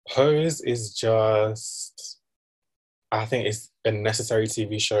Pose is just, I think it's a necessary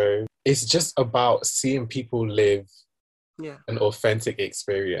TV show. It's just about seeing people live an authentic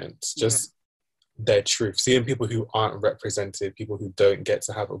experience, just their truth. Seeing people who aren't represented, people who don't get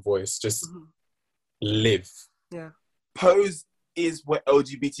to have a voice, just live. Yeah. Pose is what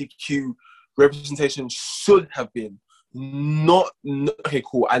LGBTQ representation should have been. Not okay,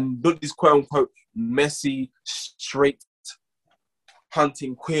 cool. And not these quote unquote messy, straight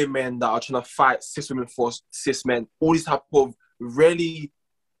hunting queer men that are trying to fight cis women for cis men. All these type of really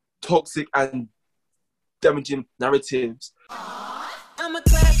toxic and damaging narratives. I'm a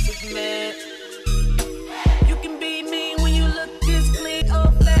classic man. You can be me when you look this clean,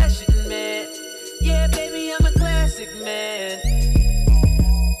 old-fashioned man. Yeah, baby, I'm a classic man.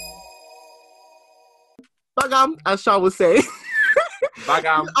 Bagam, as Shah will say.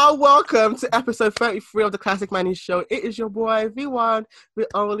 Bagam. You are welcome to episode 33 of the Classic Manny Show. It is your boy V1 with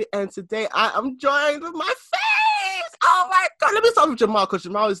Only, and today I am joined with my face. Oh my god, let me start with Jamal because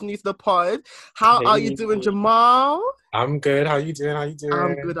Jamal is new to the pod. How are you doing, Jamal? I'm good. How you doing?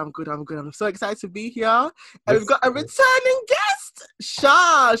 I'm good. I'm so excited to be here. And we've got a returning guest,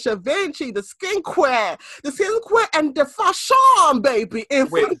 Shahvenchy, the skincare and the fashion, baby.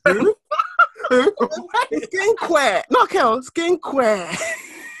 Wait, who? Skincare. No, Kel, skincare.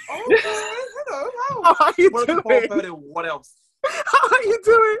 Okay, hello. How are you doing? What else? How are you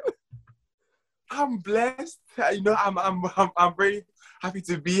doing? I'm blessed. You know, I'm very happy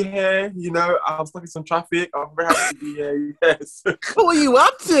to be here. You know, I'm stuck in some traffic. I'm very happy to be here. Yes. What were you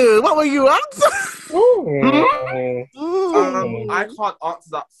up to? I can't answer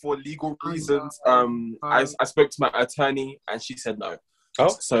that for legal reasons. I spoke to my attorney and she said no.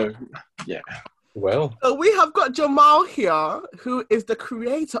 Oh, so yeah. Well, so we have got Jamal here, who is the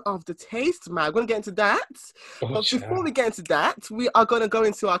creator of The Taste Man. We're going to get into that. But before we get into that, we are going to go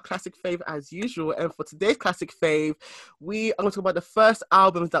into our classic fave as usual. And for today's classic fave, we are going to talk about the first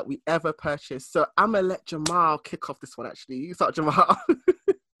albums that we ever purchased. So I'm going to let Jamal kick off this one, actually. You start, Jamal.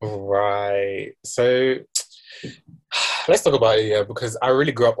 Right. So let's talk about it, because I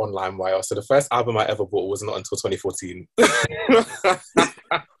really grew up on LimeWire. So the first album I ever bought was not until 2014.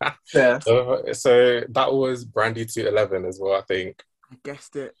 Yeah. So that was Brandy 211 as well, I think. I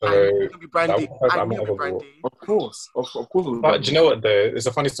guessed it. So I knew it would be Brandy. I knew it would be Brandy. Of course. But do you know what, though? It's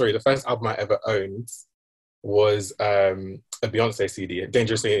a funny story. The first album I ever owned was a Beyonce CD,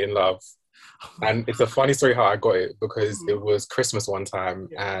 Dangerously in Love. And it's a funny story how I got it, because it was Christmas one time,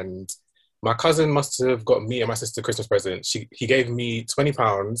 and my cousin must have got me and my sister Christmas presents. He gave me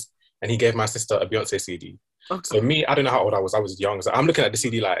 £20 and he gave my sister a Beyonce CD. Okay. So me, I don't know how old I was young. So I'm looking at the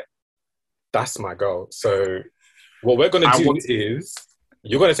CD like, that's my girl. So what we're going to do is,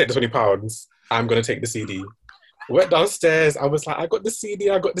 you're going to take the £20, I'm going to take the CD. Went downstairs, I was like, I got the CD.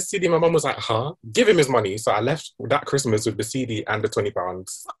 My mum was like, huh? Give him his money. So I left that Christmas with the CD and the £20.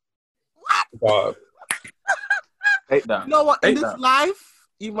 But take that. You know what? In this life,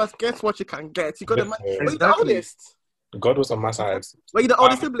 you must get what you can get. You got to. Were you the oldest? God was on my side. Were you the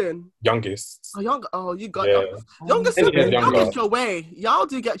oldest sibling? Youngest. Oh, you got youngest sibling. Y'all get your way. Y'all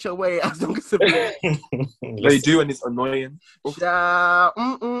do get your way as youngest sibling. They do, and it's annoying. Yeah.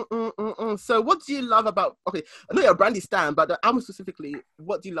 So, what do you love about? Okay, I know you're a Brandy stan, but the album specifically,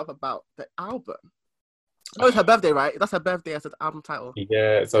 what do you love about the album? Oh, it's her birthday, right? That's her birthday as an album title.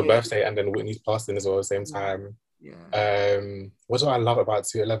 Yeah, it's her birthday, and then Whitney's passing as well at the same time. Yeah. What do I love about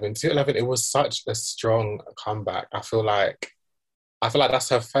 211? 211, it was such a strong comeback. I feel like that's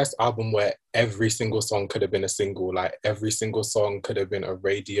her first album where every single song could have been a single. Like, every single song could have been a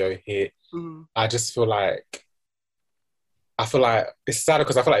radio hit. I just feel like it's sad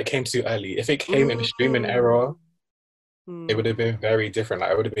because I feel like it came too early. If it came in the streaming era, it would have been very different.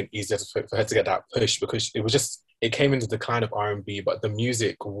 Like, it would have been easier for her to get that push, because it came into the decline of R&B, but the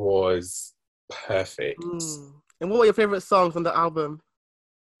music was perfect. And what were your favorite songs on the album?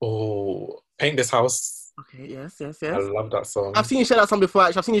 Oh, Paint This House. Okay, yes. I love that song. I've seen you share that song before,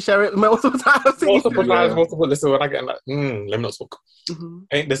 actually. I've seen you share it multiple times. Multiple. Listen, when I get like, let me not talk.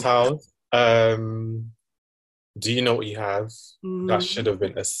 Paint This House. Do You Know What You Have? That should have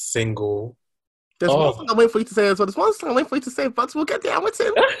been a single. There's one song I'm waiting for you to say as well. There's one song I'm waiting for you to say, but we'll get there with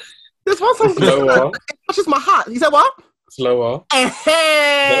him. There's one song that touches my heart. You said what? Slower. And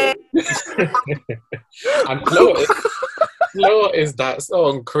Slower is that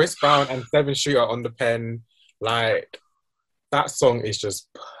song. Chris Brown and Seven Shooter on the pen. Like, that song is just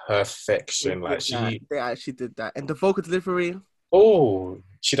perfection. Like, they actually did that. And the vocal delivery. Oh,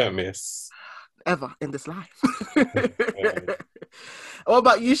 she don't miss. Ever in this life. What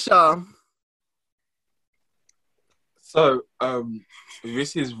about you, Shah? So,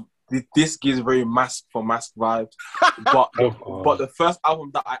 this gives very mask for mask vibes, but the first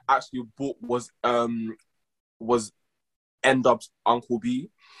album that I actually bought was End Up's Uncle B.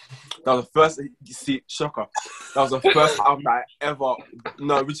 That was the first. You see, shocker. That was the first album that I ever.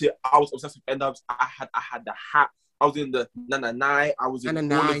 No, Richie, I was obsessed with End Ups. I had the hat. I was in the na. I was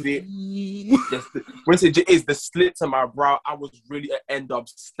in all of it. Yes, when it is the slits on my brow, I was really an End Up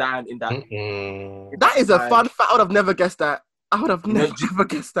stan in that. Mm-hmm. That is a fun fact. I would have never guessed that. I would have never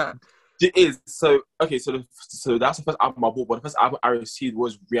guessed that. It is. So okay, so that's the first album I bought, but the first album I received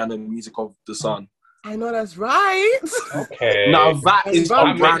was Rihanna, Music of the Sun. I know that's right. Okay. Now that is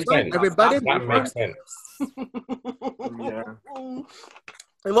that makes sense. Everybody, that makes sense. Yeah.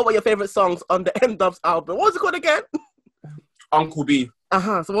 And what were your favorite songs on the End Ups album? What was it called again? Uncle B. So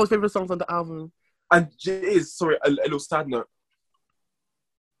what was your favorite songs on the album? And it is, sorry, a little side note.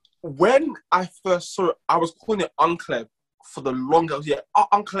 When I first saw it, I was calling it Uncleb for the longest. Yeah,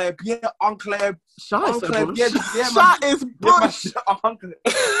 Uncleb, yeah, Uncleb. Uncleb, yeah, Shah is bush. Uncleb.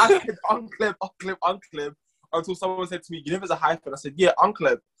 I said Uncleb, until someone said to me, you know there's a hyphen? I said, yeah,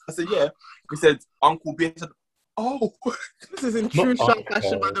 Uncleb. I said, yeah. He said, Uncle B. I said, oh. This is in true Shah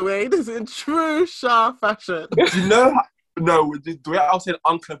fashion, by the way. This is in true Shah fashion. You know, no, the way I was saying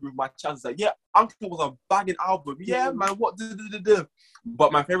Uncleb with my chance, like, yeah, Uncleb was a banging album. Yeah, man, what?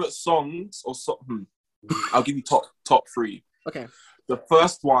 But my favorite songs, I'll give you top three. Okay. The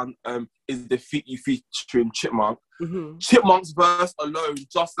first one is the Feat You featuring Chipmunk. Mm-hmm. Chippmunk's verse alone,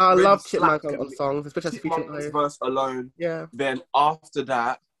 just I really love Chipmunk on songs, especially Chipmunk's verse alone. Yeah. Then after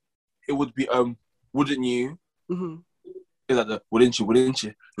that, it would be Wouldn't You? Mm-hmm. Is that the Wouldn't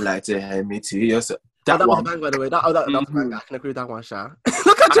You like to have me to yourself? That was one. a bang, by the way. That was a bang. I can agree with that one, Shah.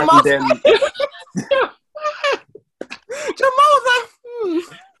 Look at Jamal. Jamal's like,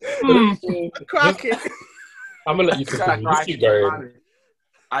 cracking. I'm gonna let you keep going.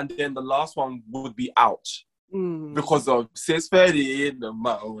 And then the last one would be Ouch. Because of 6:30 in the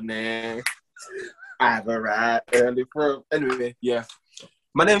morning. I have a ride early from. Anyway, yeah.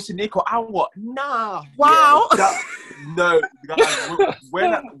 My name's Shaniko. I what? Nah. Wow. Yeah, no.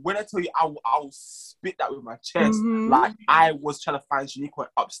 When I tell you, I will spit that with my chest. Mm-hmm. Like I was trying to find Shaniko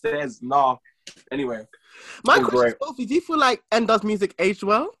upstairs. Nah. Anyway. My question is, do you feel like End Up's music aged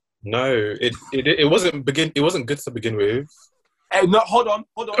well? No, it wasn't good to begin with. Hey, no, hold on.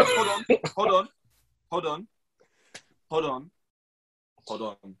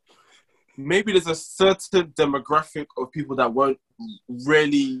 Maybe there's a certain demographic of people that won't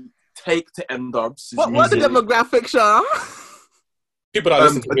really take to End Ups. What's the demographic, Shah? People that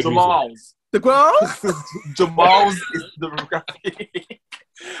listen to Jamal's. The girls? Jamal's is the demographic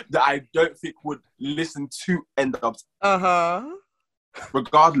that I don't think would listen to End Ups.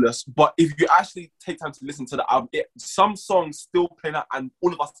 Regardless, but if you actually take time to listen to the album, some songs still playing out and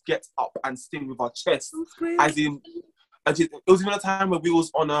all of us get up and sing with our chest. It was even a time where we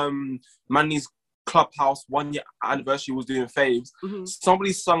was on Manny's Clubhouse 1 year anniversary, was doing faves. Mm-hmm.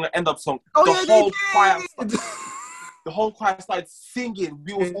 Somebody sung an End Up song. The whole choir started singing.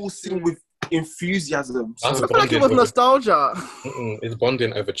 We was all singing with enthusiasm. I feel like it was nostalgia. It's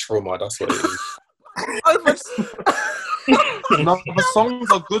bonding over trauma. That's what it is. No, the songs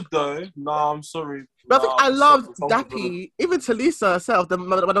are good though. No, I'm sorry. But I think I loved Dappy, even Talisa herself, the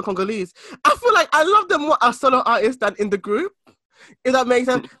Congolese. I feel like I love them more as solo artists than in the group. If that makes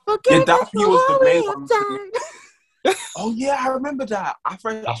sense. Yeah, Dappy was the main one. Oh yeah, I remember that. I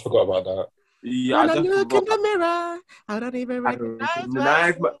forgot about that. Yeah, when I look in the mirror, I don't even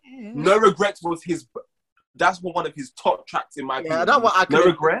recognize No Regrets was his. That's one of his top tracks in my opinion. Yeah, that's what I No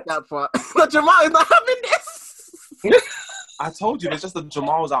Regrets. But Jamal is not having this. I told you, there's just the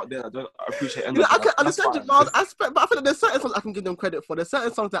Jamals out there that don't appreciate anything. I can understand Jamal's aspect, but I feel like there's certain songs I can give them credit for. There's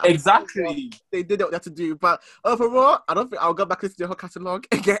certain songs that they did what they had to do. But overall, I don't think I'll go back and listen to the whole catalogue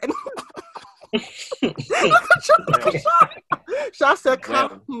again. Shah said,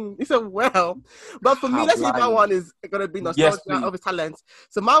 he said, well. But for me, let's see if my one is going to be nostalgia of his talents.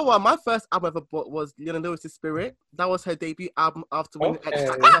 So my first album I ever bought was Leona Lewis's Spirit. That was her debut album after winning X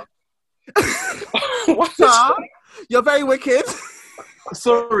Factor. What? You're very wicked.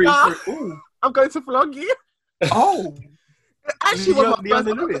 Sorry. I'm going to flog you. Oh. Actually,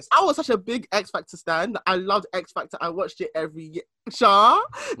 I was such a big X Factor stan. I loved X Factor. I watched it every year. Shah?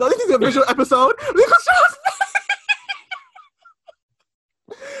 No, this is a visual episode. Because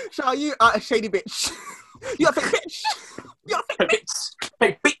Shah, you are a shady bitch. You're a fake bitch. You're a fake bitch.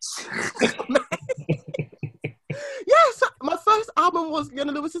 Fake bitch. Yes, my first album was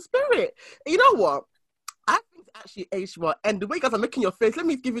Leona Lewis's Spirit. You know what? I think actually aged well. And the way you guys are making your face, let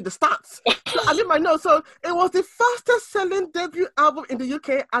me give you the stats. So I did my notes. So it was the fastest selling debut album in the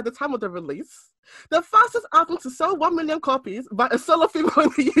UK at the time of the release. The fastest album to sell 1 million copies by a solo female in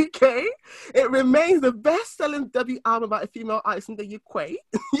the UK. It remains the best selling debut album by a female artist in the UK.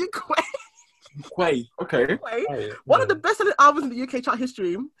 Quay. Okay. One of the best-selling albums in the UK chart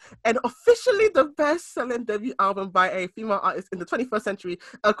history, and officially the best-selling debut album by a female artist in the 21st century,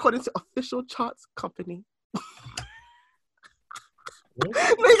 according to Official Charts Company. Niggas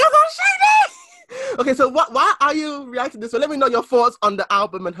are shady! Okay, so why are you reacting to this? So let me know your thoughts on the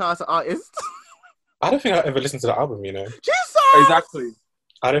album and her as an artist. I don't think I've ever listened to the album, you know. Jesus! Exactly.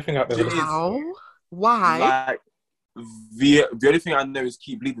 I don't think I've ever listened to it. How? Why? Like, the only thing I know is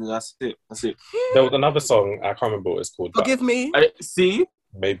Keep Bleeding. That's it. There was another song, I can't remember what it's called. But Forgive me. See?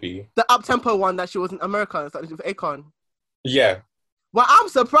 maybe. The up-tempo one that she was in America, started with Akon. Yeah. Well, I'm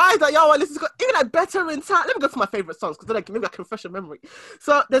surprised that y'all are listening to even like Better in Time. Let me go for my favorite songs because like maybe I can refresh your memory.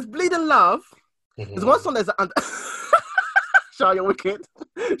 So there's Bleeding Love. Mm-hmm. There's one song that's Shaw, you're wicked.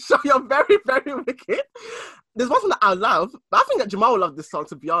 Shaw, you're very, very wicked. There's one song that I love, but I think that Jamal will love this song,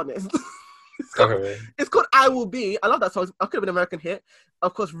 to be honest. It's called I Will Be. I love that song. It could have been an American hit.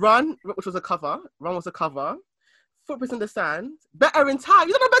 Of course, Run, which was a cover. Run was a cover. Footprints in the Sand. Better in Time.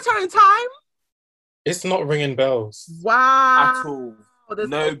 You don't know Better in Time? It's not ringing bells. Wow. At all.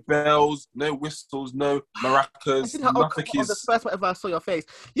 No bells, no whistles, no maracas, nothing is... the first one ever I saw your face.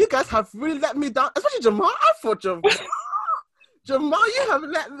 You guys have really let me down. Especially Jamal. I thought Jamal, you have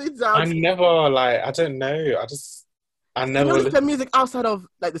let me down. I never, I don't know. I never... You listen to music outside of,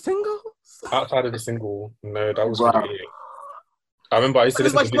 the singles? Outside of the single. No, that was really it. I remember I used to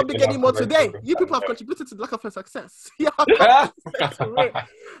listen to... This is why she's not getting more today. You people have contributed to the lack of her success. Yeah.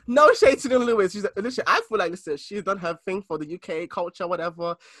 No shade to Lewis. Listen, I feel like, she's done her thing for the UK culture,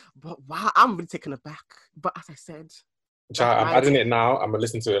 whatever. But wow, I'm really taken aback. But as I said... I'm adding it now. I'm going to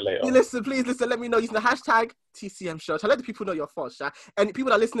listen to it later. Please listen. Let me know using the hashtag TCM Show. Let the people know your thoughts, Sha. And people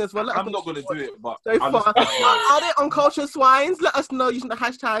that are listening as well. I'm not going to do it, but... Are they on Culture Swines? Let us know using the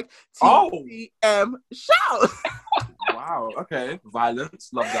hashtag TCM Show. Wow, okay. Violence.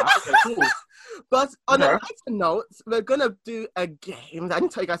 Love that. Okay, cool. But on a lighter note, we're going to do a game that I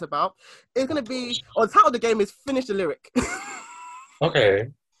need to tell you guys about. It's going to be... the title of the game is Finish the Lyric. Okay.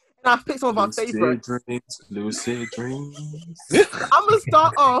 And I've picked some of our favorites. Lucid dreams. I'm going to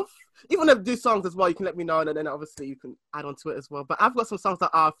start off. Even if do songs as well, you can let me know, and then obviously you can add on to it as well. But I've got some songs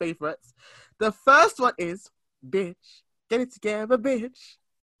that are our favorites. The first one is Bitch. Get it together, bitch.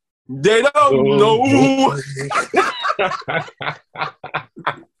 They don't know.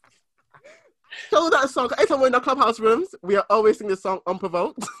 So that song, anytime we're in the clubhouse rooms, we are always singing the song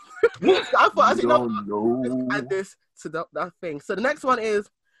Unprovoked. So I thought, add this to that thing. So the next one is,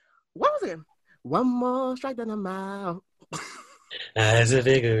 what was it? One more strike, then I'm out. I should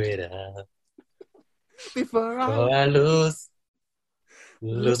figure it out. Before I lose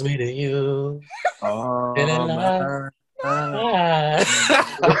me to you. Oh, We're so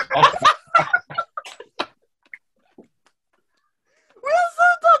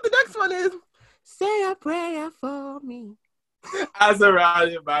done. The next one is, say a prayer for me. I'm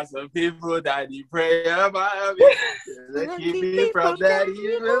surrounded by some people that need prayer about me. To keep me from that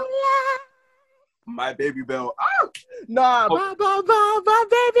evil. My baby bell. Oh! Nah, my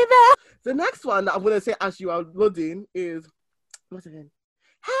baby bell. The next one that I'm going to say as you are loading is, what's it again?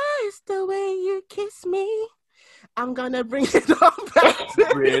 How is the way you kiss me? I'm going to bring it on back to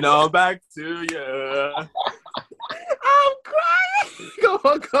you. Bring it on back to you. I'm crying.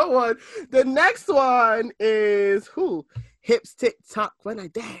 Go on. The next one is who? Hips tick tock when I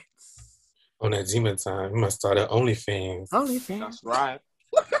dance. On that demon time, we must start at OnlyFans. That's right.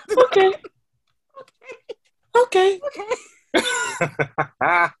 Okay.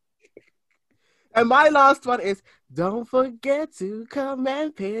 And my last one is, don't forget to come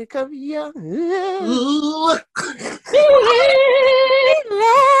and pick up your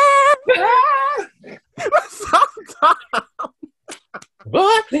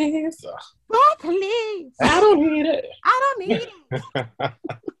Boy, please. I don't need it.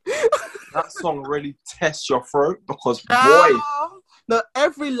 That song really tests your throat because, boy. No,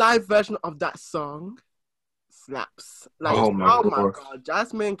 every live version of that song slaps. Oh my God.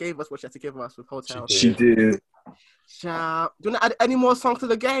 Jasmine gave us what she had to give us with Hotel. She did. Do you want to add any more songs to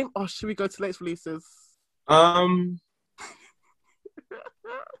the game, or should we go to latest releases? No.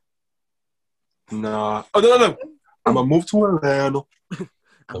 Oh, no. I'm going to move to Atlanta.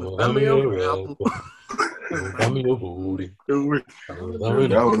 I'm your booty.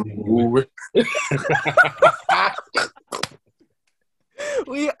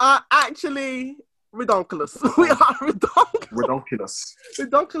 We are actually redonkulous. We are redonkulous. Redonkulous.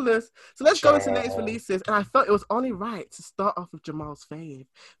 Redonkulous. So let's go into Ciao. latest releases. And I felt it was only right to start off with Jamal's fave,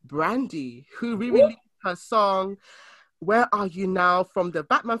 Brandy, who re-released her song Where Are You Now from the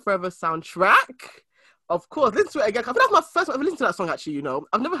Batman Forever soundtrack. Of course, listen to it again. I think that's my first time ever listening to that song, actually, you know.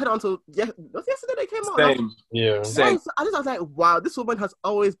 I've never heard it until was yesterday they came out. Same. Yeah. Same. I was like, wow, this woman has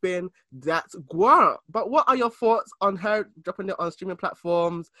always been that girl. But what are your thoughts on her dropping it on streaming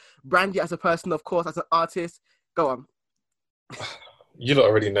platforms? Brandy as a person, of course, as an artist. Go on. You lot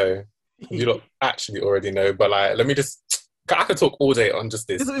already know. You lot actually already know. But like, let me just. I could talk all day on just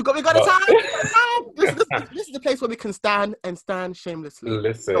this. We got a time. This is the place where we can stand shamelessly.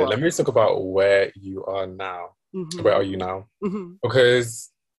 Listen, let me just talk about where you are now. Mm-hmm. Where are you now? Mm-hmm.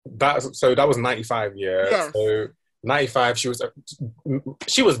 Because that was 95, yeah. Yes. So 95,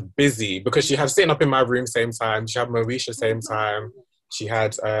 she was busy because she had Sitting Up in My Room same time. She had Moesha same time. She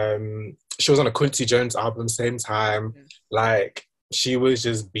had she was on a Quincy Jones album same time. Like, she was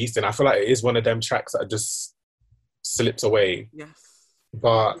just beasting. I feel like it is one of them tracks that just slipped away. Yes.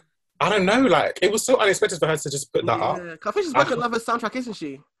 But I don't know, like, it was so unexpected for her to just put that up. I think she's working on another soundtrack, isn't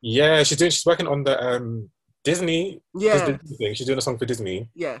she? Yeah, she's working on the Disney. Yeah. Disney thing. She's doing a song for Disney.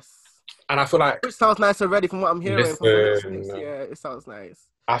 Yes. And I feel like, which sounds nice already from what I'm hearing. Listen, Yeah, it sounds nice.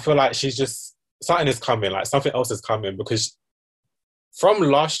 I feel like she's just, something is coming, like something else is coming, because from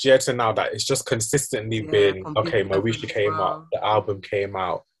last year to now, that it's just consistently been, okay, Moesha came out, the album came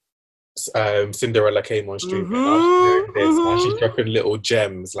out, Cinderella came on streaming, now she's dropping little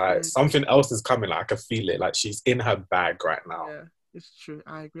gems, like something else is coming, like I can feel it, like she's in her bag right now. Yeah, it's true,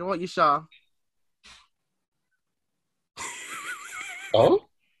 I agree. What about you, Shah? Oh?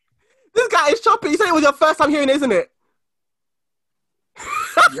 This guy is choppy. You said it was your first time hearing it, isn't it?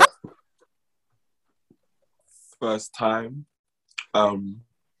 Yep. First time. I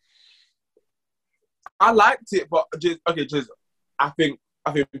liked it, but I think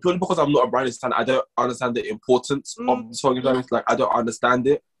purely because I'm not a Brandy fan, I don't understand the importance of the song. Like, I don't understand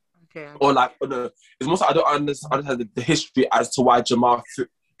it. Okay. Or like, no, it's more so I don't understand the history as to why Jamal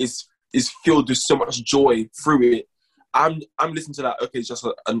is filled with so much joy through it. I'm listening to that. Okay, it's just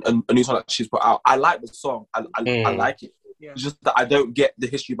a new song that she's put out. I like the song. I like it. Yeah. It's just that I don't get the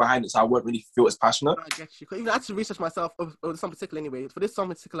history behind it, so I won't really feel as passionate. I get you. Even I had to research myself of the song particular anyway. For this song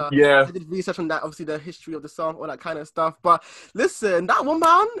in particular, I did research on that, obviously the history of the song, all that kind of stuff. But listen, that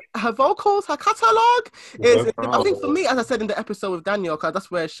woman, her vocals, her catalogue is, I think for me, as I said in the episode with Daniel, because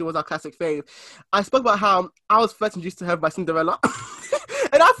that's where she was our classic fave, I spoke about how I was first introduced to her by Cinderella.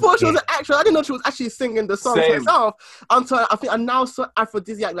 And I thought she was an actress. I didn't know she was actually singing the song herself until I now saw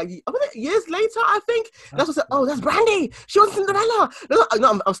Aphrodisiac, like years later, I think. That's what I said, oh, that's Brandy. She was Cinderella.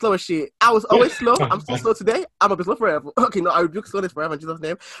 No, I'm slow as shit. I was always slow. I'm still slow today. I'm gonna be slow forever. Okay, no, I rebuke slowness forever in Jesus'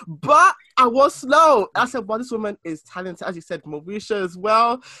 name. But I was slow. I said, well, this woman is talented. As you said, Moesha as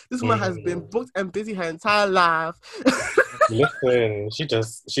well. This woman has been booked and busy her entire life. Listen,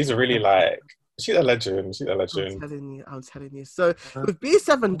 she's really like, she's a legend. She's a legend. I'm telling you. So with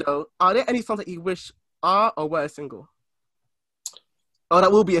B7 though, are there any songs that you wish are or were a single? Oh, that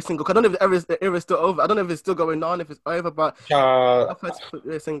will be a single. Cause I don't know if the era is still over. I don't know if it's still going on, if it's over, but I've heard to put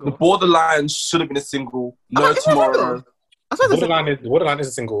a single. The Borderline should have been a single. No Tomorrow. Borderline is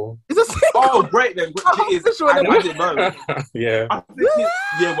a single. Is a single? Oh, great then. I didn't know. Yeah.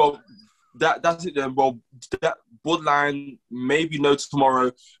 Well, that's it then. Well, that Borderline, maybe No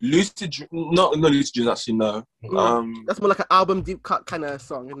Tomorrow. Lucid Dreams, not Lucid Dreams, actually, no. That's more like an album deep cut kind of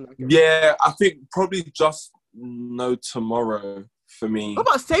song, isn't it? Yeah, I think probably just No Tomorrow for me. What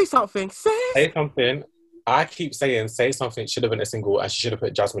about Say Something? Say Something. I keep saying Say Something should have been a single and she should have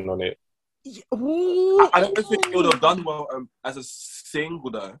put Jasmine on it. I don't think it would have done well as a single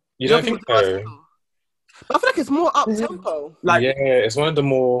though. You don't think so? But I feel like it's more up tempo. Like, yeah, it's one of the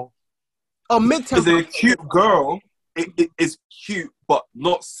more mid tempo. It's a cute girl. It is cute, but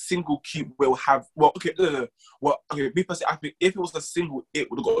not single cute. Will have me personally, I think if it was a single,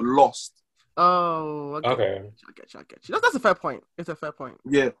 it would have got lost. Oh, okay. I get you. That's a fair point. It's a fair point.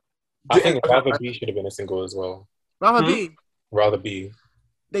 Yeah. I think Rather Be should have been a single as well. Rather Be. Rather Be.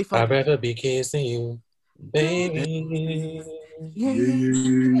 I'd rather be kissing you, baby.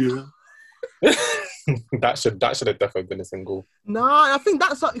 Yeah. That should have definitely been a single. No, I think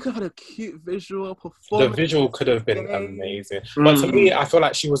that's like you could have had a cute visual performance. The visual could have been amazing. But to me, I feel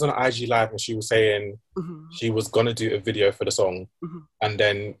like she was on IG Live and she was saying she was gonna do a video for the song, and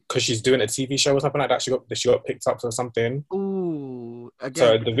then because she's doing a TV show or something like that, she got picked up for something. Ooh, again.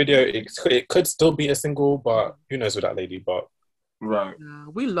 So the video it could still be a single, but who knows with that lady? But Right. Yeah,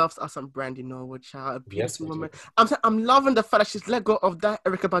 we love us some Brandy Norwood, child, a Yes, beautiful we woman. do. I'm loving the fact that she's let go of that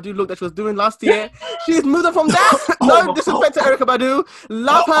Erykah Badu look that she was doing last year. She's moved on from that. No disrespect to Erykah Badu.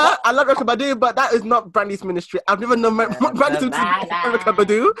 Love her. I love Erykah Badu, but that is not Brandy's ministry. I've never known Brandy to Erykah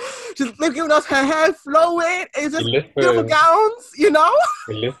Badu. She's giving us her hair flowing. It's just beautiful Listen, gowns, you know?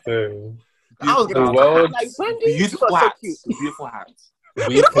 listen. I was Beautiful getting The world, like, Brandy, beautiful you are so hats. cute. Beautiful hats.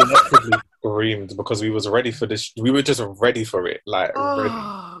 we collectively screamed because we was ready for this. We were just ready for it, like ready.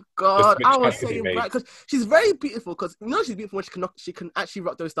 Oh The God, switch I was had to be saying made. Bright because she's very beautiful. Because you know she's beautiful when she can actually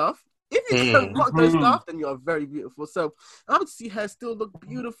rock those stuff. If you can rock those stuff, then you're very beautiful. So I would see her still look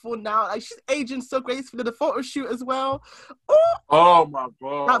beautiful now. Like she's aging so gracefully. The photo shoot as well. Oh my That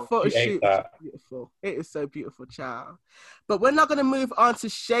God. photo You ate shoot that. is beautiful. It is so beautiful, child. But we're not going to move on to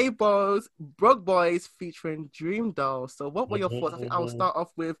Shaybo's Broke Boys featuring Dream Doll. So what were your thoughts? I think I will start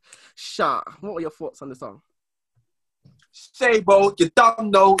off with Shah. What were your thoughts on the song? Shabo, you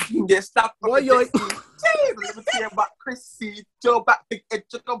don't know. You can get stuck on Boy, the yo. Dixie. Jeez, let me tell you about Chrissy, Joe back big and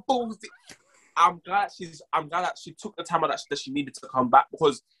chicken boozy. I'm glad that she took the time out that she needed to come back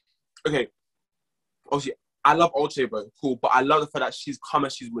because, okay, obviously I love old Shabo, cool, but I love the fact that she's come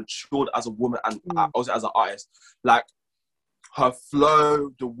and she's matured as a woman and also as an artist. Like her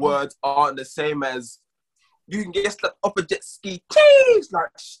flow, the words aren't the same as you can get stuck off a jet ski. Jeez,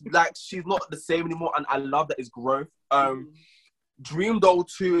 like she's not the same anymore, and I love that it's growth. Dream Doll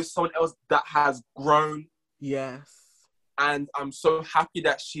 2 is someone else that has grown. Yes. And I'm so happy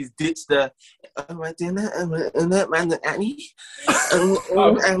that she's ditched the I love that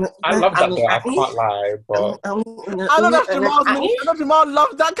though, I can't lie, but I know that's Jamal's ministry. I know Jamal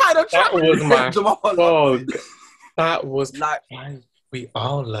loves that kind of track. that was my Jamal dog. That was like we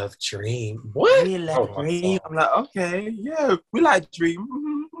all love Dream. What? we Oh love my Dream. God. I'm like, okay, yeah, we like Dream.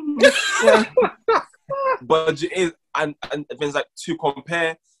 Yeah. But it is and things like to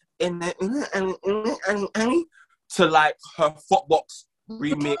compare to like her Footbox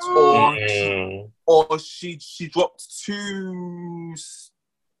remix or she dropped two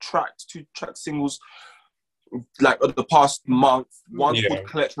track singles like the past month. One's called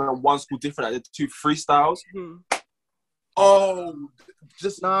Collection and one's called Different, like the two freestyles. Oh,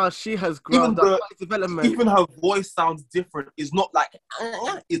 just she has grown. Development. Even her voice sounds different. It's not like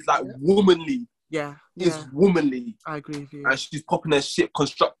it's like womanly. Yeah, it's womanly. I agree with you. And she's popping her shit,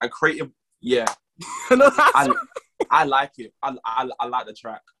 construct and creative. Yeah, no, I like it. I like the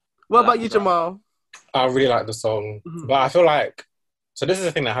track. What about you, Jamal? I really like the song, but I feel like so this is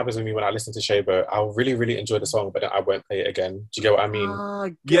the thing that happens with me when I listen to Shabo. I'll really, really enjoy the song, but then I won't play it again. Do you get what I mean?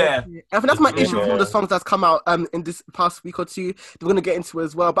 Yeah. I think that's my issue with all the songs that's come out in this past week or two. We're gonna get into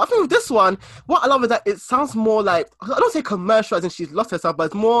as well. But I think with this one, what I love is that it sounds more like, I don't say commercial as in she's lost herself, but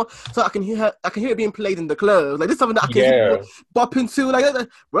it's more so I can hear it being played in the clubs. Like this is something that I can hear people bop into. Like,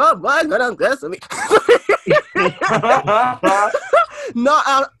 no,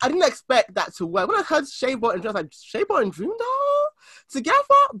 I didn't expect that to work. When I heard Shabo and just like Shabo and Dream Doll together,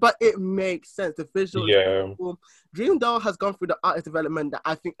 but it makes sense. The visual, Dream Doll has gone through the artist development that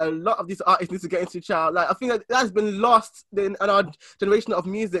I think a lot of these artists need to get into. Child, like I think that's been lost in our generation of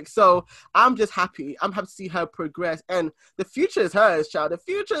music. So I'm just happy. I'm happy to see her progress, and the future is hers, child. The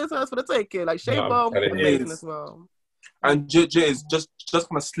future is hers for the taking. Like Shabo, amazing as well. And just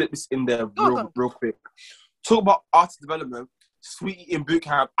gonna slip this in there real quick. Talk about artist development. Sweetie in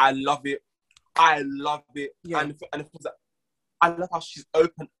Bootcamp, I love it. Yeah. And I love how she's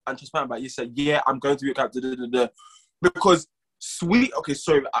open and transparent about it. You said, yeah, I'm going to Bootcamp, because Sweet, okay,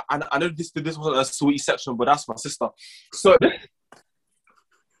 sorry, I know this wasn't a Sweetie section, but that's my sister. So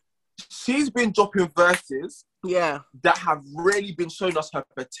she's been dropping verses that have really been showing us her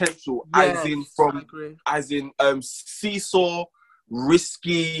potential, as in Seesaw,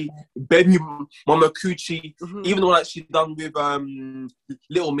 Risky, Baby Mama Coochie, even the one that she done with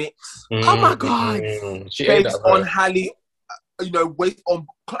Little Mix. Oh my God. She based on Halle, wait on.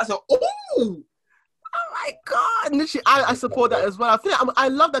 I said, oh my God. And I support that as well. I think I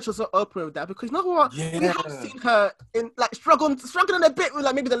love that you're so open with that, because you know what? Yeah. We have seen her in like struggling a bit with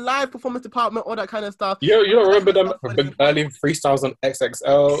like maybe the live performance department, all that kind of stuff. You don't remember them early freestyles on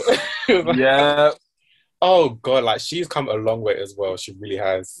XXL? Yeah. Oh God, like she's come a long way as well. She really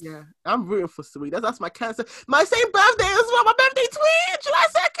has. Yeah, I'm rooting for Sweet. That's my Cancer. My same birthday as well. My birthday twin, July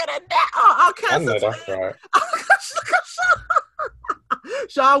 2nd, and that. Oh, Cancer. I know that's right.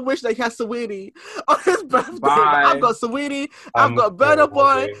 Shaw wish they had Saweetie on his birthday. I've got Saweetie. I've got Burna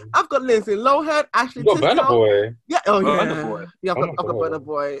Boy. I've got Lindsay Lohan. Ashley Tisdale. Burna Boy. Yeah. Oh yeah. Burna Boy. Yeah. I've got Burna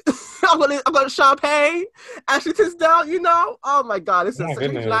Boy. I've got Champagne. Ashley Tisdale. You know. Oh my God. This is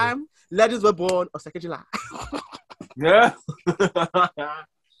 2nd July. Legends were born on 2nd July. Yeah.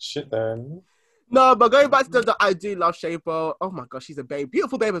 Shit then. No, but going back to the I do love Shabo. Oh my gosh, she's a babe.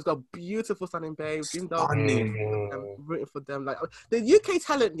 Beautiful babe has got beautiful, stunning babe. Dream doll. I'm rooting for them. Like the UK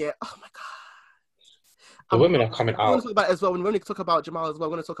talent, yeah. Oh my god. The women are coming I want out. to talk about it as well. When we talk about Jamal as well,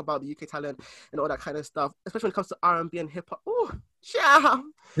 we're going to talk about the UK talent and all that kind of stuff, especially when it comes to R&B and hip hop. Oh, yeah.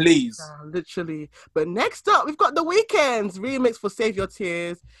 Please. Literally. But next up, we've got The Weeknd's remix for Save Your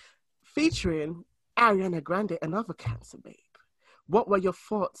Tears, featuring Ariana Grande, another Cancer babe. What were your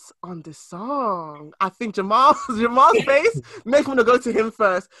thoughts on the song? I think Jamal's face makes me want to go to him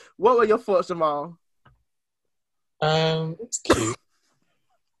first. What were your thoughts, Jamal? It's cute.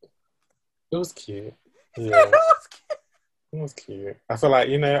 It was cute. Yeah. It was cute. I feel like,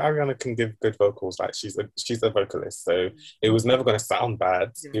 Ariana can give good vocals. Like she's a vocalist, so it was never going to sound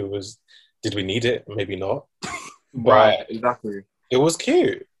bad. Yeah. It was. Did we need it? Maybe not. Right. Exactly. It was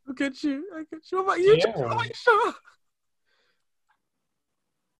cute. Look at you. What about you? Yeah. What about you, Shah?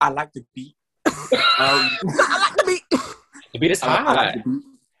 I like the beat. I like the beat. The beat is high. I like the beat.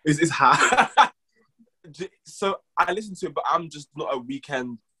 It's high. So I listen to it, but I'm just not a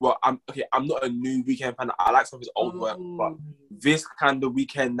Weeknd. Well, I'm not a new Weeknd fan. I like some of his old work, but this kind of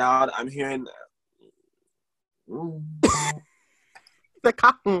Weeknd now that I'm hearing.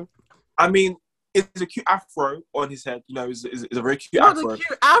 I mean, it's a cute afro on his head. It's a very cute afro. A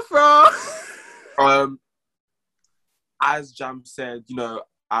cute afro. As Jam said,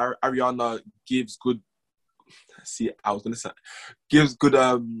 Ariana gives good. See, I was gonna say, gives good.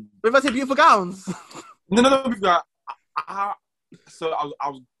 We've got beautiful gowns. No. So I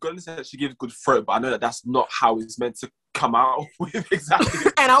was gonna say that she gives good throat, but I know that that's not how it's meant to come out with exactly.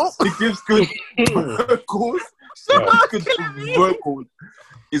 She gives good vocals.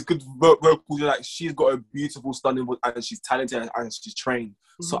 It's good vocals. Like she's got a beautiful, stunning voice, and she's talented and she's trained.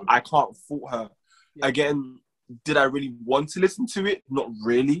 Mm-hmm. So I can't fault her. Yeah. Again, did I really want to listen to it? Not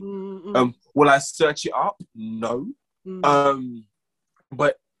really. Mm-hmm. Will I search it up? No. Mm-hmm.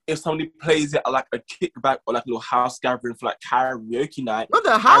 But if somebody plays it like a kickback or like a little house gathering for like karaoke night, what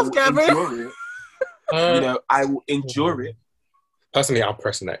the house gathering? I will endure it. Personally, I'll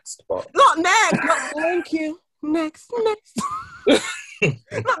press next, but not next. Not thank you. Next.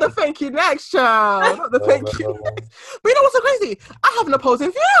 Not the thank you next, child. Not the thank you next. But you know what's so crazy? I have an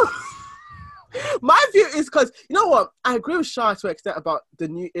opposing view. My view is because, you know what? I agree with Shah to an extent about the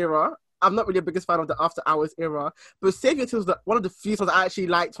new era. I'm not really the biggest fan of the After Hours era, but Save Your Tears was one of the few songs I actually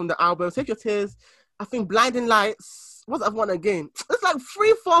liked from the album. Save Your Tears, I think Blinding Lights, what's that one again? It's like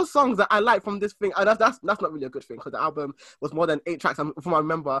 3-4 songs that I like from this thing, and that's not really a good thing because the album was more than 8 tracks from what I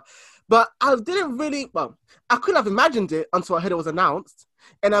remember. But I didn't really, I couldn't have imagined it until I heard it was announced.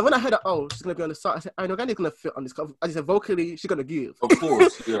 And when I heard that, she's going to be on the song, I said, I know Gandhi's going to fit on this cover. As I said, vocally, she's going to give. Of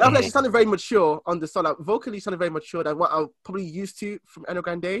course, yeah. I was like, she sounded very mature on the song. Like, vocally, she sounded very mature than what I'm probably used to from Ariana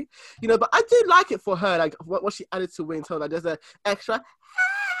Grande. But I did like it for her, like, what she added to Wayne Tone. Like, there's an extra...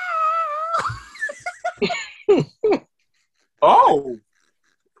 Oh!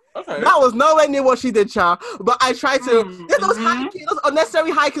 Okay. That was nowhere near what she did, child. But I tried to... There's those high key, those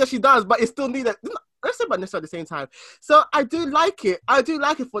unnecessary high keys that she does, but it still needed... Let's say about necessarily at the same time. So I do like it. I do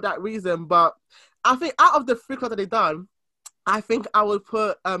like it for that reason. But I think out of the 3 clubs that they've done, I think I would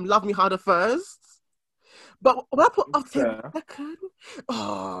put Love Me Harder first. But when I put Off the Table second,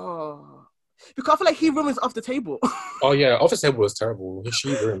 because I feel like He Room is off the table. Oh yeah, Off the Table was terrible. She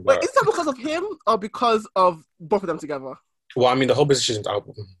ruined that. Wait, is that because of him or because of both of them together? Well, I mean, the whole Positions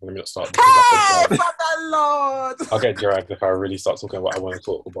album. Let me not start. Hey, Father Lord! I'll get dragged if I really start talking about what I want to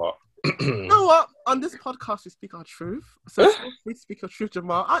talk about. You know what? On this podcast, we speak our truth. So feel free to speak your truth,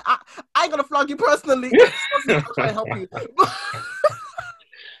 Jamal. I ain't gonna flog you personally. I'll try to help you.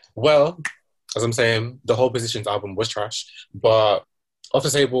 Well, as I'm saying, the whole Positions album was trash, but Off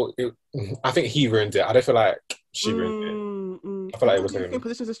the Table, I think he ruined it. I don't feel like she ruined it. I feel like it was him.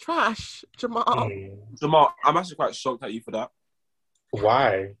 Positions is trash, Jamal. Jamal, I'm actually quite shocked at you for that.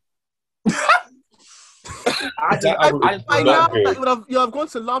 Why? I know that you have gone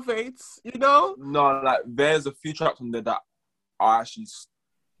to Love It, No, like there's a few tracks on there that are actually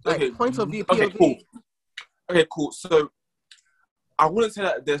point of view. Okay, cool. Okay, cool. So I wouldn't say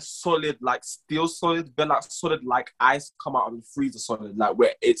that they're solid, like still solid. They're like solid, like ice come out of the freezer solid, like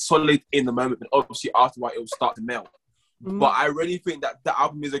where it's solid in the moment, but obviously afterward it will start to melt. Mm-hmm. But I really think that the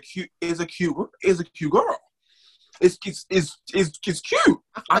album is a cute girl. It's cute.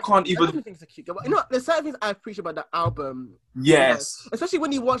 I can't even. Everything things are cute. There's certain things I appreciate about the album. Yes. Especially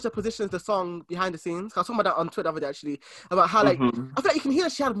when you watch the Positions, the song behind the scenes. I was talking about that on Twitter the other day, actually, about how I feel like you can hear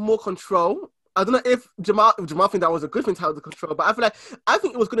that she had more control I don't know if Jamal think that was a good thing to have the control, but I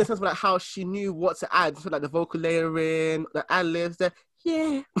think it was good in the sense of like how she knew what to add, so like the vocal layering, the ad libs, the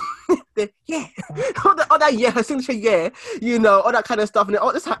yeah, all that her signature all that kind of stuff, and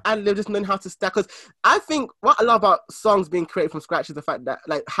all this her ad lib, just knowing how to stack. Because I think what I love about songs being created from scratch is the fact that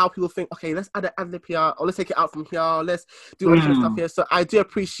like how people think, okay, let's add an ad lib here, or let's take it out from here, or let's do all this kind of stuff here. So I do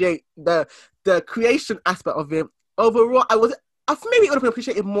appreciate the creation aspect of it. Overall, I think maybe it would have been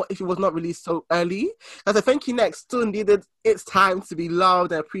appreciated more if it was not released so early. As I Thank You Next still needed its time to be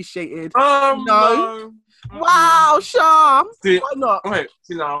loved and appreciated. No. Wow, Sham. Why not? Okay,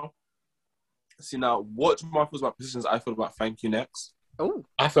 see now, what Jamal feels about Positions, I feel about Thank You Next. Oh.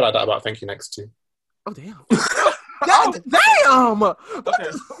 I feel like that about Thank You Next too. Oh, damn. Damn!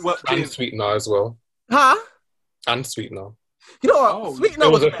 Okay. And Sweetener as well. Huh? And Sweetener. You know what? Sweetener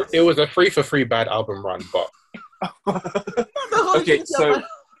it was a 3 for 3 bad album run, but... Okay,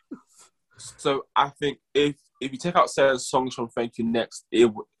 so I think if you take out Sarah's songs from Thank You Next,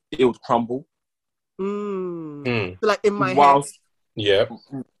 it would crumble. So like in my head. Yeah.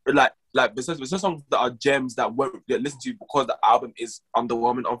 Like there's some songs that are gems that won't get listened to because the album is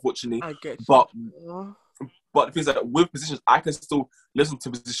underwhelming, unfortunately. I get you. But the thing is that with Positions, I can still listen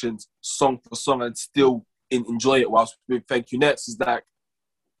to Positions song for song and still enjoy it. Whilst with Thank You Next is like,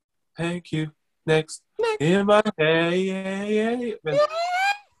 thank you next in my head.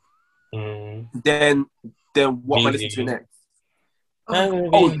 Then what am I listening to next?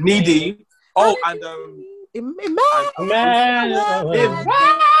 Oh, Needy. Oh, and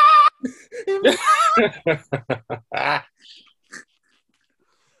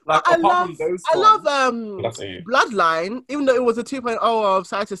like, I love Bloodline, even though it was a 2.0 of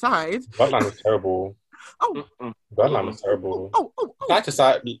Side to Side. Bloodline was terrible. Bloodline was terrible. Side to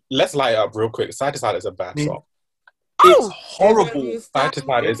Side, let's light it up real quick. Side to Side is a bad song. It's horrible. Side to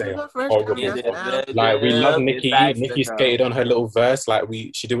Side is a horrible song. Like, we love Nikki. Nikki skated on her little verse. Like,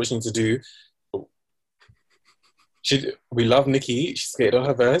 she did what she needed to do. We love Nikki. She skated on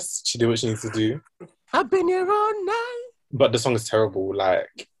her verse. She did what she needs to do. I've been here all night. But the song is terrible.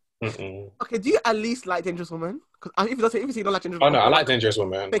 Like, Okay, do you at least like Dangerous Woman? Because if you don't like Dangerous Woman. Oh, no, I like Dangerous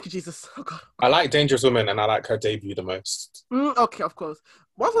Woman. Thank you, Jesus. Oh, God. I like Dangerous Woman and I like her debut the most. Okay, of course.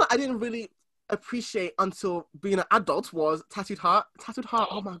 One thing I didn't really appreciate until being an adult was Tattooed Heart. Tattooed Heart,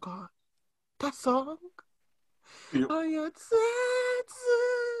 oh my God. That song. Yep. Oh, you're tattooed.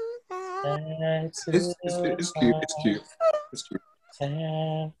 It's cute. It's cute.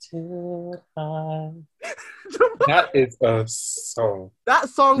 That is a song. That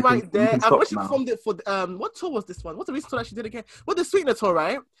song right there. can And when stop she now. performed it for what tour was this one? What's the recent tour that she did again? What the Sweetener tour,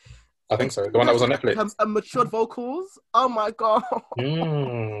 right? I think so. The one that was on Netflix. Matured vocals. Oh my God.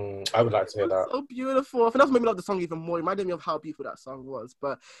 I would like to hear that. So beautiful. I think that's made me love the song even more. It reminded me of how beautiful that song was.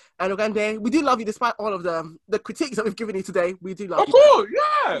 But and Ogande, we do love you despite all of the critiques that we've given you today. We do love you. Of course,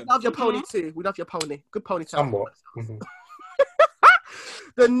 yeah. We love your pony too. We love your pony. Good pony. Somewhat.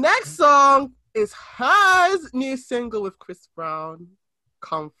 The next song is hers new single with Chris Brown,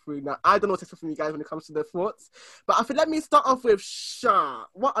 Come Through. Now, I don't know what to say from you guys when it comes to their thoughts, but I think let me start off with Shah.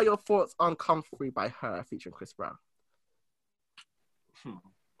 What are your thoughts on Come Through by her featuring Chris Brown?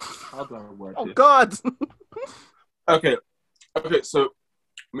 How do I word Oh, this? God. Okay, so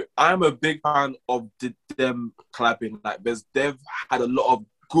I'm a big fan of them collabing. Like, they've had a lot of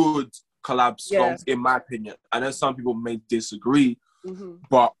good collab songs, in my opinion. I know some people may disagree,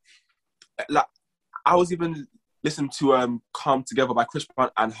 but like, I was even listening to Come Together by Chris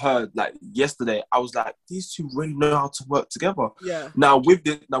Brown and her like yesterday. I was like, these two really know how to work together. Yeah. Now with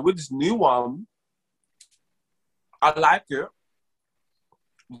this new one, I like it,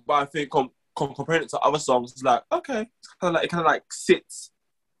 but I think comparing it to other songs, it's like, okay, it's kind of like sits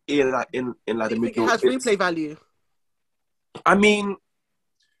in the middle. It has replay value. I mean,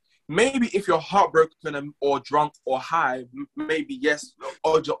 maybe if you're heartbroken or drunk or high, maybe yes.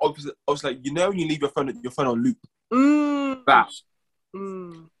 Or just obviously, like, you know, when you leave your phone on loop. That.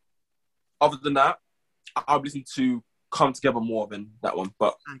 Other than that, I'll listen to Come Together more than that one.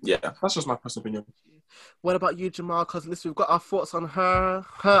 But yeah, that's just my personal opinion. What about you, Jamal? Because listen, we've got our thoughts on her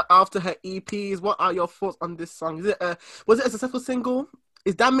after her EPs. What are your thoughts on this song? Was it a successful single?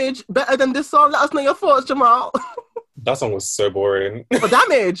 Is Damage better than this song? Let us know your thoughts, Jamal. That song was so boring. For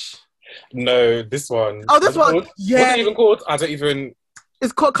Damage? No, this one. Oh, this one? Called? Yeah. What's it even called? I don't even...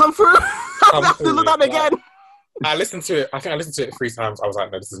 It's called Come Through? I have to look that again. I listened to it. I think I listened to it 3 times. I was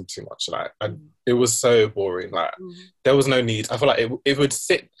like, no, this isn't too much. Like, it was so boring. Like, there was no need. I feel like it would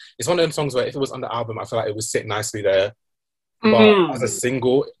sit... It's one of those songs where if it was on the album, I feel like it would sit nicely there. But as a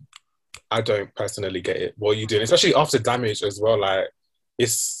single, I don't personally get it. What are you doing? Especially after Damage as well. Like,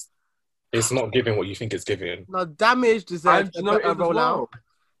 it's it's not giving what you think it's giving. No, Damage deserves And you know it a is as rollout. well.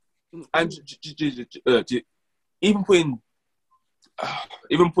 And even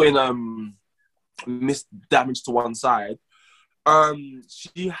putting Miss Damage to one side,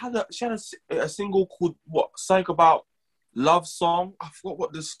 she had a single called something about love song. I forgot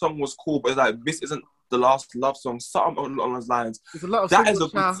what this song was called, but it's like, this isn't the last love song. Something along those lines. There's a lot of That is a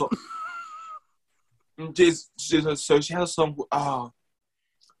singles, good song. So she had a song.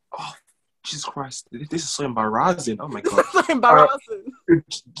 Jesus Christ! This is so embarrassing. Oh my god! so embarrassing.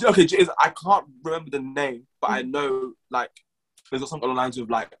 Okay, I can't remember the name, but I know like there's a song along the lines of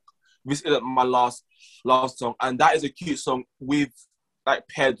like, this isn't my last song, and that is a cute song with like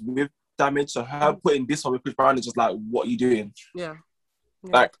paired with Damage. So her putting this one with Chris Brown is just like, what are you doing? Yeah.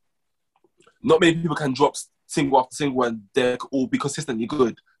 Like, not many people can drop single after single and they're all be consistently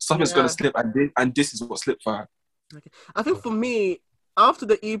good. Something's gonna slip, and this is what slipped for her. Okay. I think for me, after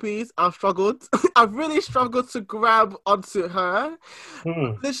the EPs, I've struggled. I've really struggled to grab onto her.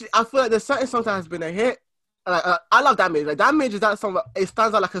 Literally, I feel like there's certain songs that has been a hit. I love Damage. Like, Damage is that song that it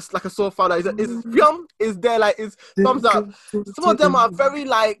stands out like a sore file. Like, is there, like, it's thumbs up. Some of them are very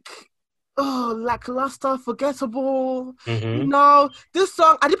like, lackluster, forgettable. You know, this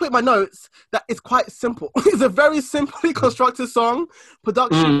song, I did put in my notes that it's quite simple. It's a very simply constructed song,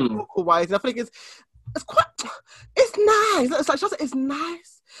 production, vocal wise. And I think it's nice. It's like, just, it's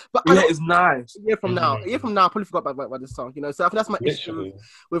nice. But yeah, it's nice. A year from now, I probably forgot about this song, you know. So I think that's my issue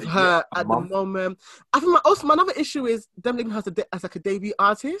with her at the moment. I think my another issue is them leaving her as like a debut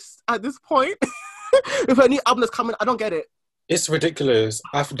artist at this point. With her new album that's coming, I don't get it. It's ridiculous.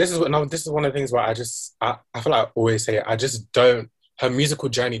 This is one of the things where I feel like I always say it. I just don't. Her musical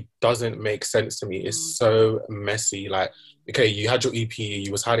journey doesn't make sense to me. It's so messy. Like, okay, you had your EP,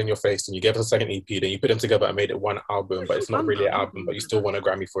 you was hiding your face, and you gave us a second EP, then you put them together and made it one album, but it's not really an album, but you still want a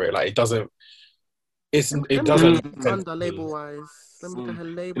Grammy for it. Like, it doesn't. It doesn't. Under label wise, let me look at her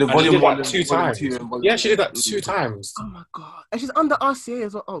label. The volume one and 2 times. Yeah, she did that 2 times. Oh my god, and she's under RCA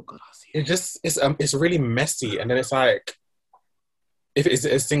as well. Oh god, RCA. It's really messy, and then it's like, if it's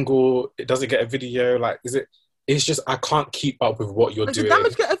a single, it doesn't get a video. Like, is it? It's just, I can't keep up with what you're doing. Did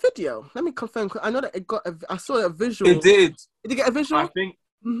Damage get a video? Let me confirm. I know that it got. I saw a visual. It did. Did it get a visual? I think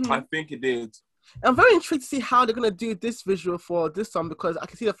it did. I'm very intrigued to see how they're gonna do this visual for this song, because I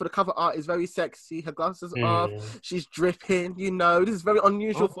can see that for the cover art is very sexy. Her glasses off, she's dripping. You know, this is very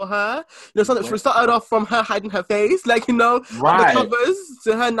unusual for her. You know, something she started off from her hiding her face, like, you know, on the covers,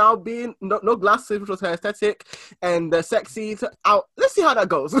 to her now being no glasses, which was her aesthetic, and the sexy to out. Let's see how that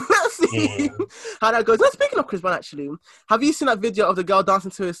goes. Let's see how that goes. Now, speaking of Chris Brown, actually, have you seen that video of the girl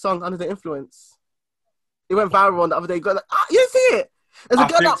dancing to his song under the influence? It went viral on the other day. You didn't see it? There's a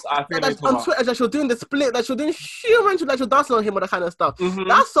girl that's on Twitter that she was doing the split, that she was doing huge, like she was dancing on him, all that kind of stuff.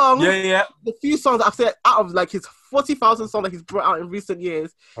 That song, the few songs I've said out of like his 40,000 songs that he's brought out in recent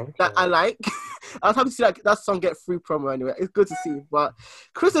years that I like. I was happy to see that song get free promo anyway. It's good to see. But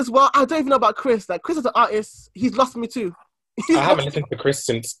Chris as well, I don't even know about Chris. Like, Chris as an artist, he's lost me too. I haven't listened to Chris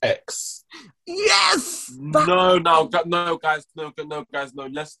since X. Yes. No, guys.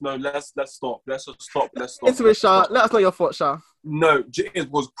 Let's stop. Let's just stop. Into it, Shah. Let us know your thoughts, Shah. No, it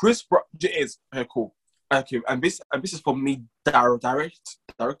was Chris. It is okay, cool. Okay, and this is for me, direct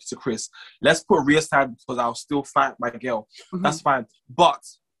to Chris. Let's put Rhea aside because I'll still fight my girl. That's fine. But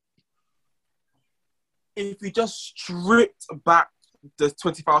if we just stripped back the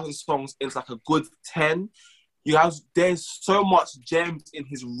 20,000 songs into like a good 10. There's so much gems in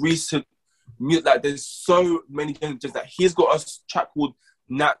his recent music. Like, there's so many gems that he's got a track called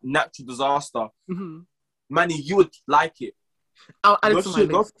Natural Disaster. Manny, you would like it. I'll add it to my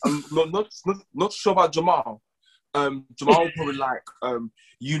list. Not sure about Jamal. Jamal will probably like I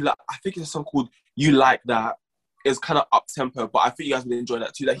think it's a song called You Like That. It's kind of up tempo, but I think you guys will enjoy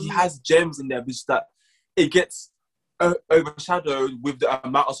that too. Like, he has gems in there, which that it gets overshadowed with the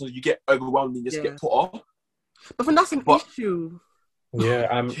amount of songs you get overwhelmed and just get put off. But then that's an issue. Yeah,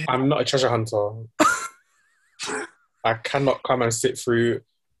 I'm not a treasure hunter. I cannot come and sit through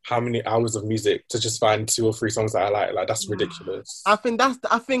how many hours of music to just find 2 or 3 songs that I like. Like, that's ridiculous. I think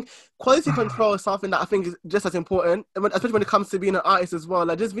quality control is something that I think is just as important, especially when it comes to being an artist as well.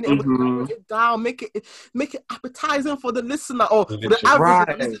 Like, just being able to narrow it down, make it appetizing for the listener or for the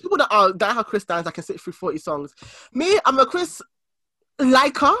average people that are diehard Chris fans that can sit through 40 songs. Me, I'm a Chris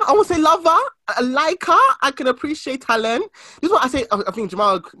liker. I won't say lover. A liker. I can appreciate talent. This is what I say. I think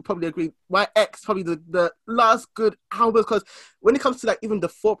Jamal would probably agree. Why X probably the last good album, because when it comes to like even the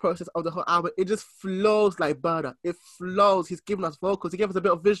thought process of the whole album, it just flows like butter. It flows. He's giving us vocals. He gave us a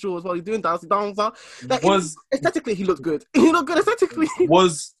bit of visuals while he's doing dancer. Like, aesthetically, he looked good. He looked good aesthetically.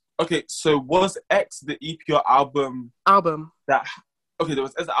 Okay, so was X the EP or album Album. that? Okay, there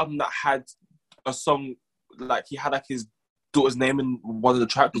was X the album that had a song like he had like his daughter's name in one of the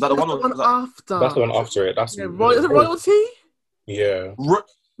tracks. Was that the one? That's the Or one was that... after. That's the one after it. That's Yeah, is it royalty? Yeah.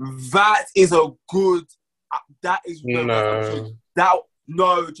 That is a good. That is No. that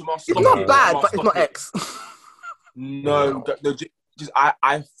no Jamal. It's Stop not it. bad, Jamal, but it's stop not it. X. No, just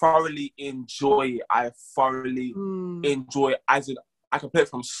I thoroughly enjoy. I thoroughly enjoy. As in, I can play it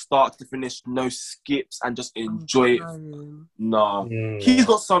from start to finish, no skips, and just enjoy it. Nah, he's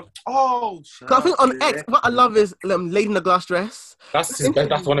got some. Oh, I think on X, what I love is Lady in the Glass Dress. That's his best.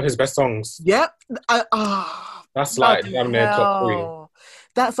 That's one of his best songs. Yep. That's like bloody damn near top 3. hell.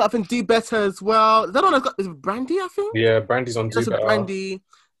 That's I think Do Better as well. That one I've got is Brandy, I think. Yeah, Brandy's on Do That's Better. Brandy.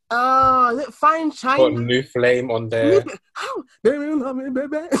 Is it Fine Got China? New Flame on there. How? Baby, love me,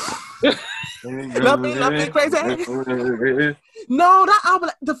 baby. Love me, crazy. No, that album,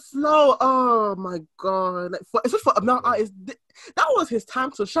 like, the flow. Oh my god! Like, especially for a male artist, that was his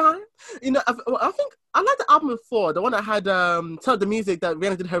time to shine. You know, I think I like the album before, the one that had Turn Up the Music that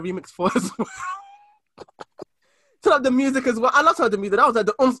Rihanna did her remix for as well. Turn Up the Music as well. I love Turn Up the Music. That was like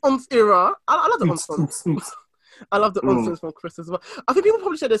the uns era. I love the uns. I love the uns from Chris as well. I think people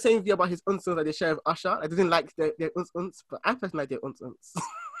probably share the same view about his uns that they share with Usher. I didn't like their uns, but I personally like their uns.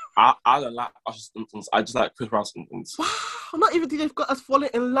 I don't like Usher's uns. I just like Chris Brown's uns. Wow, not even DJ's Got Us Falling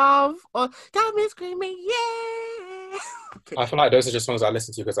in Love or Got Me Screaming, yeah. Okay. I feel like those are just songs I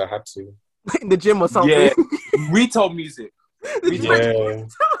listened to because I had to. In the gym or something. Yeah, retail music. Yeah.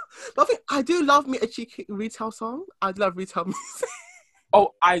 But I think I do love me a cheeky retail song. I love retail music.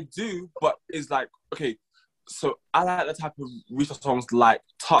 Oh, I do, but it's like, okay, so I like the type of retail songs like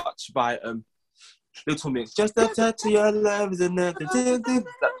Touch by Little Mix. Just a touch of your love is enough.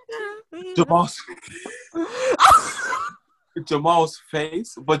 Jamal's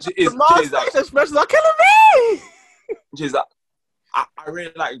face, but Jamal's face expressions are killing me. I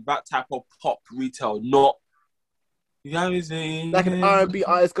really like that type of pop retail, not like an R&B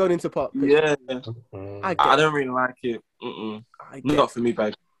artist going into pop. Yeah, I don't really like it. Not for me,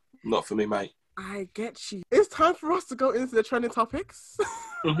 babe. Not for me, mate. I get you. It's time for us to go into the trending topics.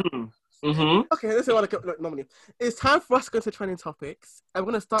 Okay, let's say what I normally. It's time for us to go into trending topics. And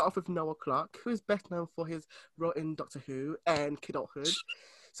we're going to start off with Noah Clarke, who is best known for his role in Doctor Who and Kidulthood.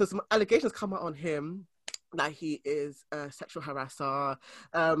 So some allegations come out on him that he is a sexual harasser.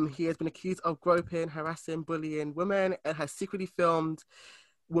 He has been accused of groping, harassing, bullying women, and has secretly filmed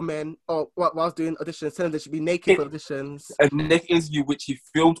women whilst doing auditions, telling them they should be naked for auditions. A naked interview which he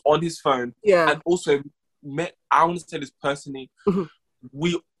filmed on his phone. Yeah. And also, I want to say this personally,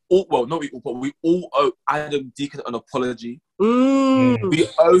 we all owe Adam Deacon an apology. We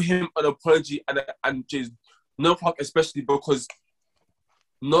owe him an apology and just Noel Clarke, especially because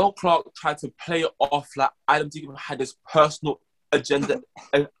Noel Clarke tried to play it off like Adam Deacon had this personal agenda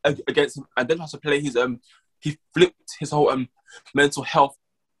against him, and then tried to play his he flipped his whole mental health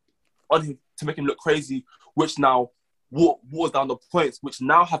on him to make him look crazy, which now waters down the points which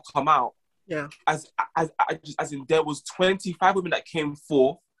now have come out. Yeah. As in there was 25 women that came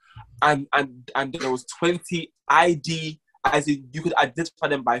forth, and there was 20 ID, as in you could identify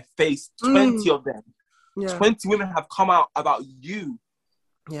them by face. 20 of them. Yeah. 20 women have come out about you.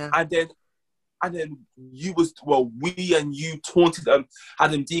 Yeah. And then you we and you taunted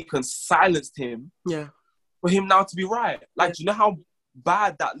Adam Deacon, silenced him. Yeah. For him now to be right. Like, do you know how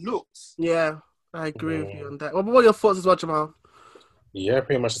bad that looks? Yeah, I agree with you on that. What are your thoughts as well, Jamal? Yeah,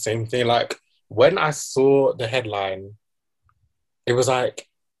 pretty much the same thing. Like, when I saw the headline, it was like,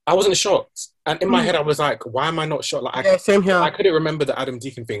 I wasn't shocked. And in my head, I was like, why am I not shocked? Like, same here. I couldn't remember the Adam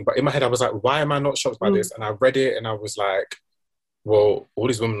Deacon thing, but in my head, I was like, why am I not shocked by this? And I read it and I was like, well, all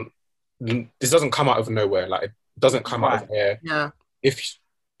these women, this doesn't come out of nowhere. Like, it doesn't come out of air. Yeah. If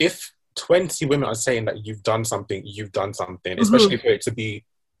 20 women are saying that you've done something, especially for it to be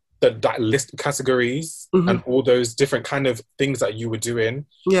that list of categories and all those different kind of things that you were doing.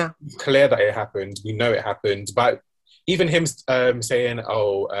 Yeah. It's clear that it happened. We know it happened. But even him saying,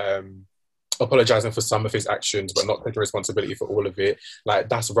 apologizing for some of his actions, but not taking responsibility for all of it, like,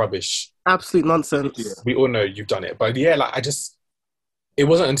 that's rubbish. Absolute nonsense. Yeah. We all know you've done it. But yeah, like, it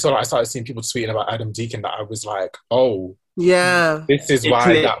wasn't until I started seeing people tweeting about Adam Deacon that I was like, oh, yeah, this is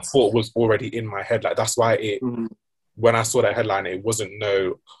why that thought was already in my head. Like, that's why when I saw that headline, it wasn't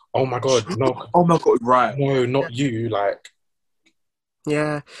oh my God, no. Oh my God, right. No, not you. Like,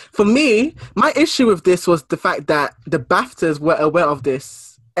 yeah. For me, my issue with this was the fact that the BAFTAs were aware of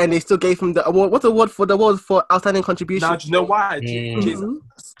this and they still gave him the award. What's the award for outstanding contribution? Now, do you know why?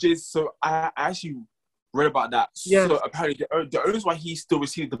 So I actually read about that. Yes. So apparently, the only reason why he still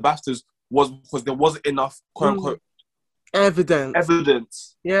received the BAFTAs was because there wasn't enough quote unquote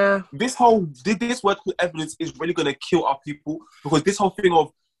evidence. Yeah. This word called evidence is really gonna kill our people, because this whole thing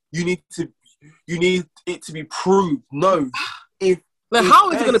of you need it to be proved. No,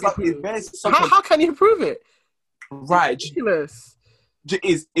 how is it gonna be proved? How can you prove it? Right, it's ridiculous.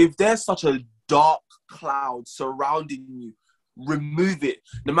 If there's such a dark cloud surrounding you, remove it.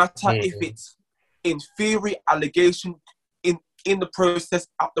 No matter if it's in theory, allegation, in the process,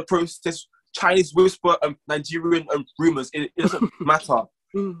 out the process, Chinese whisper, Nigerian rumors. It doesn't matter.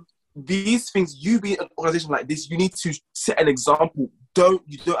 These things, you be an organization like this, you need to set an example.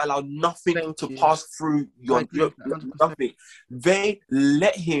 You don't allow nothing to pass through your nothing. They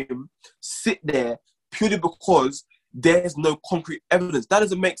let him sit there purely because there's no concrete evidence. That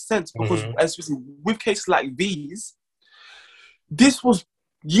doesn't make sense, because especially with cases like these, this was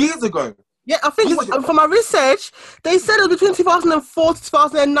years ago. Yeah, I think from my research, they said it was between 2004 to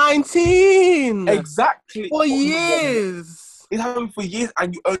 2019. Exactly. For years. It's happened for years,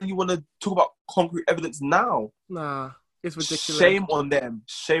 and you only want to talk about concrete evidence now. Nah, it's ridiculous. Shame on them.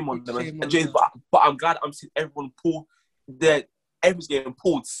 But I'm glad I'm seeing everyone pull everyone's getting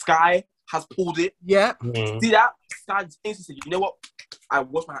pulled. Sky has pulled it. Yeah. See that? Sky instantly said, you know what? I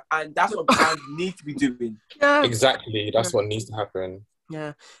wash my hands. And that's what brands need to be doing. Yeah. Exactly. That's what needs to happen.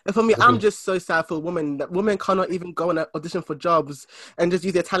 Yeah. And for me, I'm just so sad for women that women cannot even go and audition for jobs and just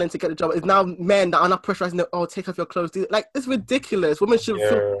use their talent to get a job. It's now men that are not pressurizing them, oh, take off your clothes. Like, it's ridiculous. Women should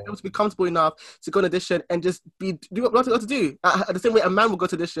feel able to be comfortable enough to go on audition and just do what they got to do. The same way a man will go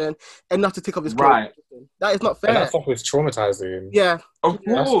to audition and not to take off his clothes. Right. That is not fair. And that stuff is traumatizing. Yeah. Of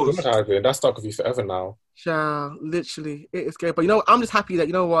course. That's traumatizing. That's stuck with you forever now. Yeah, literally. It is scary. But I'm just happy that,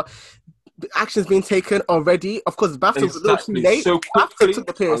 you know what, the action's being taken already. Of course, BAFTA was a little too late. So BAFTA took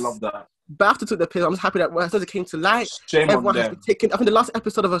the piss. I love that. BAFTA took the piss. I'm just happy that as soon as it came to light, Shame everyone on has them. been taken. I think the last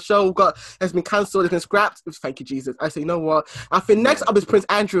episode of a show has been cancelled, it's been scrapped. Thank you, Jesus. I say, you know what? I think next up is Prince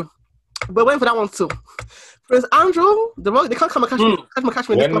Andrew. We're waiting for that one too. Prince Andrew, they can't come and catch me in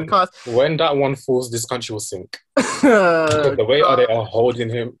this podcast. When that one falls, this country will sink. The way they are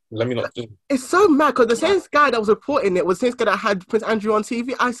holding him, let me not. It's so mad because the same guy that was reporting it was the same guy that had Prince Andrew on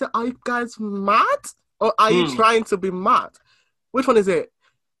TV. I said, are you guys mad? Or are you trying to be mad? Which one is it?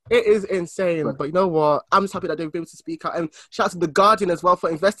 It is insane. But you know what? I'm just happy that they've been able to speak out. And shout out to The Guardian as well for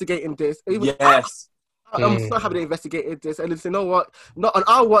investigating this. Yes. I'm so happy they investigated this. And they say, you know what? Not on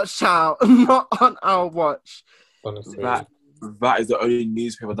our watch, child. Not on our watch. Honestly. That is the only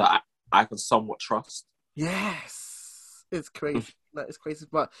newspaper that I can somewhat trust. Yes. It's crazy. That is crazy.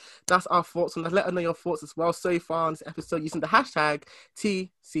 But that's our thoughts on that. Let us know your thoughts as well so far on this episode using the hashtag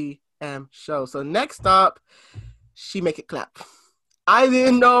TCMShow. So next up, She Make It Clap. I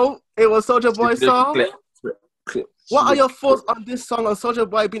didn't know it was Soulja Boy's song. Clip. What are your thoughts on this song, on Soulja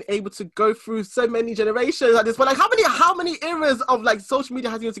Boy being able to go through so many generations at this point? Like, how many eras of like social media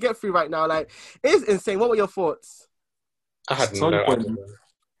has he to get through right now? Like, it's insane. What were your thoughts? I had no idea.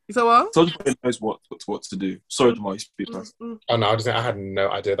 You said what? Soulja Boy knows what to do. Sorry, Jamal, you speak first. Oh no, I had no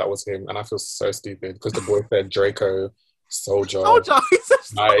idea that was him, and I feel so stupid because the boy said Draco, Soulja.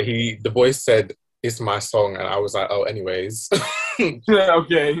 The boy said it's my song, and I was like, oh, anyways. Yeah,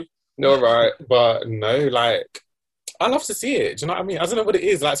 okay. No, right, but no, like. I love to see it. Do you know what I mean? I don't know what it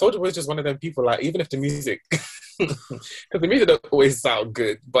is. Like, Soulja Boy is just one of them people, like, even if the music... Because the music don't always sound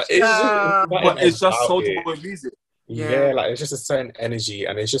good, but it's just Soulja Boy music. Yeah, like, it's just a certain energy,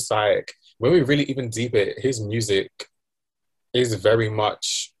 and it's just like, when we really even deep it, his music is very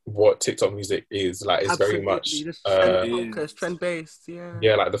much what TikTok music is. Like, it's very much... trend-based, yeah.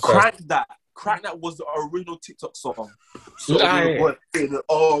 Yeah, like the first... Crack That was the original TikTok song. So that was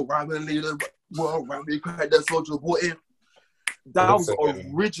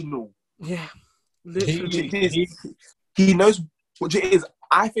original. Yeah, literally. He knows what it is.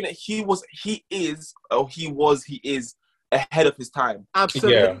 I think that he is ahead of his time.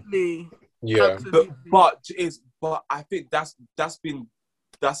 Absolutely. Yeah. Absolutely. But I think that's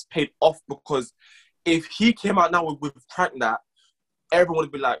paid off, because if he came out now with Crack That, everyone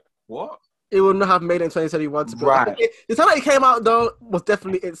would be like, what? It would not have made it in 2021 to be right. The time that it came out though was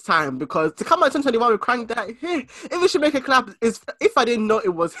definitely its time, because to come out in 2021 with Crank That, hey, if we should make a clap, is if I didn't know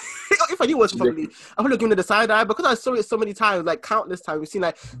it was, if I knew it was probably, I would have given it the side eye, because I saw it so many times, like countless times. We've seen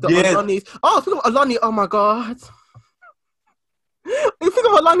like the Alani's. Oh, speaking of Alani, oh my god. You think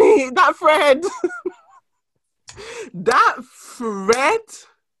of Alani, that Fred. That Fred.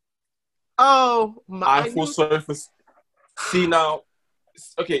 Oh my. I feel sorry for. See now,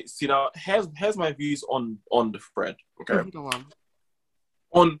 here's my views on the Fred. Okay. Go on.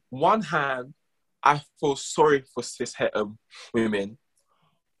 On one hand, I feel sorry for cis-het women.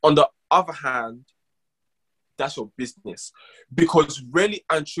 On the other hand, that's your business, because really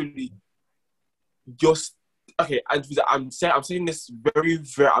and truly, I'm saying this very,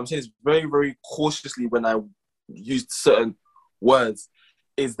 very cautiously when I use certain words.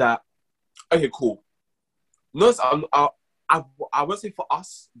 Is that okay? Cool. Notice I won't say for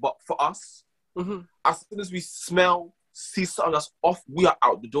us, but for us, as soon as we see something that's off, we are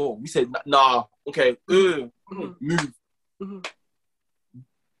out the door. We say, nah, okay, move.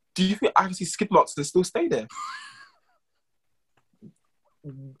 Do you think I can see skid marks and still stay there?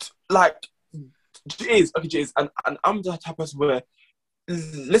 Like, it is. And I'm the type of person where,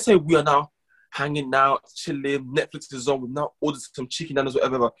 let's say we are now hanging out, chilling, Netflix is on, we've now ordered some chicken dinners,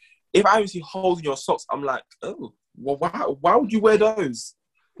 whatever. If I see holes in your socks, I'm like, oh, well, why would you wear those?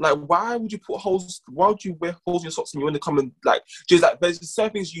 Like, why would you wear holes in your socks and you want to come and, like, just like, there's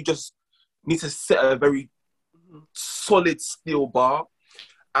certain things you just need to set a very solid steel bar.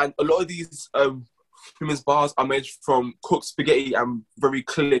 And a lot of these women's bars are made from cooked spaghetti and very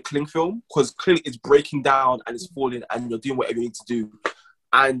clear cling film, because clearly it's breaking down and it's falling and you're doing whatever you need to do.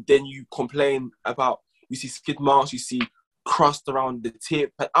 And then you complain about, you see skid marks, you see crust around the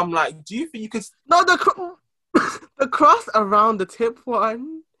tip. And I'm like, do you think you could... No, the crust around the tip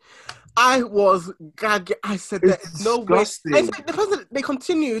one, I was gagging. I said, there's no way. I said, the person, they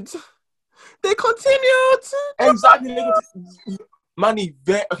continued. Exactly. Manny,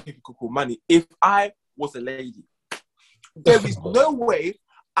 okay, cool. Manny, if I was a lady, there is no way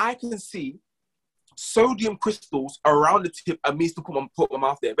I can see sodium crystals around the tip and me to put my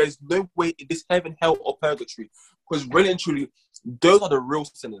mouth there. There's no way in this heaven, hell, or purgatory. Because really and truly, those are the real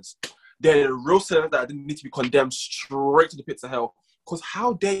sinners. They're the real sinners that need to be condemned straight to the pits of hell. Because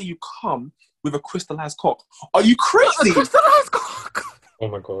how dare you come with a crystallized cock? Are you crazy? A crystallized cock? Oh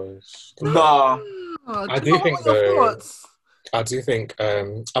my gosh. Nah. I do think though. I do think,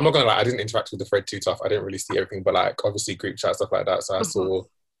 I'm not gonna lie, I didn't interact with the thread too tough. I didn't really see everything, but like obviously group chat, stuff like that. So I saw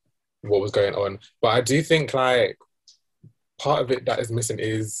what was going on. But I do think like part of it that is missing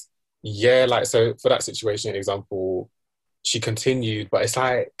is, like, so for that situation example, she continued, but it's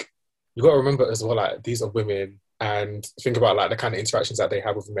like, you got to remember as well, like, these are women, and think about like the kind of interactions that they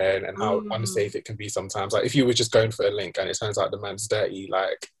have with men and how unsafe it can be sometimes. Like if you were just going for a link and it turns out the man's dirty,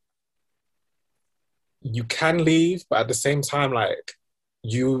 like, you can leave, but at the same time, like,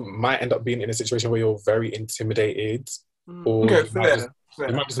 you might end up being in a situation where you're very intimidated, or you might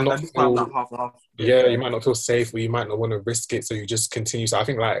just not feel, you might not feel safe, or you might not want to risk it, so you just continue. So I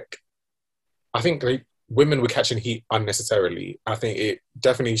think women were catching heat unnecessarily. I think it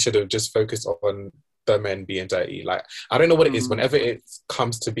definitely should have just focused on the men being dirty. Like, I don't know what it is. Whenever it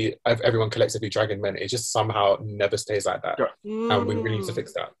comes to be everyone collectively dragging men, it just somehow never stays like that. And we really need to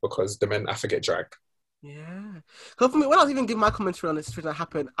fix that, because the men have to get dragged. Yeah. Because for me, when I was even giving my commentary on this situation that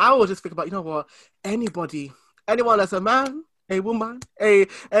happened, I was just thinking about, you know what, anyone that's a man, a woman, and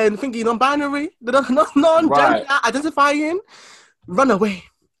thinking non-binary, non-gender identifying, run away.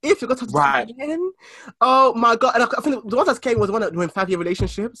 If you're going to talk again, oh my God. And I think the one that came was the one that doing 5-year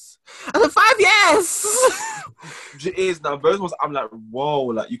relationships. I said, 5 years! It is. Now, those ones, I'm like, whoa,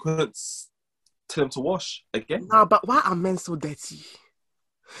 like, you couldn't tell them to wash again. No, but why are men so dirty?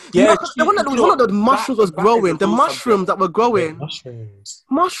 Yeah, the one that the mushrooms was growing. The mushrooms that were growing.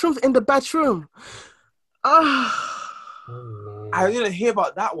 Mushrooms in the bedroom. I didn't hear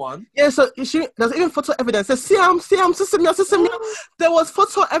about that one. Yeah, so there's even photo evidence. It says, sister me. There was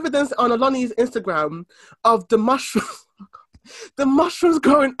photo evidence on Alani's Instagram of the mushrooms. The mushrooms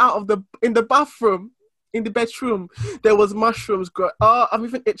growing out of in the bathroom. In the bedroom, there was mushrooms growing. Oh, I'm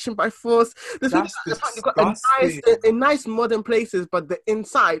even itching by force. You've got a nice modern places, but the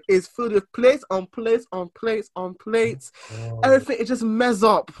inside is filled with plates on plates on plates on plates. Everything, it just mess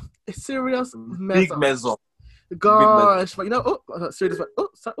up. A serious mess big up. Mess up. Gosh, but you know, Siri just went,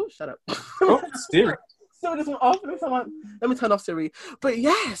 shut up. Siri. Siri just went off. Let me turn off Siri. But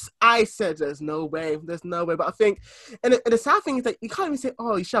yes, I said there's no way. But I think, and the sad thing is that you can't even say,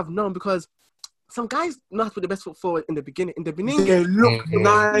 oh, you should have known, because some guys know how to put the best foot forward in the beginning. They look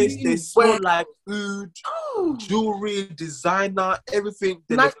nice. They smell like food, jewelry, designer, everything.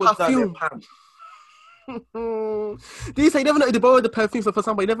 Then nice they put down their perfume. pants. These, you never know if they borrow the perfume for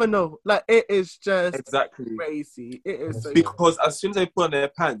somebody. You never know. Like, it is just exactly crazy. It is so because as soon as they put on their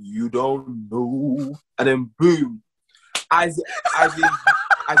pants, you don't know, and then boom, as in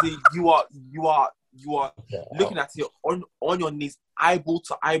you are looking at it on your knees, eyeball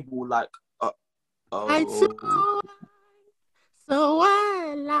to eyeball, like. I too, so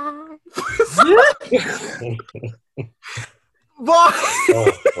I lie. Boy,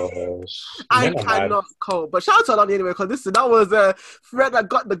 Oh gosh. I Men are mad. cannot cope. But shout out to Alani anyway, because that was a thread that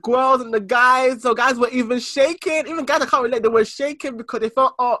got the girls and the guys. So guys were even shaking. Even guys that can't relate, they were shaking because they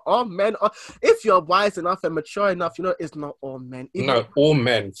felt, all men. If you're wise enough and mature enough, it's not all men. No, all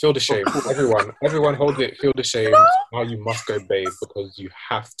men feel the shame. Everyone hold it. Feel the shame. Now you must go bathe because you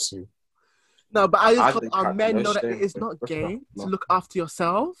have to. No, but I just I hope think our men know that shame. it is not gay No. to look after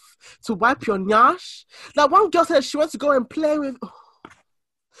yourself, to wipe your nyash. Like one girl said she wants to go and play with.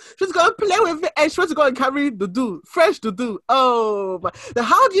 She wants to go and play with it, and she wants to go and carry the do, fresh the do. Oh, but then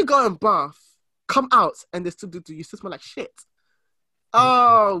how do you go and bath, come out, and there's still do? You still smell like shit.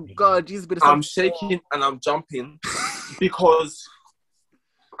 Oh God, Jesus! I'm shaking and I'm jumping because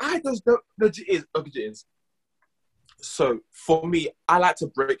I just don't. Legit is. So for me, I like to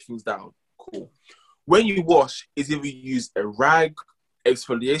break things down. Cool. When you wash, is if you use a rag,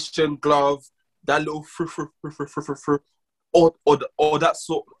 exfoliation glove, that little or that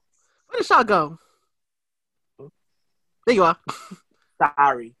sort. Where did Shah go? There you are.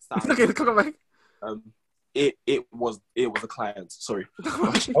 Sorry. Okay, come back. It was a client. Sorry.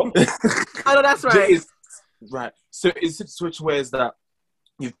 Oh. I know that's right. Right. So it's a situation where is that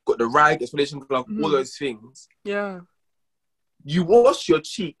you've got the rag, exfoliation glove, all those things. Yeah. You wash your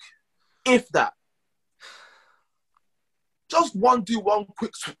cheek, if that. Just one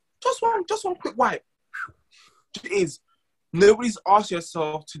quick wipe. It is. Nobody's asked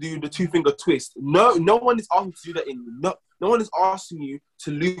yourself to do the 2-finger twist. No one is asking to do that. No one is asking you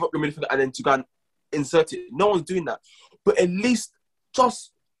to lube up your middle finger and then to go and insert it. No one's doing that. But at least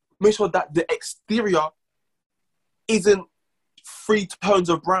just make sure that the exterior isn't 3 tones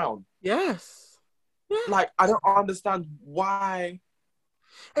of brown. Yes. Yeah. Like, I don't understand why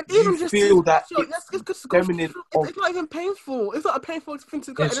and even you just feel that it's feminine. It's not even painful. It's not a painful thing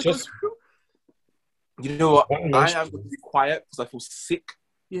to go. It's just. You know what? One I motion. am going to be quiet because I feel sick.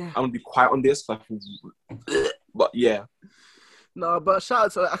 Yeah. I'm going to be quiet on this because I feel... But yeah. No, but shout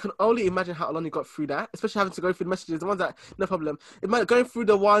out to I can only imagine how Alani got through that, especially having to go through the messages, the ones that, no problem. Going through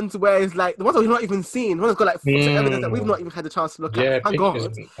the ones where it's like, the ones that we've not even seen, the ones that got like evidence that we've not even had the chance to look at. Thank God.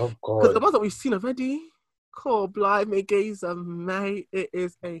 Oh God. Because the ones that we've seen already, cool, blind, me gazer, mate, it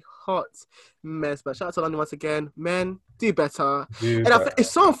is a hot mess. But shout out to Alani once again. Men, do better. I think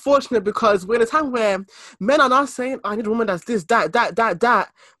it's so unfortunate because we're in a time where men are now saying, I need a woman that's this, that.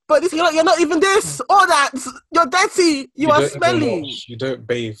 But this, you're not even this or that. You're dirty. You are smelly. You don't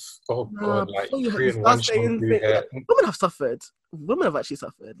bathe. Oh God, like you one shampoo hair. Women have suffered. Women have actually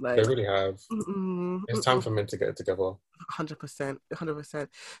suffered. Like They really have. It's time for men to get it together. 100%.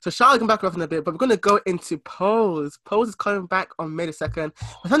 So Charlotte can back off in a bit, but we're going to go into Pose. Pose is coming back on May the 2nd.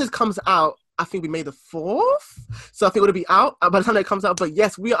 By the time this comes out, I think we made the 4th. So I think it'll be out by the time it comes out. But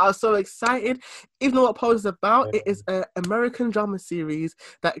yes, we are so excited. Even though what Pose is about, it is an American drama series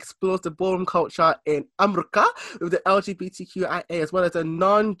that explores the ballroom culture in America with the LGBTQIA as well as the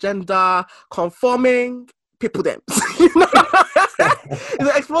non-gender conforming people them.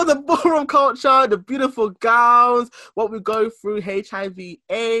 It explores the ballroom culture, the beautiful gowns, what we go through,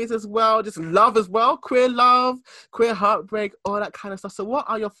 HIV/AIDS as well, just love as well, queer love, queer heartbreak, all that kind of stuff. So what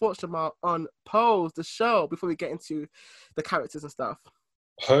are your thoughts, Jamal, on Pose, the show, before we get into the characters and stuff?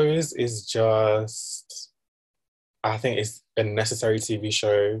 Pose is just, I think it's a necessary TV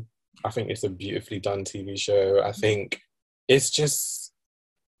show. I think it's a beautifully done TV show. I think it's just,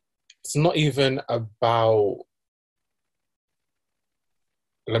 it's not even about,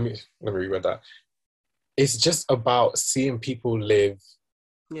 let me reread that. It's just about seeing people live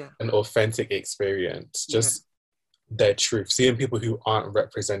an authentic experience, just their truth, seeing people who aren't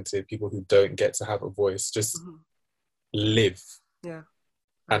represented, people who don't get to have a voice, just live. Yeah.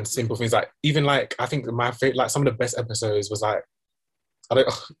 And simple things like, even like, I think my favorite, like some of the best episodes was like, let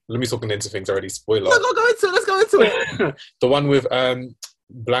me talk into things already, spoiler. No, let's go into it. The one with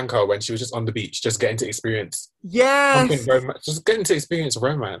Blanca when she was just on the beach, just getting to experience just getting to experience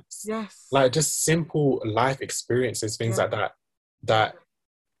romance. Yes. Like just simple life experiences, things like that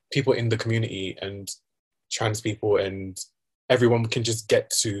people in the community and trans people and everyone can just get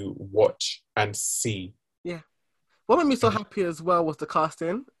to watch and see. Yeah. What made me so happy as well was the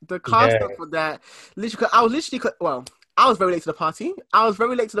casting. The casting for that. I was very late to the party. I was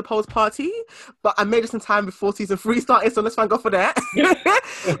very late to the Pose party, but I made it in time before season 3 started, so let's thank God for that.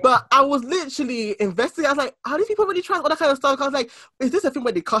 But I was literally investigating. I was like, are these people really trans? All that kind of stuff. I was like, is this a thing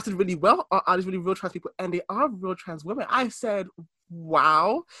where they casted really well, or are these really real trans people? And they are real trans women. I said,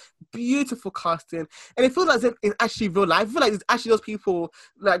 wow, beautiful casting, and it feels as if it's actually real life. I feel like it's actually those people,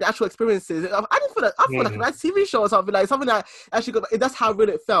 like the actual experiences. I didn't feel like a nice TV show or something, like something that actually got. That's how real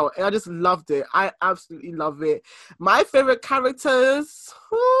it felt, and I just loved it. I absolutely love it. My favorite characters.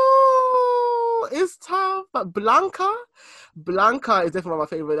 It's tough, but Blanca is definitely one of my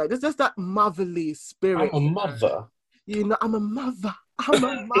favorite. Like, there's just that motherly spirit. I'm a mother. You know, I'm a mother.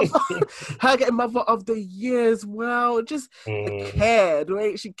 Her getting mother of the year as well. Just cared,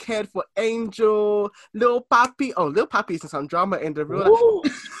 right? She cared for Angel, Lil Papi. Oh, Lil Papi's in some drama in the real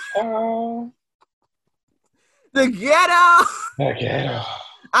life. The ghetto.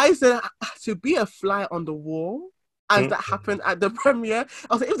 I said to be a fly on the wall. As that happened at the premiere,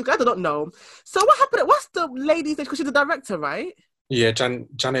 I was like, if the guys don't know. So what happened? What's the lady's name? Because she's the director, right? Yeah, Janet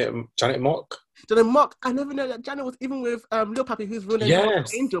Mock. Janet Mock. I never know that Janet was even with Lil Papi, who's ruining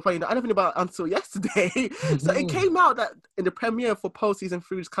Angel. Funny enough, I never knew about it until yesterday. So it came out that in the premiere for Pole Season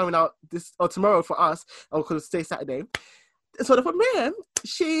 3, which is coming out tomorrow for us, or because it's Saturday. So the premiere,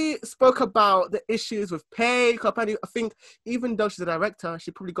 she spoke about the issues with pay. I think even though she's a director,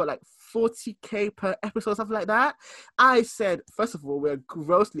 she probably got like 40K per episode, something like that. I said, first of all, we're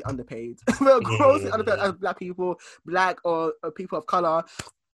grossly underpaid. We're grossly underpaid as Black people, Black or people of color.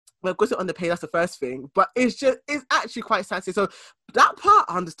 We're grossly underpaid. That's the first thing. But it's actually quite sad. So that part,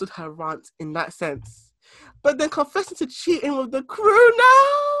 I understood her rant in that sense. But then confessing to cheating with the crew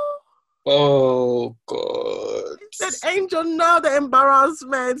now. Oh God! Said Angel, no, the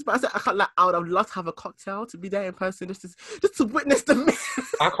embarrassment. But I said I would have loved to have a cocktail to be there in person, just to witness the.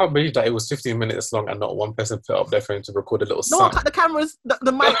 I can't believe that it was 15 minutes long and not one person put up their phone to record a little. No one cut the cameras,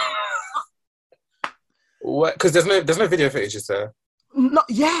 the mic. What? Because there's no video footage, is there? Not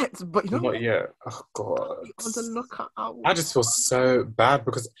yet, but you know. Not yet. Oh God! On the lookout. I just feel so bad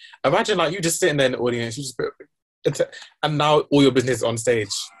because imagine like you just sitting there in the audience, you just put, and now all your business is on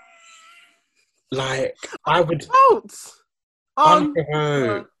stage. Like, I would vote. So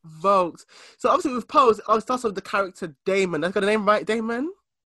obviously with Pose, I starts with the character Damon. That's got the name right, Damon?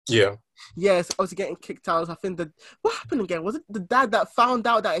 Yeah. Yes, obviously getting kicked out. I think what happened again? Was it the dad that found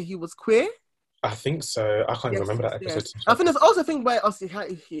out that he was queer? I think so. I can't even remember that episode. Yes. I think there's also a thing where obviously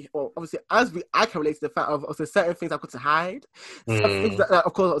I can relate to the fact of certain things I put to hide. Some things that,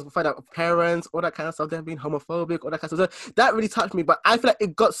 of course, I find out parents, all that kind of stuff, them being homophobic, all that kind of stuff. So that really touched me. But I feel like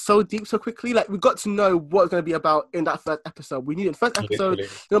it got so deep so quickly. Like we got to know what it's going to be about in that first episode. We knew in the first episode,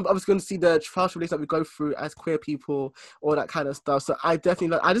 I was going to see the trials relations that we go through as queer people, all that kind of stuff. So I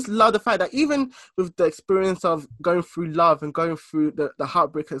just love the fact that even with the experience of going through love and going through the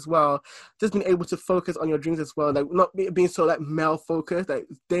heartbreak as well, just being able to focus on your dreams as well, like not being so like male focused. Like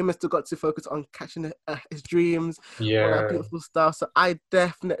Damon still got to focus on catching his dreams, all that beautiful stuff. So I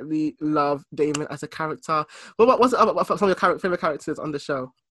definitely love Damon as a character. What's some of your favorite characters on the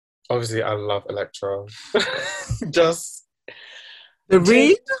show? Obviously, I love Electra. Just the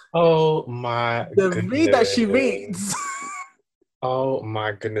read. Oh my! The goodness. read that she reads. Oh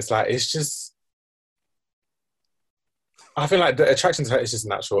my goodness! Like it's just. I feel like the attraction to her is just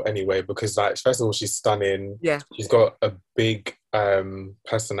natural anyway because, like, first of all, she's stunning. Yeah. She's got a big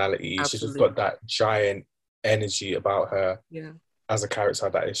personality. Absolutely. She's just got that giant energy about her as a character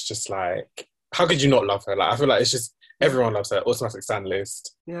that is just like, how could you not love her? Like, I feel like it's just, everyone loves her. Automatic stand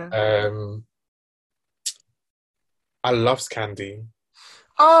list. Yeah. I love Candy.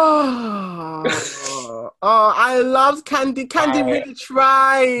 I loved Candy. Candy really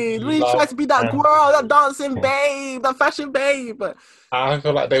tried to be that girl, that dancing babe, that fashion babe. I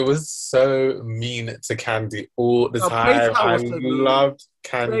feel like they were so mean to Candy all the time. I loved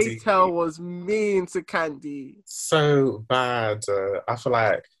Candy. Rachel was mean to Candy. So bad. I feel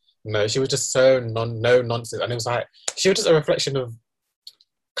like, no, she was just so no nonsense. And it was like, she was just a reflection of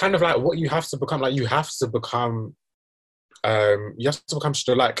kind of like what you have to become. Like, you have to become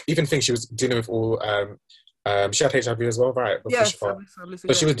like, even things she was dealing with all, she had HIV as well, right? Yes. So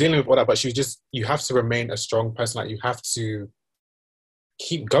she was dealing with all that, but you have to remain a strong person. Like, you have to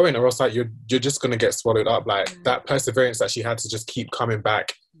keep going or else like you're just going to get swallowed up. Like that perseverance that she had to just keep coming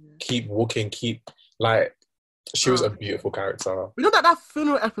back, keep walking, she was a beautiful character. You know that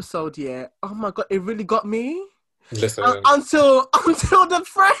funeral episode, oh my God, it really got me. Listen. Until the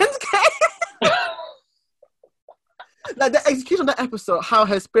friends came. Like the execution of that episode, how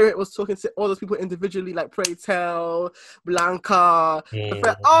her spirit was talking to all those people individually, like Pray Tell, Blanca.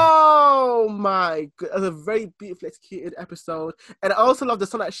 Oh my God, it was a very beautifully executed episode. And I also love the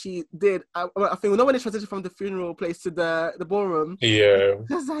song that she did. I think when they transitioned from the funeral place to the ballroom. Yeah.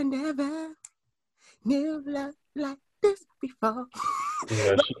 Because I never knew love like this before.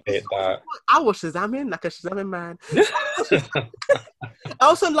 Yeah, she ate that. I was Shazamming like a Shazamming man. I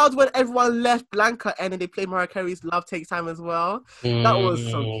also loved when everyone left Blanca and then they played Mariah Carey's Love Takes Time as well. That was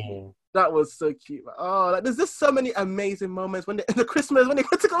so cute. That was so cute. Oh, like there's just so many amazing moments when in the Christmas when they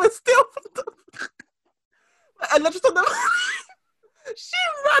went to go and steal from them. And just on them, she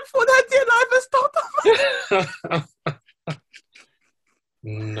ran for that dear life and stopped them.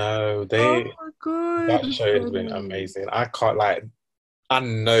 No, Oh my God. that show has been amazing. I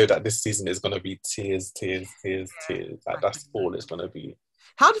know that this season is gonna be tears. Like that's all it's gonna be.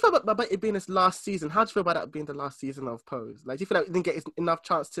 How do you feel about it being this last season? How do you feel about that being the last season of Pose? Like, do you feel like it didn't get enough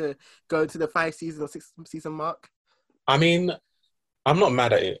chance to go into the 5 season or 6 season mark? I mean, I'm not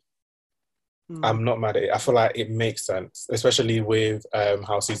mad at it. I'm not mad at it. I feel like it makes sense, especially with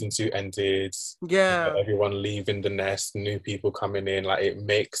how season 2 ended. Yeah. You know, everyone leaving the nest, new people coming in. Like, it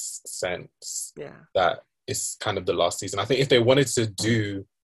makes sense that it's kind of the last season. I think if they wanted to do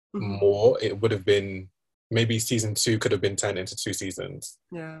more, it would have been, maybe season 2 could have been turned into 2 seasons.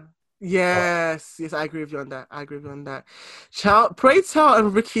 Yeah. Yes, I agree with you on that. Pray tell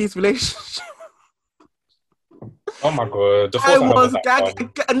and Ricky's relationship. Oh my God. I was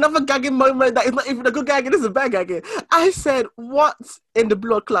gagging. Another gagging moment that is not even a good gagging, this is a bad gagging. I said, what in the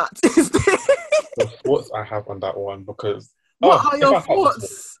blood clot is this? The thoughts I have on that one, because... What are your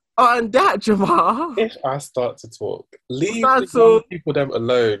thoughts on that, Jamal? If I start to talk, leave the young people them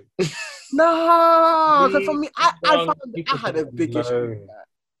alone. No, because for me, I had a big issue with that.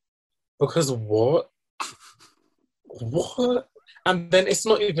 Because what? And then it's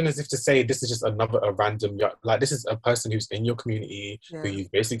not even as if to say this is just a random, like this is a person who's in your community, who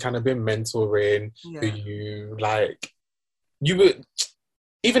you've basically kind of been mentoring, who you were,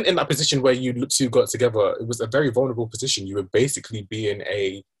 even in that position where you two got together, it was a very vulnerable position. You were basically being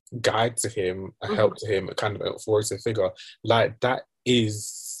a guide to him, a help to him, a kind of authoritative figure. Like, that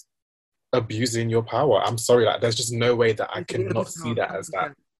is abusing your power. I'm sorry, like there's just no way that I cannot see that as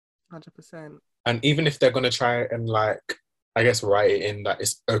that. 100%. And even if they're going to try and, like, I guess write it in that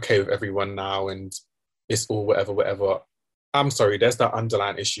it's okay with everyone now and it's all whatever. I'm sorry, there's that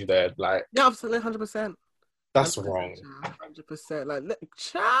underlying issue there. Like, yeah, absolutely, 100%. That's wrong. 100%. Like,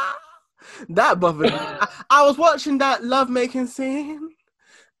 that bothered me. I was watching that lovemaking scene.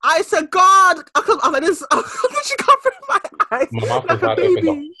 I said, God, I was like this. She got through my eyes. My mouth was wide open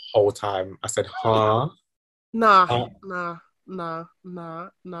the whole time. I said, huh? Nah. But you know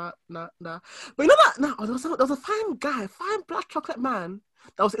that? No, there was a fine black chocolate man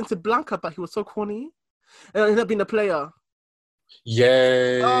that was into Blanca, but he was so corny. And he ended up being a player.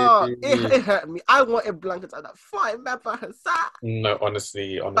 Yeah. Oh, it hurt me. I wanted Blanca to have that fine man by her side. No,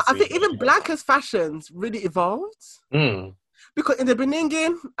 honestly. But I think even Blanca's fashions really evolved. Because in the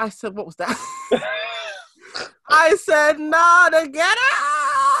beginning, I said, what was that? I said, no, to get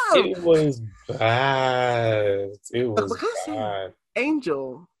out. It was bad.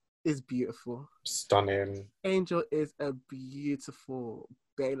 Angel is beautiful. Stunning. Angel is a beautiful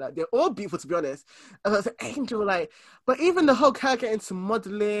babe. Like, they're all beautiful, to be honest. And I was like, Angel, like, but even the whole character into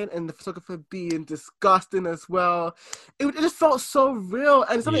modeling and the photographer being disgusting as well, it just felt so real.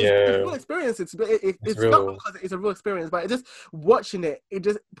 And something it's a real experience. It's real. Not because it's a real experience, but just watching it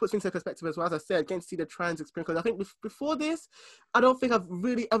just puts me into perspective as well. As I said, getting to see the trans experience. Because I think before this, I don't think I've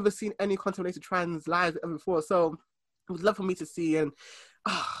really ever seen any content related to trans lives ever before. So it was love for me to see, and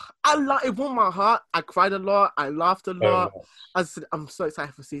it warmed my heart. I cried a lot. I laughed a lot. I said, I'm so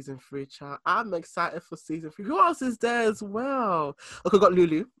excited for season 3, child. I'm excited for season 3. Who else is there as well? Okay, we got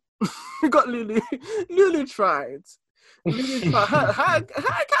Lulu. Lulu tried. Her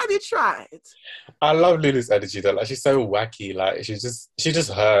kind of tried. I love Lulu's energy though. Like, she's so wacky. Like, she's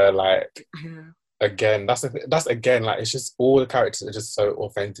just her. Like. Yeah. Again, that's again, like, it's just all the characters are just so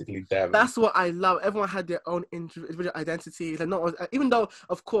authentically them. That's what I love. Everyone had their own individual identity. Like, not even though,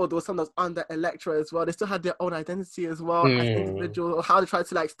 of course, there was some that was under Electra as well. They still had their own identity as well as individuals, or how they tried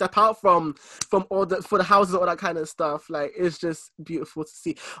to like step out from all for the houses, all that kind of stuff. Like, it's just beautiful to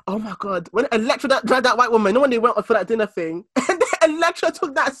see. Oh my God, when Electra dragged that white woman, when they went for that dinner thing, and then Electra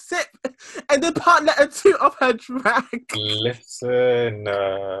took that sip, and then part letter 2 of her drag. Listen.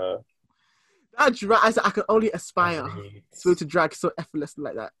 That drag, I can only aspire to drag so effortlessly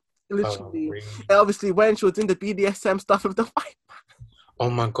like that. Literally. And obviously, when she was doing the BDSM stuff with the white man. Oh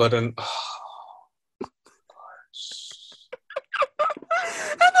my God, and gosh.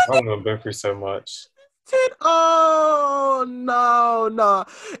 I'm going to go through so much. Oh, no.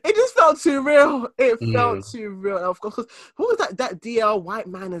 It just felt too real. It felt too real. And of course, who was that DL white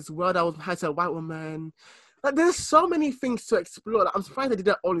man as well that had a white woman? Like, there's so many things to explore. Like, I'm surprised they did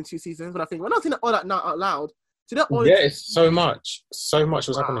that all in 2 seasons. But I think we're not seeing all that now out loud. Do you know all Yeah, it's so much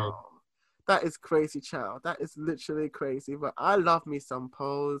was happening. wow. That is crazy, child. That is literally crazy. But I love me some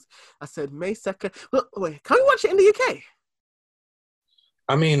Pose. I said May 2nd. Well, wait, can we watch it in the UK?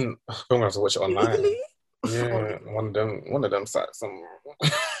 I mean, I'm gonna have to watch it online. Legally? Yeah, one of them sites.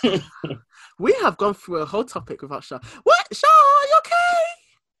 We have gone through a whole topic without Shah. What? Shah, are you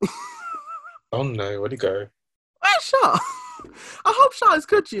okay? Oh no, where'd he go? Where's Shah? I hope Shah is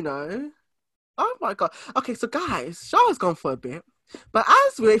good, you know. Oh my God. Okay, so guys, Shah has gone for a bit. But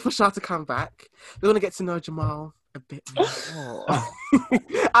as we wait for Shah to come back, we're going to get to know Jamal a bit more.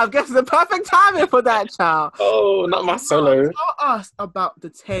 I guess the perfect timing for that, child. Oh, not my solo. Tell us about The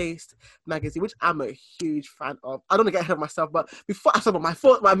Taste magazine, which I'm a huge fan of. I don't want to get ahead of myself, but before I talk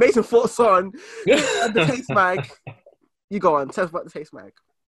about my amazing thoughts on The Taste mag, you go on. Tell us about The Taste mag.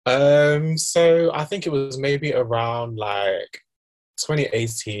 So I think it was maybe around like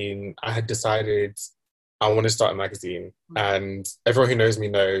 2018. I had decided I want to start a magazine, and everyone who knows me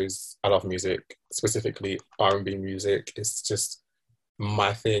knows I love music, specifically R&B music. It's just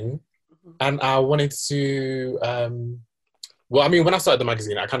my thing. And I wanted to, well, I mean, when I started the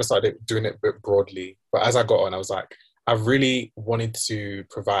magazine, I kind of started doing it a bit broadly. But as I got on, I was like, I really wanted to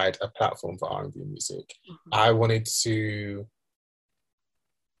provide a platform for R&B music. I wanted to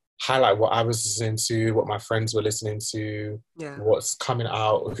highlight what I was listening to, what my friends were listening to, what's coming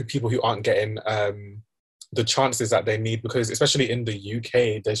out, people who aren't getting the chances that they need, because especially in the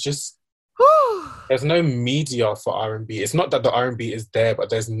UK, there's no media for R&B. It's not that the R&B is there, but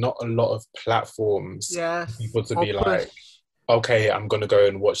there's not a lot of platforms for people to be like, okay, I'm going to go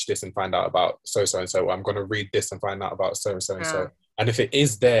and watch this and find out about so-and-so. I'm going to read this and find out about so-and-so. And if it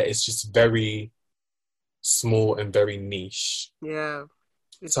is there, it's just very small and very niche. Yeah.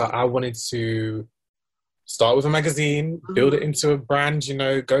 So I wanted to start with a magazine, build it into a brand, you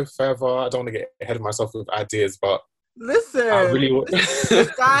know, go further. I don't want to get ahead of myself with ideas, but listen, I really the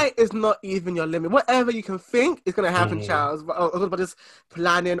sky is not even your limit. Whatever you can think is going to happen, Charles. But just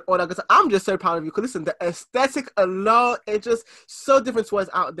planning, all that good stuff. I'm just so proud of you, because listen, the aesthetic alone is just so different to what's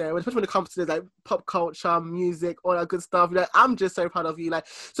out there, especially when it comes to like pop culture, music, all that good stuff. Like, I'm just so proud of you. Like,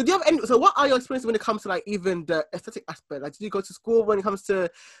 so do you have any? So what are your experiences when it comes to like even the aesthetic aspect? Like, did you go to school when it comes to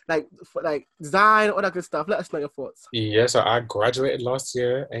like design, all that good stuff? Let us know your thoughts. Yeah, so I graduated last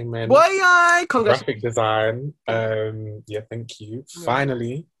year. Amen. Boy, congratulations. Graphic design. Yeah, thank you.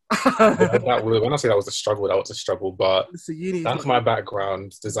 Finally. When I say that was a struggle, but that's my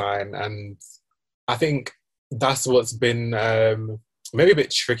background, design, and I think that's what's been maybe a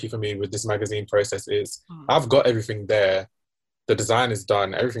bit tricky for me with this magazine process is I've got everything there, the design is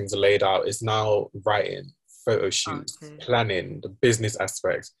done, everything's laid out. It's now writing, photo shoots, planning, the business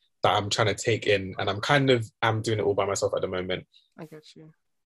aspects that I'm trying to take in, and I'm doing it all by myself at the moment. I get you.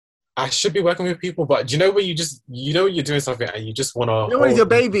 I should be working with people, but do you know when you're doing something and you just want to... You know, when is your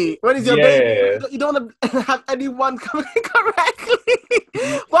baby? When is your baby? You don't want to have anyone coming correctly.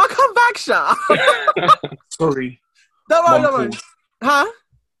 Welcome back, Shah. Sorry. Don't worry. Huh?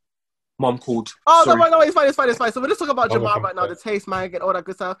 Mom called. Oh, don't worry, it's fine. So we're just talking about Jamal right now, the Taste mag and all that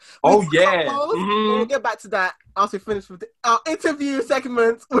good stuff. We'll get back to that after we finish with our interview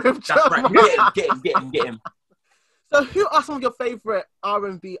segment with Jamal. Right. Get him. So who are some of your favourite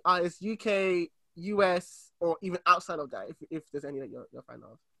R&B artists, UK, US, or even outside of that, if there's any that you're a fan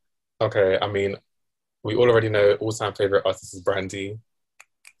of? Okay, I mean, we all already know all-time favourite artist is Brandy.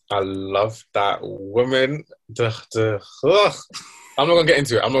 I love that woman. I'm not going to get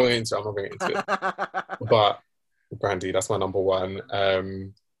into it. But Brandy, that's my number one.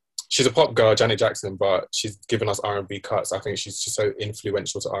 She's a pop girl, Janet Jackson, but she's given us R&B cuts. I think she's just so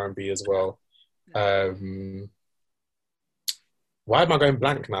influential to R&B as well. Why am I going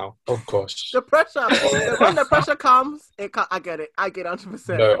blank now? Oh gosh. The pressure. When the pressure comes, I get it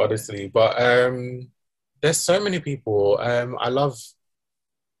 100%. No, honestly. But there's so many people. I love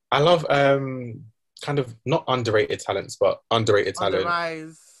kind of not underrated talents, but underrated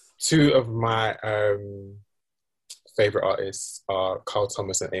talent. Two of my favorite artists are Carl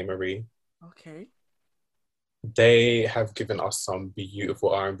Thomas and A. Marie. Okay. They have given us some beautiful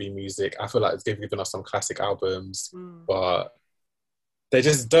R&B music. I feel like they've given us some classic albums, but they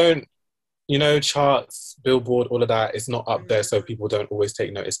just don't, charts, Billboard, all of that. It's not up there, so people don't always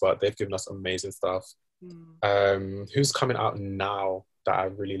take notice, but they've given us amazing stuff. Who's coming out now that I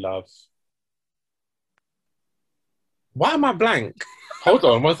really love? Why am I blank? Hold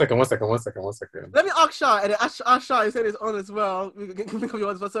on, one second. Let me ask Shah, and ask Shah, he said it's on as well. We can think of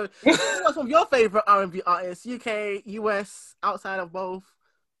yours as well. So, what's some of your favourite R&B artists? UK, US, outside of both?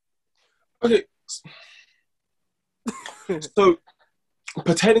 Okay. So,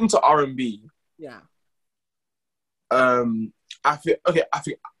 pertaining to R&B, I think.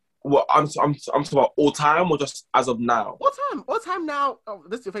 Well, I'm talking about all time or just as of now. What time now? Oh,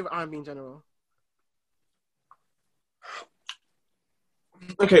 this is your favorite R&B in general.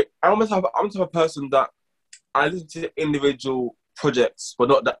 Okay, I'm the type of person that I listen to individual projects, but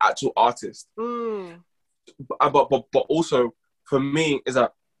not the actual artist. But also for me is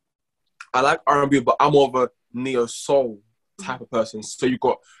that I like R&B, but I'm more of a neo soul type of person. So you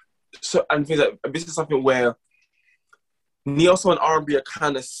got and things like this is something where neo soul and R&B are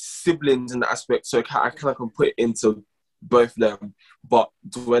kind of siblings in that aspect. So I kind of can put it into both of them. But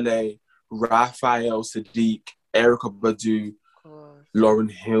Dwele, Raphael Sadiq, Erykah Badu, Lauryn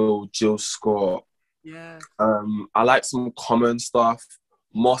Hill, Jill Scott. Yeah. I like some common stuff.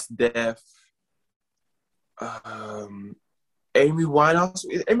 Mos Def. Amy Winehouse.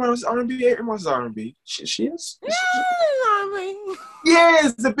 Amy Winehouse R&B. Amy Winehouse is R&B. She is. Yeah, R&B. Yeah,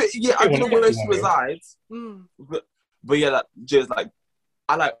 it's a bit. Yeah, I don't know where she resides. But yeah, like just like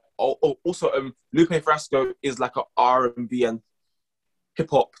I like. Also, Lupe Fiasco is like an R&B and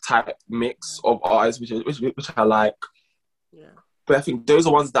hip hop type mix of artists, which I like. Yeah. But I think those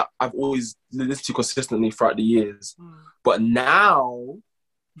are ones that I've always listened to consistently throughout the years. But now,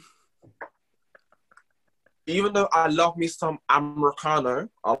 even though I love me some Americano,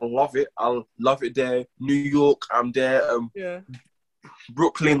 I love it. I love it there. New York, I'm there.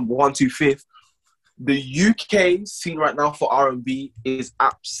 Brooklyn, 125th. The UK scene right now for R&B is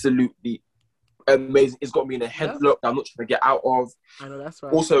absolutely amazing. It's got me in a headlock that I'm not trying to get out of. I know, that's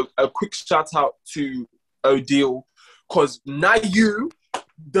right. Also, a quick shout out to Odile, because now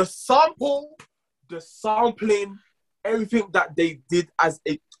the sampling, everything that they did as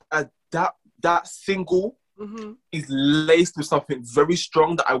that single is laced with something very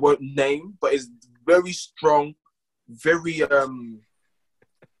strong that I won't name, but it's very strong, very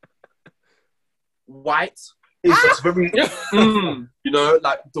white. It's just very, you know,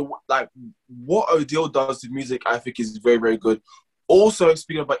 like what Odile does to music, I think is very, very good. Also,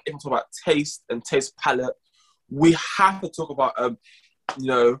 speaking about, if I'm talking about taste and taste palette, we have to talk about, you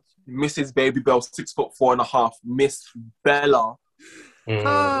know, Mrs. Baby Bell, 6'4.5", Miss Bella,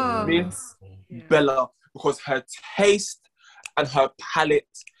 Bella, because her taste and her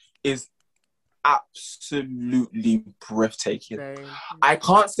palette is absolutely breathtaking. I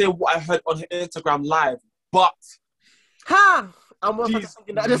can't say what I heard on her Instagram live, but I'm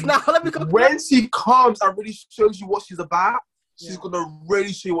thinking that just now. Let me go. When she comes and really shows you what she's about, she's gonna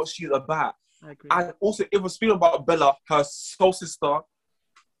really show you what she's about. I agree. And also, if we're speaking about Bella, her soul sister,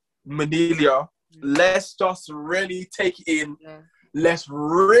 Manelia, let's just really take it in. Let's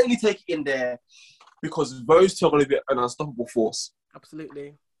really take it in there, because those two are going to be an unstoppable force.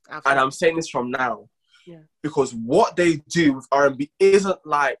 Absolutely. And I'm saying this from now. Yeah. Because what they do with R&B isn't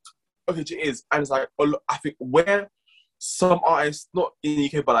like, okay, it is. And it's like, I think where some artists, not in the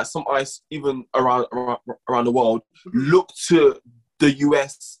UK, but like some artists even around the world, look to the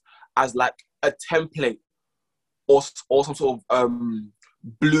US as like a template or some sort of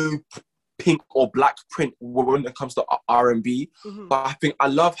blue, pink or black print when it comes to R&B. But I think I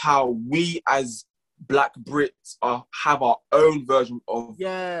love how we as Black Brits have our own version of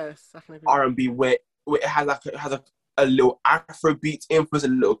R&B where it has a little Afrobeat influence, a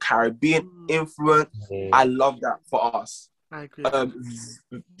little Caribbean influence. I love that for us. I agree.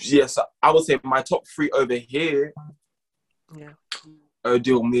 Yes, I would say my top three over here,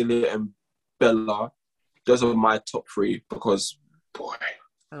 Odile, Amelia, and Bella. Those are my top three because, boy.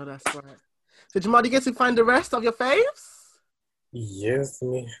 Oh, that's right. So, Jamal, do you get to find the rest of your faves? Yes,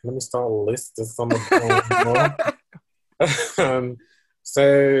 let me start listing some of them.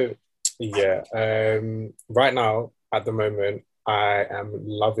 Right now, at the moment, I am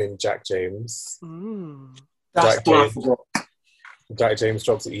loving Jack James. Jack James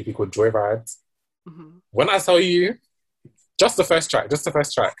drops an EP called Joyride. When I tell you, just the first track,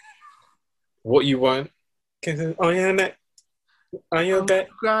 what you want, kisses on your neck, on your back.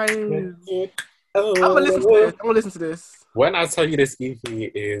 I'm gonna listen to this. When I tell you this EP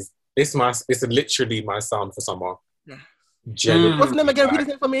it's literally my sound for summer. What's the name again? Read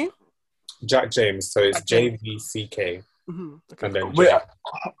it for me. Jack James. So it's JVCK. Okay. And then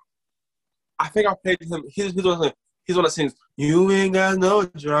I think I played him. He's one that sings "You Ain't Got No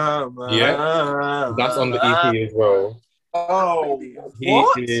Drama." Yeah, that's on the EP as well. Oh,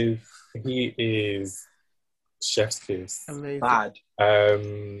 he is chef's kiss. Amazing. Bad.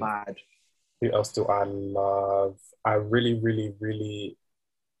 Who else do I love? I really, really, really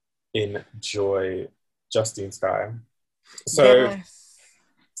enjoy Justine Skye. So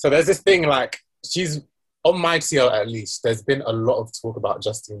there's this thing like she's on my TL at least, there's been a lot of talk about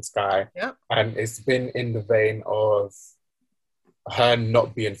Justine Skye. Yep. And it's been in the vein of her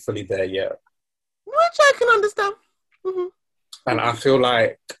not being fully there yet. Which I can understand. Mm-hmm. And I feel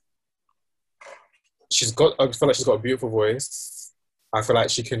like she's got a beautiful voice. I feel like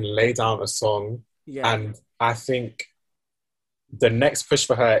she can lay down a song. Yeah. And I think the next push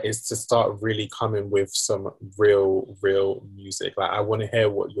for her is to start really coming with some real music. Like, I want to hear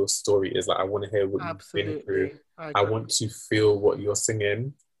what your story is. Like, I want to hear what you've been through. I want to feel what you're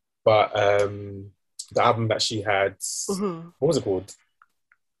singing. But the album that she had, what was it called?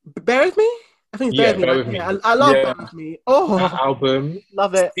 Bear With Me? I think it's Bear With Me. I love Bear With Me. Oh, that album.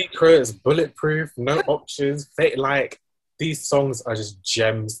 Love it. Secrets, Bulletproof, No Options. Like, these songs are just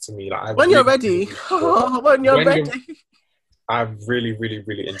gems to me. Like, when you're ready. When you're ready. I really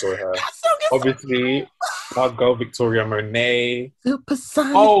enjoy her. Obviously, our girl Victoria Monet.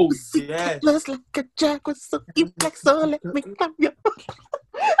 Supersonic. Oh, yeah. Like a jaguar, so you like, so let me come you.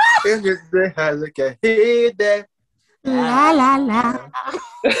 Look at here, La la la.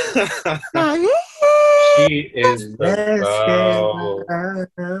 She is the girl.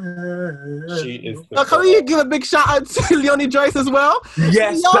 She is the girl. Can we give a big shout out to Leonie Joyce as well?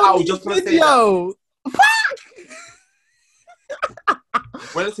 Yes, but I was just going to say that.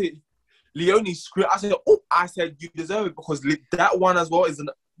 When I say Leonie scream, I said you deserve it, because that one as well is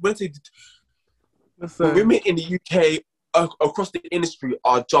when I say women in the UK across the industry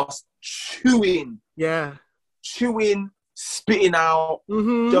are just chewing, spitting out,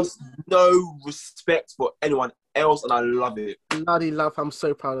 just no respect for anyone else, and I love it. Bloody love! I'm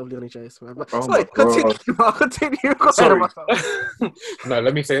so proud of Leonie Joyce. Sorry, continue. Sorry. No,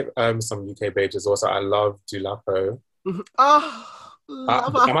 let me say some UK pages also. I love Dulapo. Am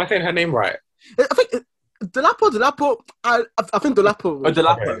I saying her name right? I think Dulapo. I think Dulapo.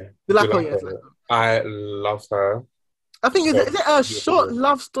 Dulapo, yes. I love her. I think is it a short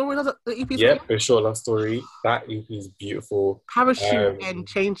love story? The EP. Yeah, a short love story. That EP is beautiful. Parachute and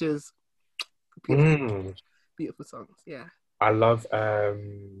Changes. Beautiful songs. Yeah. I love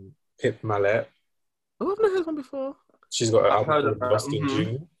Pip Mallet. Oh, I've not heard one before. She's got an album called Lost in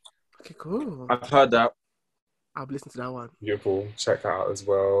June. Okay, cool. I've heard that. I'll listen to that one. Beautiful. Check that out as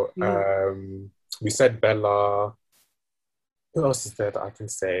well. We said Bella. Who else is there that I can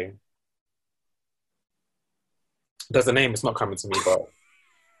say? There's a name. It's not coming to me, but...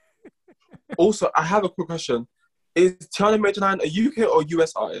 Also, I have a quick question. Is Tiana Major 9 a UK or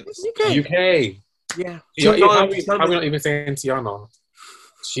US artist? UK. Yeah. How are we not even saying Tiana?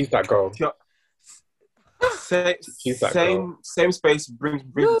 She's that girl. Same space brings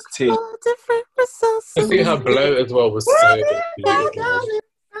tears. I think her blow as well was so beautiful.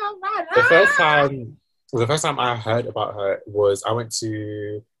 The first time I heard about her was I went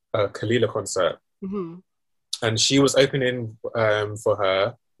to a Kalila concert, and she was opening for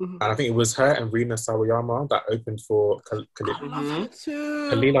her, and I think it was her and Rina Sawayama that opened for Kalila.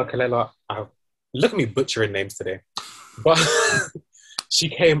 Kalila. Look at me butchering names today, but she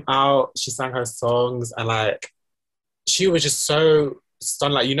came out, she sang her songs, and like she was just so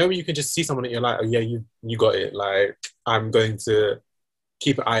stunned. Like, you know, when you can just see someone and you're like, oh yeah, you got it. Like, I'm going to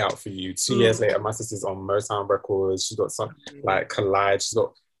keep an eye out for you. 2 years later, my sister's on Motown Records. She's got some like Collide. She's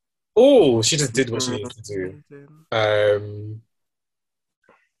got she just did what she needs to do.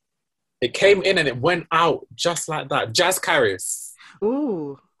 It came in and it went out just like that. Jazz Caris.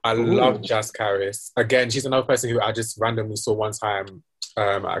 I love Jazz Caris. Again, she's another person who I just randomly saw one time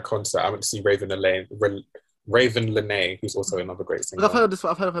at a concert. I went to see Raven Lene, who's also another great singer. I've heard of this.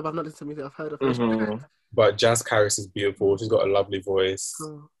 I've heard of her, but I've not listened to music. I've heard of her. But Jazz Caris is beautiful. She's got a lovely voice.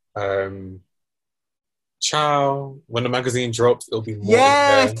 Ciao. When the magazine drops, it'll be more.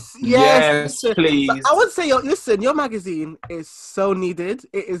 Yes, please. But I would say, your magazine is so needed.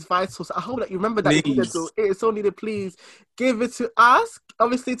 It is vital. So I hope that you remember that. It is so needed. Please give it to us.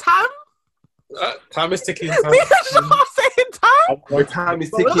 Obviously, time. Time is ticking. Me and Jamal saying time. Time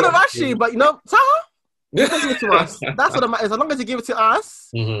is We're ticking. not gonna rush you, but time. Give it to us. That's what it matters. As long as you give it to us,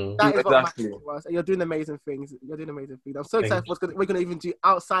 that is what matters to us. And you're doing amazing things. I'm so excited for what we're going to even do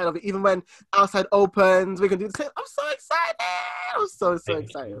outside of it. Even when outside opens, we're going to do the same. I'm so excited. I'm so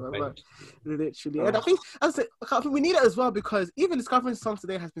excited. Literally. And I think we need it as well, because even discovering songs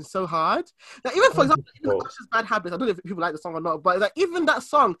today has been so hard. Like, even for example, Usher's Bad Habits, I don't know if people like the song or not, but like even that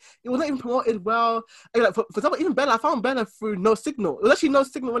song, it wasn't even promoted well. Like, for example, even Bella, I found Bella through No Signal. It was actually No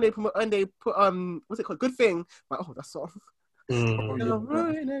Signal when they put what's it called? Good Thing. Like, that song. Mm. yeah. We're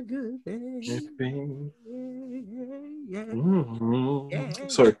in a good day. Yeah.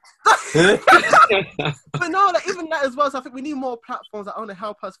 Sorry. But no, like even that as well. So I think we need more platforms that want to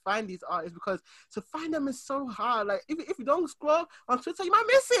help us find these artists, because to find them is so hard. Like if you don't scroll on Twitter, you might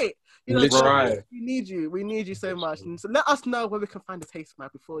miss it. You know, so Right. we need you. We need you so much. And so let us know where we can find the Taste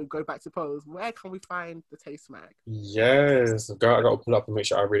Mag before we go back to Pose. Where can we find the Taste Mag? Yes, girl, I got to pull up and make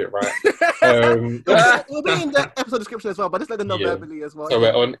sure I read it right. It'll be in the episode description as well, but just let them know verbally as well. So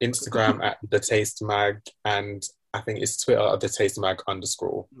we're on Instagram at The Taste Mag, and I think it's Twitter at The Taste Mag _.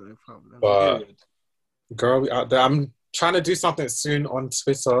 No problem. But girl, we out there. I'm trying to do something soon on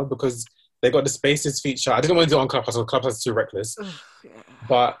Twitter because they got the Spaces feature. I didn't want to do it on Clubhouse because Clubhouse is too reckless.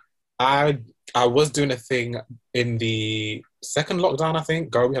 But I was doing a thing in the second lockdown, I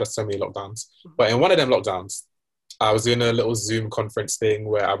think. Girl, we had so many lockdowns. But in one of them lockdowns, I was doing a little Zoom conference thing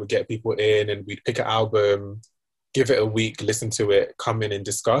where I would get people in and we'd pick an album, give it a week, listen to it, come in and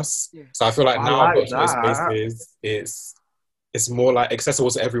discuss. Yeah. So I feel like now I've got Twitter Spaces, it's more like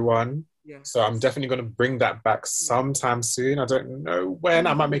accessible to everyone. Yeah. So I'm definitely going to bring that back sometime soon. I don't know when.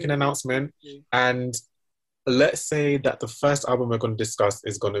 I might make an announcement. And let's say that the first album we're going to discuss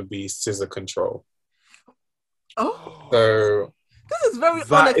is going to be Scissor Control. Oh. So this is very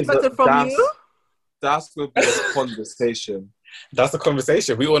unexpected from you. That's going to be a conversation. That's the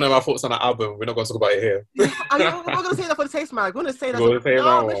conversation. We all know my thoughts on the album. We're not going to talk about it here. We're not going to say that for the Taste Mag. We're going to say that. Make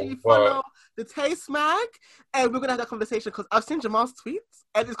sure you follow the Taste Mag, and we're going to have that conversation because I've seen Jamal's tweets,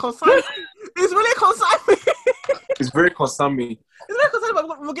 and it's concerned. It's really concerned me. It's very concerned me. It's very concerned,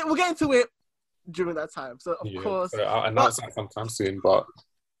 but we'll get into it during that time. So of course, so I'll announce that sometime soon. But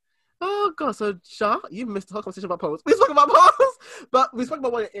oh god, so Shah, you missed the whole conversation about Pose. We spoke about Pose, but we spoke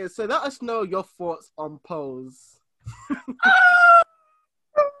about what it is. So let us know your thoughts on Pose.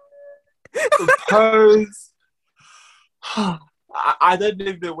 Pose. I don't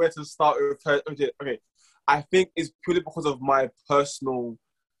even know where to start with Pose. Okay. I think it's purely because of my personal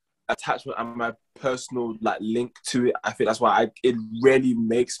attachment and my personal link to it. I think that's why it really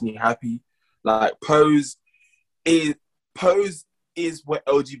makes me happy. Like Pose is where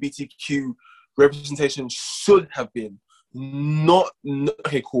LGBTQ representation should have been. Not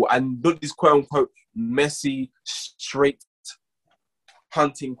okay, cool, and not these quote unquote messy, straight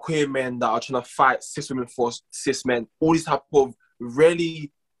hunting queer men that are trying to fight cis women for cis men. All these type of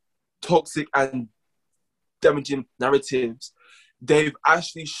really toxic and damaging narratives. They've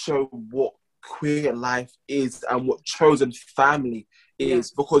actually shown what queer life is and what chosen family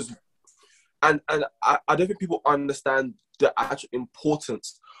is, because and I don't think people understand the actual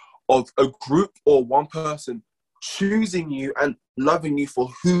importance of a group or one person choosing you and loving you for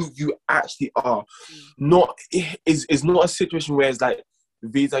who you actually are. It's not a situation where it's like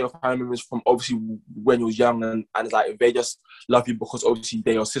these are your family members from obviously when you're young and it's like they just love you because obviously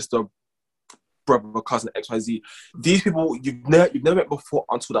they're your sister, brother, cousin, XYZ. These people you've never met before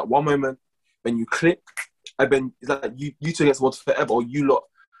until that one moment when you click, and then it's like you two against the world forever, or you lot.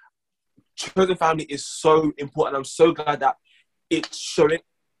 Chosen family is so important. I'm so glad that it's showing.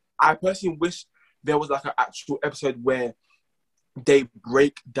 I personally wish there was like an actual episode where they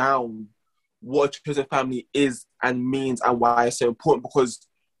break down what a chosen family is and means and why it's so important, because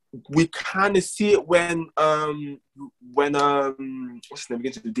we kind of see it when what's his name,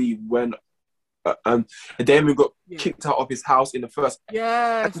 begins with the D, when Damon got kicked out of his house in the first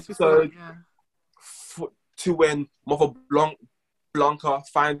episode, to when Mother Blanca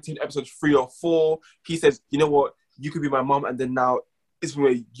finds in episode 3 or 4, he says, you know what, you could be my mom, and then now it's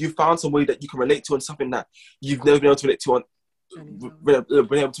where you found somebody that you can relate to and something that you've never been able to relate to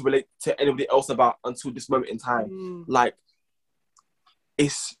been able to relate to anybody else about until this moment in time. Like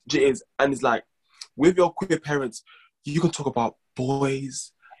it is, and it's like with your queer parents, you can talk about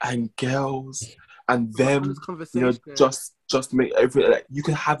boys and girls and them, you know, just to make everything like you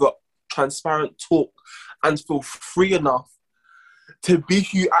can have a transparent talk and feel free enough to be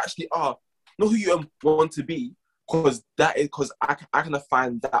who you actually are, not who you want to be, because I kind of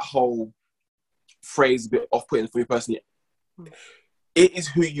find that whole phrase a bit off-putting for me personally. It is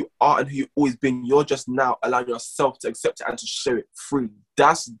who you are and who you've always been. You're just now allowing yourself to accept it and to show it free.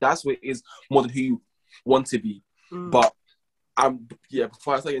 That's what it is, more than who you want to be. But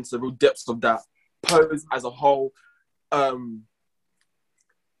before I start into the real depths of that, Pose as a whole,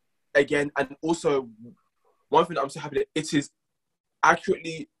 again, and also one thing that I'm so happy that it is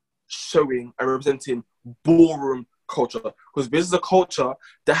accurately showing and representing ballroom culture, because this is a culture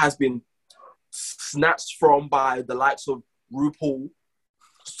that has been snatched from by the likes of RuPaul.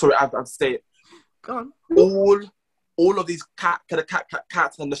 Sorry, I have to say it. Go on. All of these cats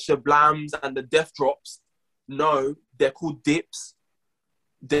and the shablams and the death drops. No, they're called dips.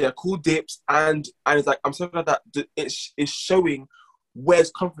 They're called dips, and it's like, I'm so glad that it's showing where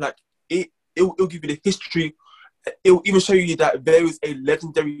it's come from. Like it'll give you the history. It'll even show you that there is a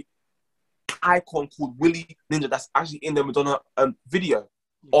legendary icon called Willie Ninja that's actually in the Madonna video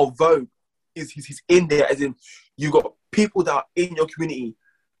of Vogue. He's in there, as in you got people that are in your community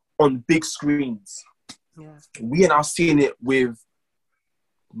on big screens. Yeah. We are now seeing it with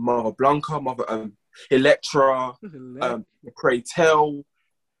Mother Blanca, Mother Electra, Pray Tell,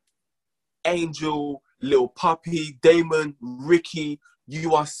 Angel, Little Puppy, Damon, Ricky.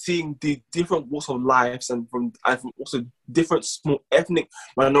 You are seeing the different walks of lives and from also different small ethnic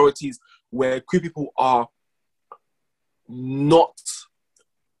minorities where queer people are not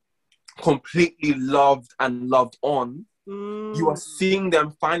completely loved and loved on. You are seeing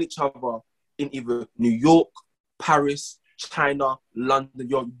them find each other in either New York, Paris, China, London.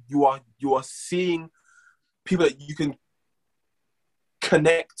 You are seeing people that you can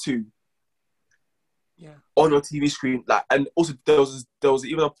connect to on your TV screen. Like, and also there was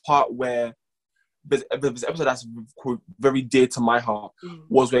even a part where there's an episode that's very dear to my heart,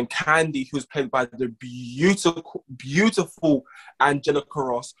 was when Candy, who was played by the beautiful Angelica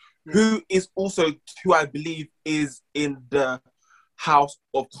Ross, who is also, who I believe is in the house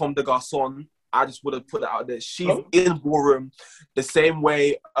of Comme des Garçons. I just would have put that out there. She's in Ballroom the same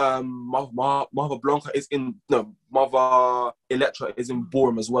way Mother Blanca is in, no, Mother Electra is in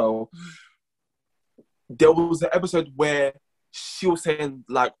Ballroom as well. There was an episode where she was saying,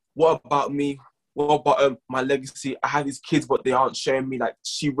 like, what about me? What about my legacy? I have these kids, but they aren't showing me. Like,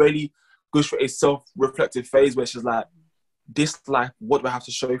 she really goes through a self-reflective phase where she's like, this life, what do I have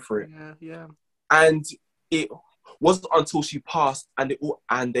to show for it? Yeah. And it wasn't until she passed and they all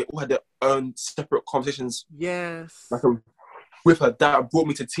had their own separate conversations. Yes. Like, with her, that brought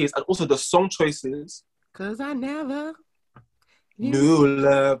me to tears. And also the song choices. 'Cause I never knew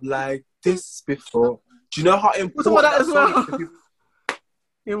love like this before. Do you know how important that song is?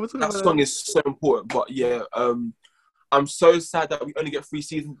 That song is so important. But yeah, I'm so sad that we only get 3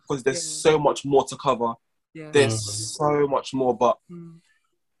 seasons because there's so much more to cover. Yeah. There's so much more, but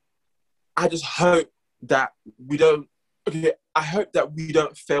I just hope that we don't. Okay, I hope that we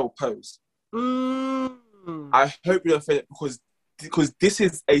don't fail Pose. I hope we don't fail it because this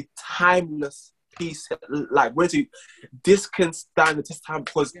is a timeless piece. Like, this can stand the test of time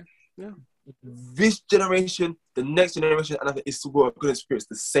because this generation, the next generation, and I think it's going to experience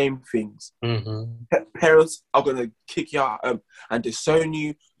the same things. Parents are going to kick you out and disown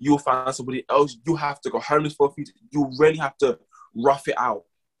you. You'll find somebody else. You have to go homeless for a few. You really have to rough it out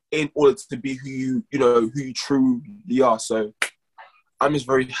in order to be who you truly are. So I'm just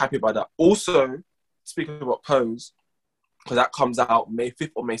very happy about that. Also, speaking about Pose, because that comes out May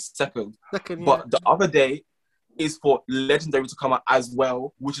 5th or May 2nd. But the other day is for Legendary to come out as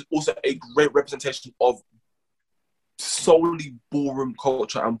well, which is also a great representation of solely ballroom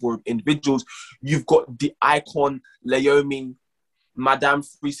culture and ballroom individuals. You've got the icon Leomi, Madame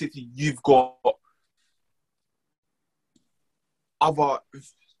 360. You've got other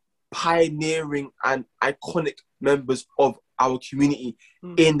pioneering and iconic members of our community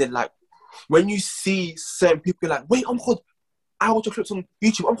in the, like, when you see certain people, you're like, wait, oh my God, I watch your clips on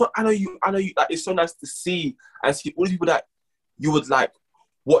YouTube. Oh my God, I know you. Like, it's so nice to see and see all the people that you would like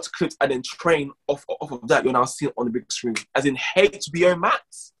watch clips and then train off of that. You're now seeing on the big screen, as in HBO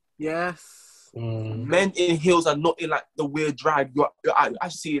Max. Yes. Men in heels are not in like the weird drag. You're actually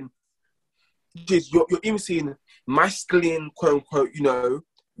seeing. You're even seeing masculine, quote unquote,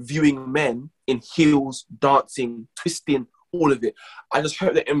 viewing men in heels, dancing, twisting, all of it. I just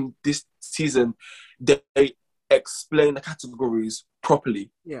hope that in this season they explain the categories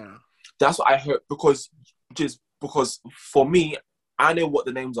properly. Yeah, that's what I hope, because for me, I know what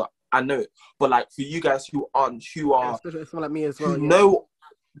the names are. I know it, but like for you guys who are especially someone like me as well, who know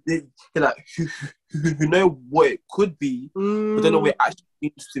what it could be, but don't know what it actually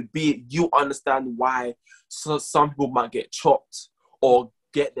needs to be. You understand why some people might get chopped or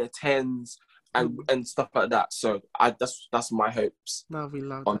get their tens and stuff like that. So that's my hopes. No, we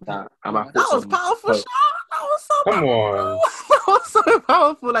love on that. That was powerful, Sean. That was so Come powerful. on. That was so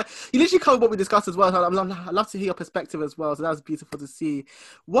powerful. Like, you literally covered what we discussed as well. I'd love to hear your perspective as well. So that was beautiful to see.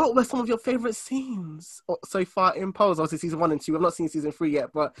 What were some of your favourite scenes so far in Pose? Obviously, season 1 and 2. We've not seen season 3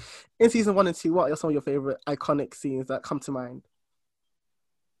 yet, but in season 1 and 2, what are some of your favourite iconic scenes that come to mind?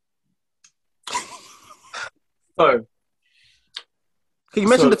 So, you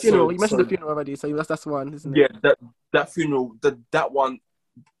mentioned the funeral. You mentioned the funeral already, so that's one, isn't it? Yeah, that funeral, that one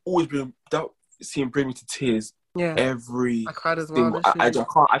always been, that scene bring me to tears. Yeah, I cried as well. I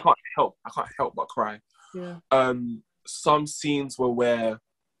can't help but cry. Yeah. some scenes were where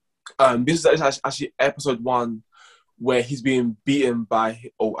this is actually episode 1 where he's being beaten by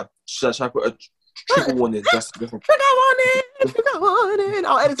should I put a trigger warning just Trigger warning.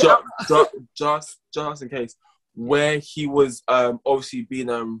 I'll edit it out. just in case, where he was obviously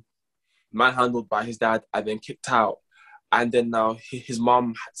being manhandled by his dad and then kicked out, and then now his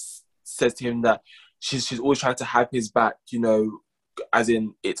mom says to him that she's always trying to have his back, you know, as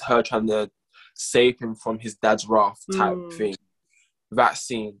in it's her trying to save him from his dad's wrath type thing. That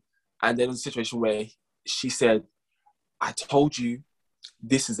scene. And then in a situation where she said, I told you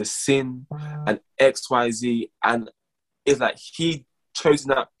this is a sin and XYZ, and it's like he chose in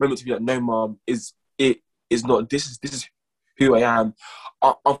that moment to be like, no mom, it is not, this is who I am.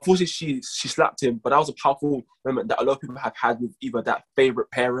 Unfortunately she slapped him, but that was a powerful moment that a lot of people have had with either that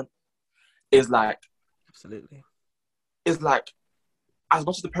favorite parent. Is like, absolutely, it's like, as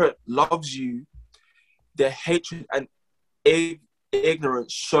much as the parent loves you, their hatred and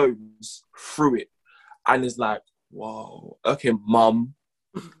ignorance shows through it, and it's like, whoa, okay mom,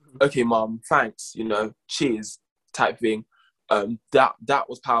 thanks, you know, cheers type thing. That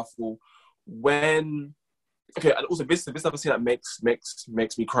was powerful. And also this other scene that makes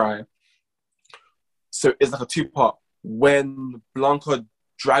me cry. So it's like a 2-part. When Blanca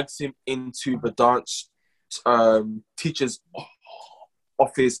drags him into the dance teacher's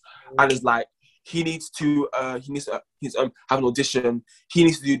office and is like, he needs to have an audition. He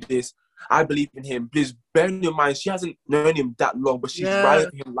needs to do this. I believe in him. Please bear in your mind, she hasn't known him that long, but she's riding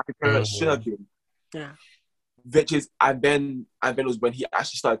for him like a parent should have been. Yeah. Which is, and then was when he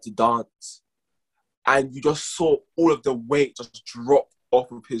actually started to dance, and you just saw all of the weight just drop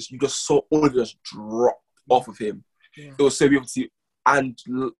off of his. You just saw all of it just drop off of him. Yeah. It was so beautiful to see. And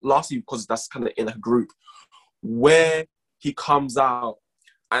lastly, because that's kind of in a group, where he comes out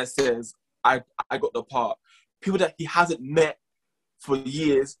and says, I got the part. People that he hasn't met for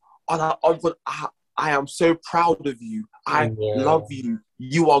years are like, oh God, I am so proud of you. I love you.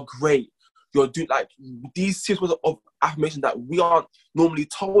 You are great. You're doing, like, these 6 words of affirmation that we aren't normally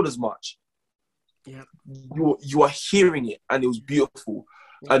told as much. Yeah. You are hearing it, and it was beautiful.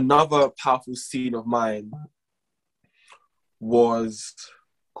 Yeah. Another powerful scene of mine was,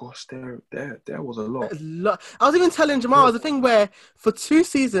 gosh, there was a lot. I was even telling Jamal, it was a thing where for 2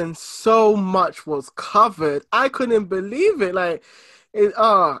 seasons, so much was covered. I couldn't believe it. Like,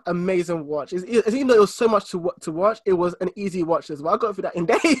 amazing watch. Even though it was so much to watch, it was an easy watch as well. I got through that in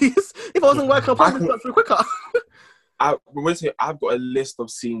days. If I wasn't working, I probably got through quicker. I've got a list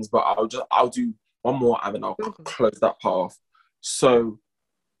of scenes, but I'll do one more and then I'll close that part off. So,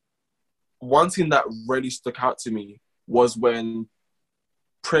 one scene that really stuck out to me was when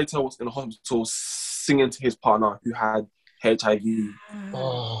Predator was in the hospital singing to his partner who had HIV.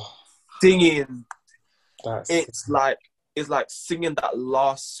 Singing. It's like singing that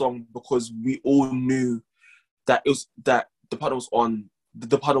last song, because we all knew that the partner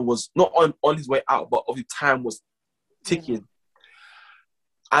was not on his way out, but obviously time was ticking.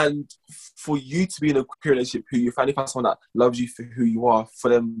 And for you to be in a queer relationship who you finally find someone that loves you for who you are, for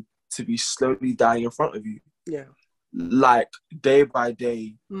them to be slowly dying in front of you. Yeah. Like day by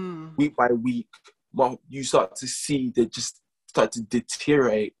day, week by week, well, you start to see they just start to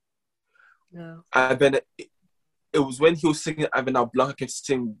deteriorate. Yeah. And then it was when he was singing, and then now Blanca kept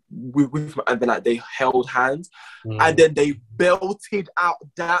singing with him, and then like they held hands, and then they belted out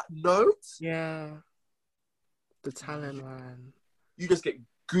that note. Yeah. The talent, man. You just get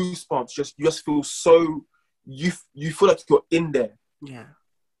goosebumps. You just feel so, you feel like you're in there. Yeah.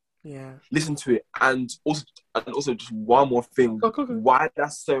 Yeah. Listen to it, and also just one more thing. Why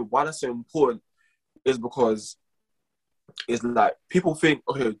that's so important is because it's like people think,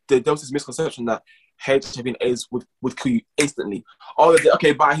 okay, there was this misconception that HIV and AIDS would kill you instantly. Oh,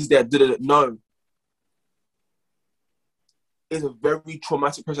 okay, bye, he's dead. No. It's a very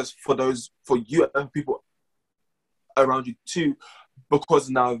traumatic process for you and people around you too, because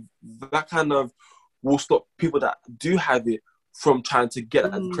now that kind of will stop people that do have it from trying to get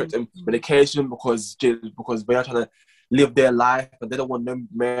the correct medication because they are trying to live their life and they don't want no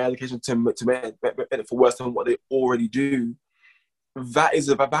medication to make it for worse than what they already do. That is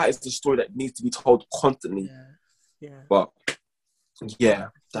the story that needs to be told constantly. Yeah. But yeah,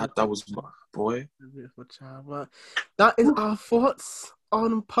 that was my boy. Beautiful child. Well, that is our thoughts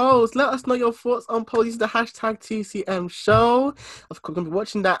on Pose. Let us know your thoughts on Pose. Use the hashtag TCM show. Of course, I'm gonna be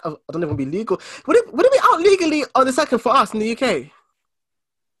watching that. I don't know if it'll be legal. Would it be out legally on the 2nd for us in the UK?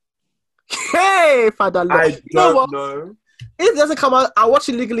 Hey, Father, look. I don't know. If it doesn't come out, I'll watch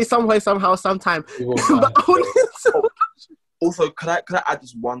it legally somewhere, somehow, sometime. But I want also, could I add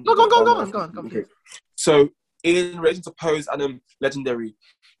just one? Go on. Okay. So in relation to Pose and Legendary,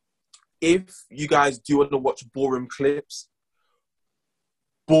 if you guys do want to watch ballroom clips,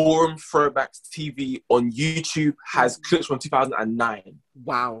 Ballroom Throwbacks TV on YouTube has clips from 2009.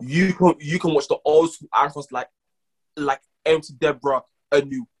 Wow. You can watch the old school icons like Empty Deborah, a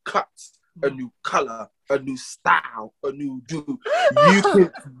new cut, a new color, a new style, a new do.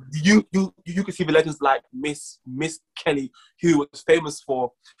 You can see the legends like Miss Kelly, who was famous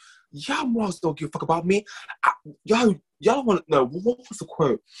for y'all motherfuckers don't give a fuck about me. Y'all want to know what was the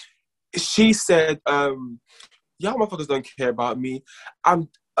quote? She said, "Y'all motherfuckers don't care about me.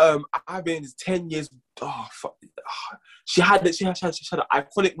 I've been 10 years." Oh fuck! She had an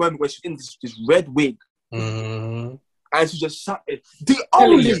iconic moment where she's in this red wig, and she just shut it. The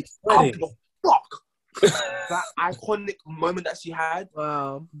only fuck that iconic moment that she had.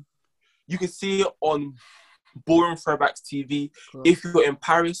 Wow! You can see it on Ballroom Throwbacks TV. If you're in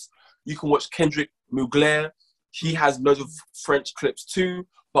Paris, you can watch Kendrick Mugler. He has loads of French clips too,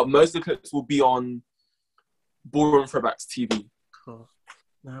 but most of the clips will be on Ballroom Throwbacks TV. Cool.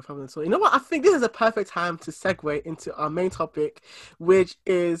 No problem at all. You know what? I think this is a perfect time to segue into our main topic, which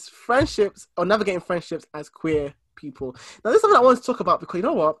is friendships or navigating friendships as queer people. Now, this is something I want to talk about because you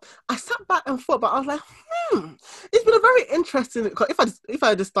know what? I sat back and thought about. I was like, it's been a very interesting. If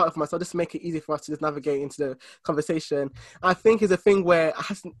I just start with myself, just to make it easy for us to just navigate into the conversation, I think is a thing where I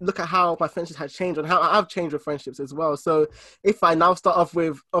have to look at how my friendships have changed and how I've changed with friendships as well. So, if I now start off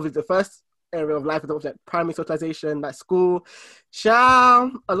with obviously the first area of life, like primary socialization, like school,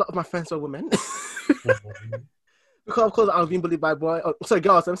 a lot of my friends were women. Because of course I was being bullied by boys. Oh, sorry,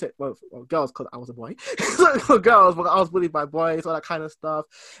 girls. Let me say, well, girls, because I was a boy. So girls, but I was bullied by boys, all that kind of stuff.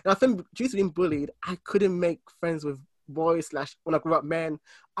 And I think due to being bullied, I couldn't make friends with boys / when I grew up men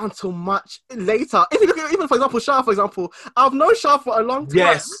until much later. If you look at even for example, Shah, for example, I've known Shah for a long time.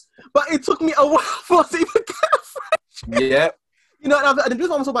 Yes, but it took me a while for us to even get a friendship. Yeah. You know, and the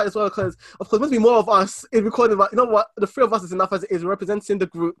reason I'm talking about it as well, because of course, must be more of us in recording. But you know what? The three of us is enough as it is representing the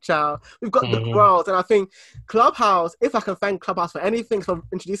group, child. We've got the girls, and I think Clubhouse. If I can thank Clubhouse for anything, for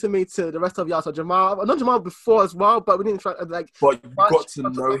introducing me to the rest of y'all. So Jamal, I've known Jamal before as well, but we didn't try like. But you got to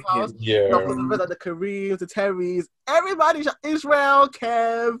know him, yeah. You know, the Kareems, the Terrys, everybody. Israel,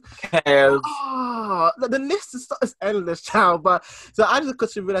 Kev. Oh, the list is endless, child. But so I just got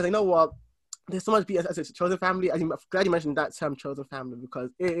to realize, you know what? There's so much beauty as a chosen family. I'm glad you mentioned that term, chosen family, because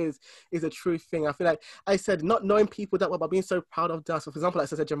it is a true thing. I feel like I said not knowing people that well, but being so proud of them. So, for example,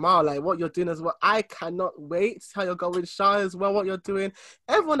 like I said, Jamal, like what you're doing as well. I cannot wait how you're going, Shah as well. What you're doing,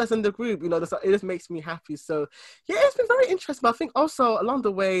 everyone that's in the group, you know, it just makes me happy. So, yeah, it's been very interesting. But I think also along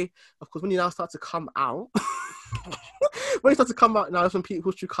the way, of course, when you now start to come out. When you start to come out now, when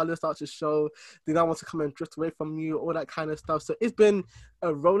people's true colours start to show, they now want to come and drift away from you, all that kind of stuff. So it's been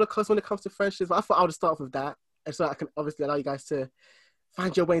a roller coaster when it comes to friendships. But I thought I would start off with that, and so I can obviously allow you guys to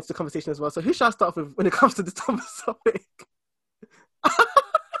find your way into the conversation as well. So who should I start off with when it comes to this topic? He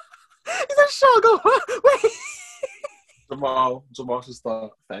said, "Sure, go." Wait. Jamal should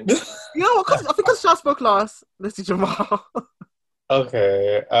start. Thanks. You know what? I think because Shah spoke last. Let's see Jamal.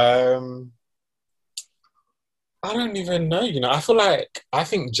 Okay. I don't even know, you know. I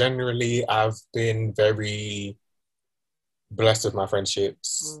think generally I've been very blessed with my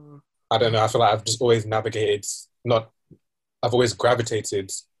friendships. I don't know. I feel like I've just always I've always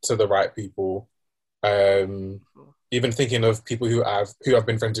gravitated to the right people. Even thinking of people who I've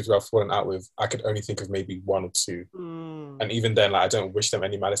been friends with, who I've fallen out with, I could only think of maybe one or two. And even then, like, I don't wish them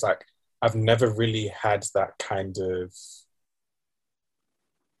any mal. It's like, I've never really had that kind of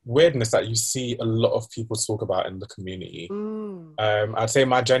weirdness that you see a lot of people talk about in the community. I'd say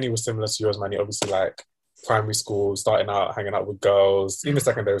my journey was similar to yours, Manny. Obviously, like primary school, starting out, hanging out with girls. Even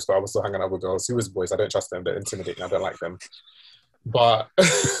secondary school, I was still hanging out with girls. Who was boys? I don't trust them. They're intimidating. I don't like them. But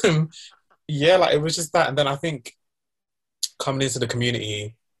yeah, like it was just that. And then I think coming into the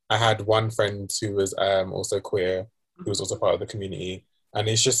community, I had one friend who was also queer, who was also part of the community. And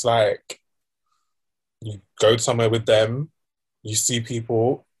it's just like, you go somewhere with them, you see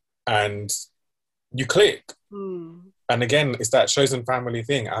people, and you click. And again, it's that chosen family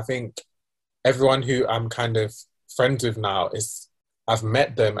thing. I think everyone who I'm kind of friends with now I've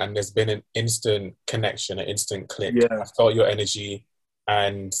met them and there's been an instant connection, an instant click. Yeah. I felt your energy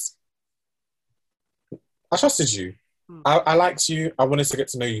and I trusted you. I liked you. I wanted to get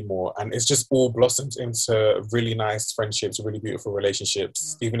to know you more. And it's just all blossomed into really nice friendships, really beautiful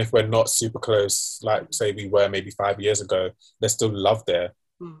relationships. Even if we're not super close, like say we were maybe 5 years ago, there's still love there.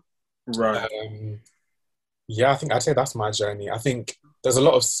 Right. Yeah, I think I'd say that's my journey. I think there's a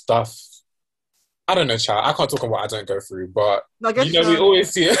lot of stuff I don't know, child. I can't talk on what I don't go through, but No, I guess we always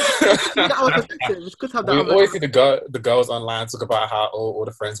see it. that other perspective. It's good to have that. We other always see the girls online talk about how all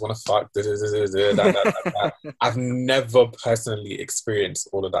the friends want to fuck. That. I've never personally experienced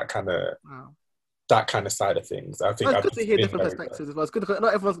all of that kind of Wow. side of things. I think Well, it's I've good to hear been different very perspectives as well. It's good to,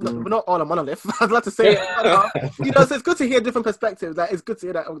 not everyone's we're not all a monolith. I'd like to say it. You know, so it's good to hear different perspectives. Like, it's good to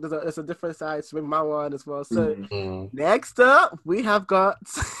hear that there's a different side to my one as well. So next up, we have got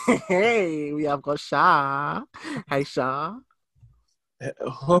Shah. Hey, Shah.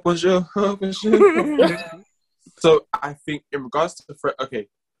 So I think in regards to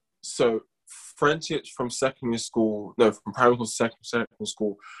so friendships from primary school to secondary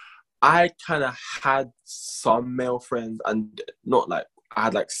school, I kind of had some male friends, and not like I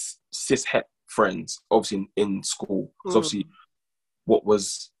had like cis het friends, obviously in school. So obviously, what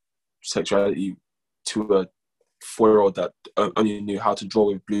was sexuality to a 4-year-old that only knew how to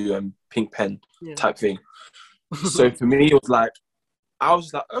draw with blue and pink pen type thing. So for me, it was like, I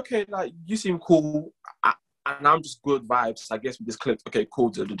was like, okay, like you seem cool, and I'm just good vibes. I guess we just clicked. Okay,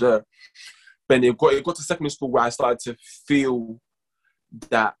 cool. Then it got to secondary school where I started to feel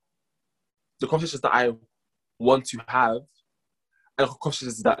that the conversations that I want to have and the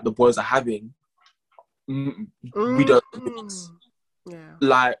conversations that the boys are having, we don't mix. Yeah.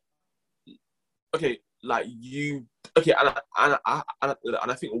 Like, okay, like you, okay, and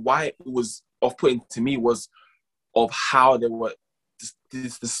I think why it was off-putting to me was of how they were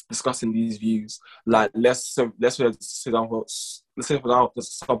discussing these views. Like, let's say for example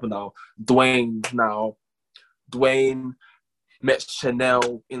now, Dwayne met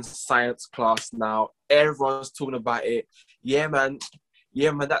Chanel in science class now. Everyone's talking about it. Yeah, man,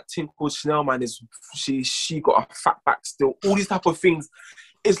 that thing called Chanel, man, is she got a fat back still. All these type of things.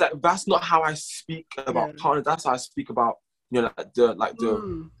 It's like, that's not how I speak about partners. That's how I speak about,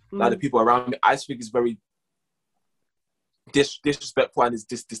 the people around me. I think it's very disrespectful and it's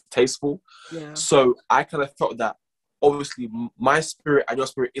distasteful. Yeah. So I kind of felt that obviously my spirit and your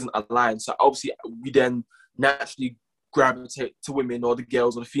spirit isn't aligned. So obviously we then naturally gravitate to women or the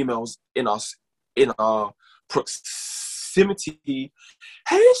girls or the females in our proximity.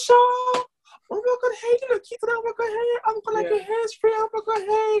 Hey, Shaw! Oh my God, hey, you look cute. Oh my God, hey, oh my God, like your hair's free. Oh my God,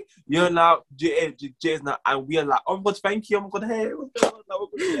 hey. You're now, Jay's now, and we are like, oh my God, thank you. Oh my God, hey.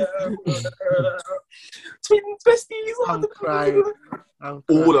 Twin besties. I'm crying.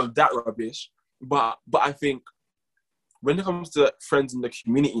 All of that rubbish. But I think when it comes to friends in the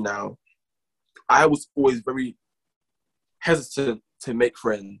community now, I was always very hesitant to make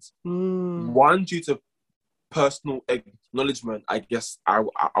friends. One, due to personal acknowledgement, I guess I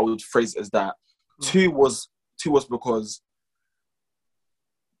would phrase it as that. Two was because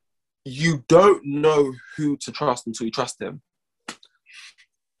you don't know who to trust until you trust them.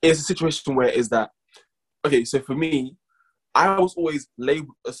 It's a situation where is that, okay, so for me, I was always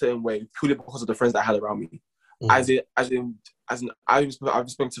labeled a certain way purely because of the friends that I had around me. As in, I've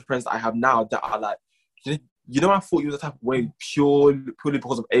spoken to friends that I have now that are like, I thought you were the type of way purely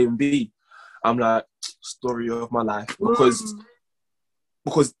because of A and B. I'm like, story of my life. Because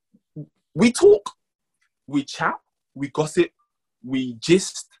we talk, we chat, we gossip, we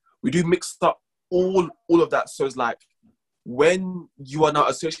gist, we do mixed up all of that. So it's like, when you are now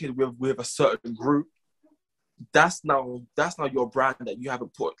associated with a certain group, that's now your brand that you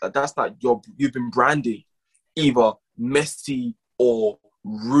haven't put. Like, that's not you've been branding either messy or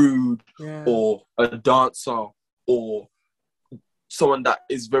rude or a dancer or someone that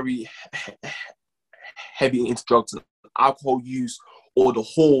is very heavy into drugs and alcohol use, or the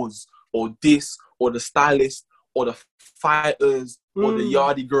whores, or this, or the stylist, or the fighters, or the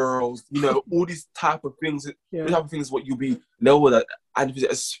yardie girls, all these type of things. These type of things what you'll be labeled at, and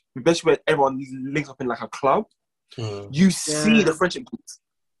especially when everyone links up in like a club, you see the friendship groups,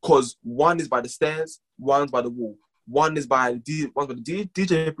 because one is by the stairs, one's by the wall, one is by the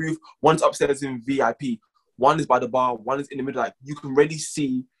DJ booth, one's upstairs in VIP, one is by the bar, one is in the middle. Like, you can really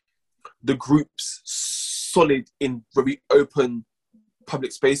see the groups solid in very open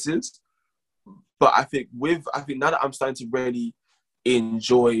public spaces. But I think now that I'm starting to really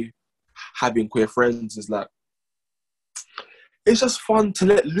enjoy having queer friends, is like, it's just fun to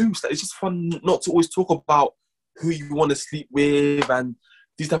let loose. Like, it's just fun not to always talk about who you want to sleep with and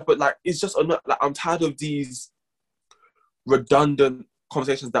these type of, like, it's just like, I'm tired of these redundant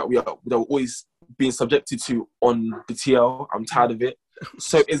conversations that we're always being subjected to on the TL. I'm tired of it.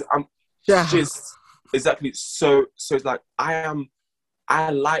 So exactly. So it's like, I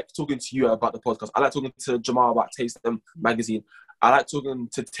like talking to you about the podcast. I like talking to Jamal about Taste Them magazine. I like talking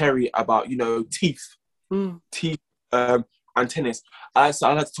to Terry about, teeth. and tennis. I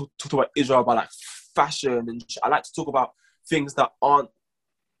like to talk about Israel, about like fashion, and I like to talk about things that aren't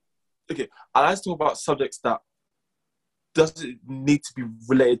okay. I like to talk about subjects that doesn't need to be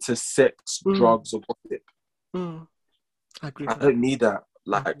related to sex, drugs, or gossip. I agree. I don't need that.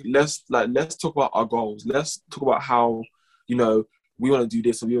 Let's talk about our goals. Let's talk about how, you know, we want to do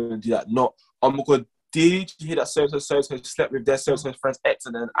this or we want to do that. Not, oh my god, did you hear that so slept with their so friend's ex,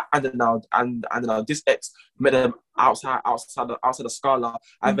 and then now this ex met them outside the Scala,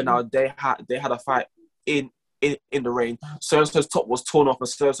 and then now they had a fight in the rain. So-and-so's top was torn off and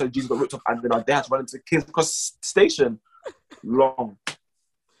so-and-so jeans got ripped off, and then now they had to run into King's Cross Station.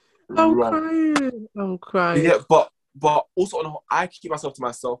 I'm crying. Yeah, but also on the whole, I keep myself to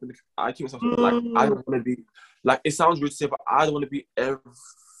myself, and I keep myself like, I don't want to be like, it sounds rude to say, but I don't want to be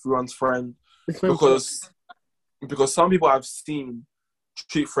everyone's friend, because some people I've seen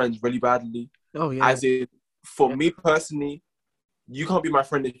treat friends really badly. Oh yeah. As in, for me personally, you can't be my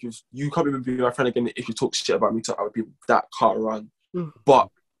friend if you can't even be my friend again if you talk shit about me to other people. That can't run. But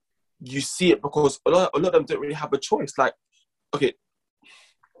you see it because a lot of them don't really have a choice. Like, okay,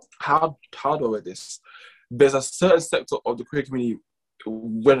 how do I word this? There's a certain sector of the queer community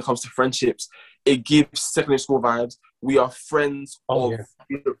when it comes to friendships, it gives secondary school vibes. We are friends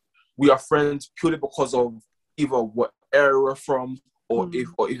we are friends purely because of either what area we're from, or if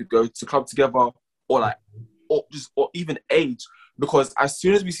we go to club together, or even age. Because as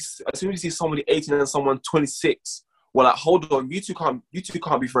soon as we see somebody 18 and someone 26, we're like, hold on, you two can't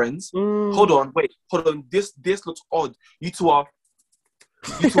be friends. Hold on, this looks odd. You two are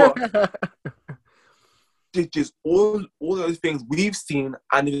just all those things we've seen,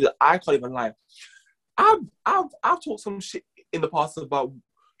 and I can't even lie. I've talked some shit in the past about,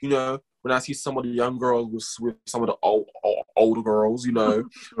 you know, when I see some of the young girls with some of the older girls, you know,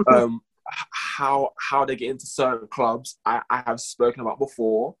 how they get into certain clubs. I have spoken about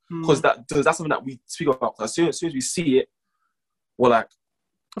before, because that's something that we speak about. As soon as we see it, we're like,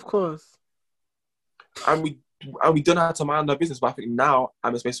 of course, and we don't know how to mind our business. But I think now I'm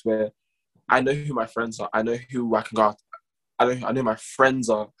in a space where I know who my friends are. I know who I can go out. I know who my friends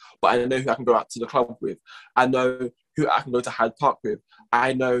are, but I know who I can go out to the club with. I know who I can go to Hyde Park with.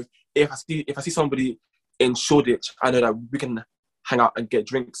 I know if I see somebody in Shoreditch, I know that we can hang out and get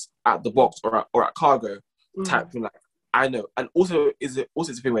drinks at the box or at Cargo type thing. Like, I know. And also it's a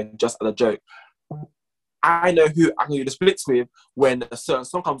thing when, just as a joke, I know who I can do the splits with when a certain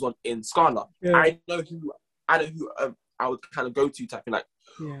song comes on in Scala. Yeah. I know who I would kind of go to type thing. Like,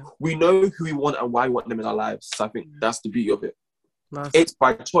 we know who we want and why we want them in our lives. So I think that's the beauty of it. Nice. It's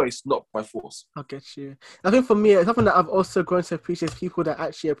by choice, not by force. I get you. I think for me, it's something that I've also grown to appreciate, people that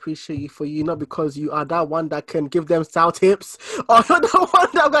actually appreciate you for you, not because you are that one that can give them style tips, or you're the one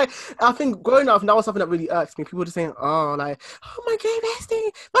that, like, I think growing up, that was something that really irks me. People just saying, oh my gay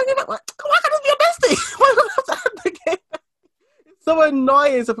bestie, why can't this be your bestie? Why do I have to have the gay? So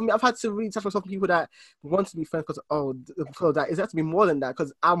annoying. So for me, I've had to really touch myself with people that want to be friends because, that is, that to be more than that,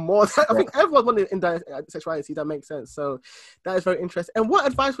 because I'm more than, I think everyone wanted in that sexuality. That makes sense. So that is very interesting. And what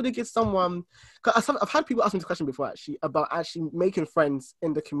advice would you give someone? Because I've had people ask me this question before, actually, about actually making friends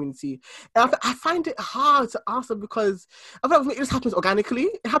in the community. And I find it hard to answer because I feel like it just happens organically.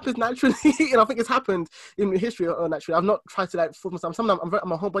 It happens naturally. And I think it's happened in history or naturally. I've not tried to like force myself. Sometimes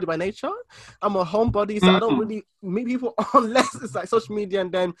I'm a homebody by nature. I'm a homebody, so I don't really meet people unless it's like social media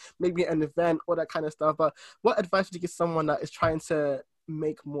and then maybe an event, all that kind of stuff. But what advice would you give someone that is trying to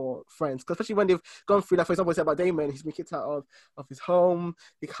make more friends? Because especially when they've gone through, like, for example, we said about Damon, he's been kicked out of his home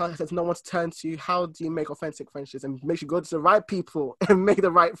because there's no one to turn to. How do you make authentic friendships and make sure you go to the right people and make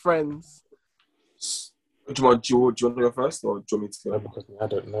the right friends? Do you want to go first, or do you want me to go? Because I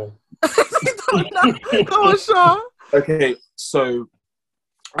don't know. You don't know? Go on, Shah. Okay, so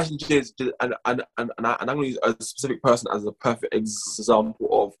actually, and I'm going to use a specific person as a perfect example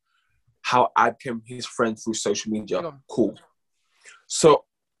of how I became his friend through social media. Yeah. Cool. So,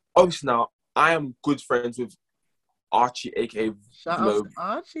 obviously now, I am good friends with Archie, aka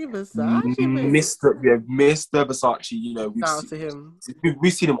Archie Versace, Mr. Versace. You know,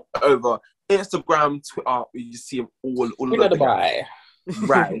 we've seen him over Instagram, Twitter. We just see him all over the vibe.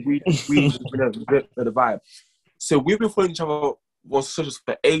 Right, we know the vibe. So we've been following each other on socials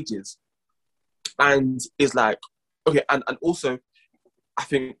for ages, and it's like, okay, and also, I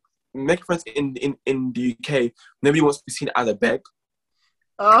think making friends in the UK, nobody wants to be seen as a beg.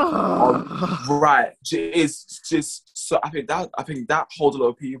 Right, it's just so I think that holds a lot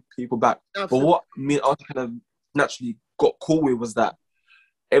of people back. Absolutely. But what me and Archie kind of naturally got cool with was that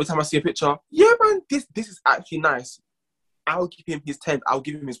every time I see a picture, yeah, man, this is actually nice. I'll give him his 10. I'll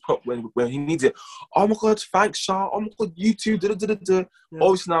give him his prop when he needs it. Oh my God, thanks, Shah. Oh my God, you too. Yeah.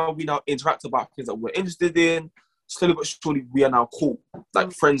 Obviously, now we now interact about things that we're interested in. Slowly but surely, we are now cool,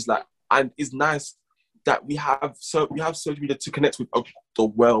 like friends. Like, and it's nice that we have social media to connect with the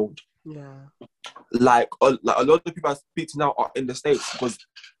world. Yeah. Like a lot of people I speak to now are in the States because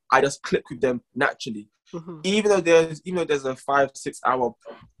I just click with them naturally. Mm-hmm. Even though there's a 5-6 hour,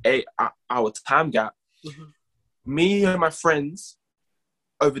 8 hour time gap. Mm-hmm. Me and my friends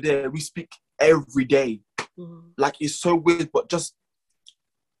over there, we speak every day. Mm-hmm. Like, it's so weird, but just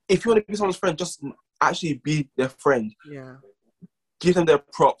if you want to be someone's friend, just actually be their friend. Yeah. Give them their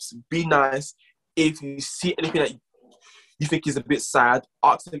props. Be nice. If you see anything that you think is a bit sad,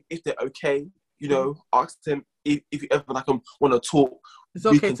 ask them if they're okay. You know, ask them if you ever want to talk. It's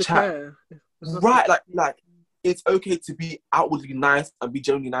we okay can to chat. care. Right, like it's okay to be outwardly nice and be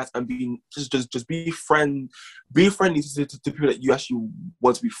genuinely nice and be just be friendly to people that you actually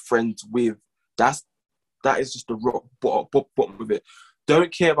want to be friends with. That is just the rock bottom of it.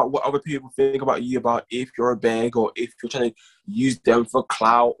 Don't care about what other people think about you, about if you're a beg or if you're trying to use them for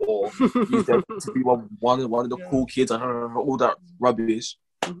clout or use them to be one of the cool kids and all that rubbish.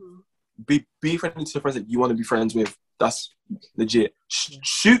 Mm-hmm. Be friendly to the friends that you want to be friends with. That's legit.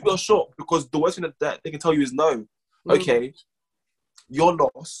 Shoot your shot, because the worst thing that they can tell you is no. Okay, your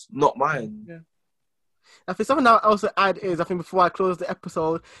loss, not mine. Yeah. I think something that I also add is, I think before I close the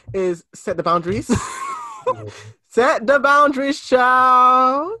episode, is set the boundaries. Set the boundaries,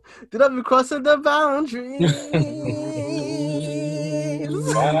 child. Do not be crossing the boundaries.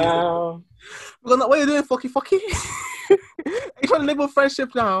 Wow. What are you doing, fucky? Are you trying to label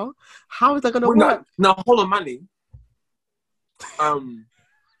friendship now? How is that going to work? Now, hold on, Manny.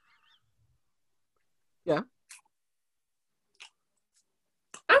 Yeah.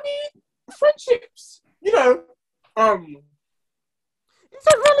 I mean, friendships, you know, is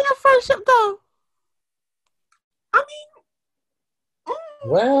it really a friendship though? I mean,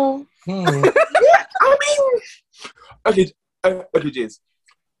 well, yeah, I mean, okay, Jiz.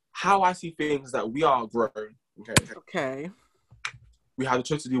 How I see things, that we are grown, Okay. We have the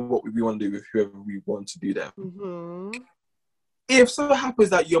choice to do what we want to do with whoever we want to do that. Mm-hmm. If so happens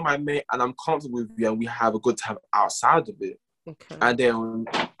that you're my mate and I'm comfortable with you and we have a good time outside of it, okay, and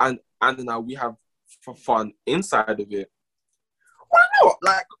then now we have fun inside of it, why not?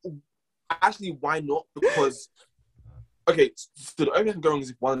 Like, actually, why not? Because okay, so the only thing that can go wrong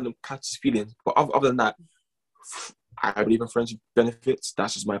is if one of them catches feelings. But other than that, I believe in friendship benefits.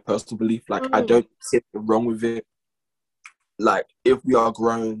 That's just my personal belief. Like, I don't see anything wrong with it. Like, if we are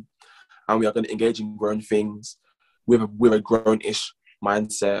grown and we are going to engage in grown things with a grown-ish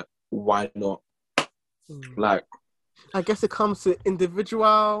mindset, why not? Like, I guess it comes to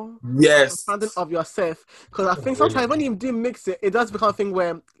individual understanding of yourself. Because I think sometimes when you do mix it, it does become a thing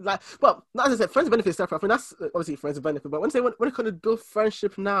where, like, well, not as I said, friends benefit is separate. I think that's obviously friends benefit. But when you kind of build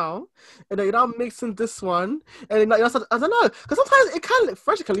friendship now, and then you're now mixing this one, and then I don't know, because sometimes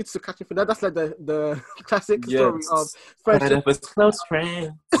friendship can lead to catching. That's like the classic story of friendship. Close friends.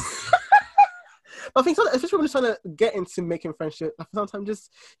 I think sometimes, especially when you're trying to get into making friendship, I think sometimes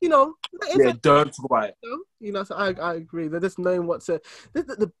just, don't talk about it. So I agree. They're just knowing what to,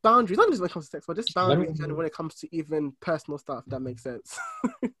 the boundaries, not just when it comes to sex, but just boundaries in general when it comes to even personal stuff, if that makes sense.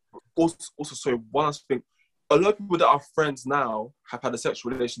 also, sorry, one last thing. A lot of people that are friends now have had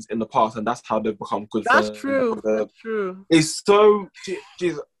sexual relations in the past, and that's how they've become good friends. That's true. It's so,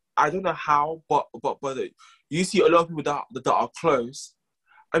 geez, I don't know how, but you see a lot of people that are close,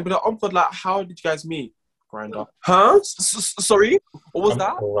 and be like, oh God, like, how did you guys meet? Grinder. Huh? Sorry? What was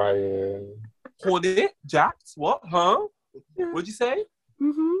that? Crying. Horny? Jacked? What? Huh? What'd you say?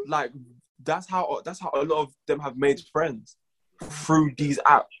 Mm-hmm. Like, that's how a lot of them have made friends through these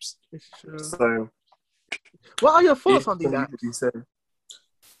apps. It's true. So, what are your thoughts on these apps?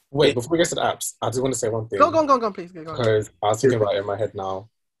 Wait, before we get to the apps, I just want to say one thing. Go on, please. Go on. Because I was thinking about it in my head now.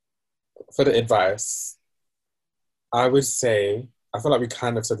 For the advice, I would say, I feel like we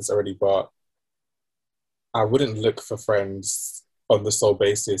kind of said this already, but I wouldn't look for friends on the sole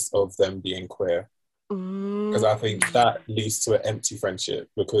basis of them being queer. Because I think that leads to an empty friendship.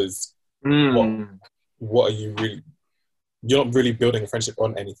 Because what are you really... You're not really building a friendship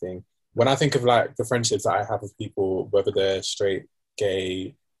on anything. When I think of like the friendships that I have with people, whether they're straight,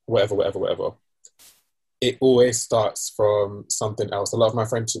 gay, whatever, it always starts from something else. A lot of my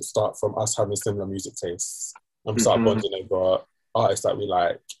friendships start from us having similar music tastes. And we start bonding over artists that we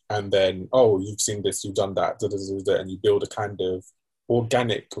like, and then you've seen this, you've done that, and you build a kind of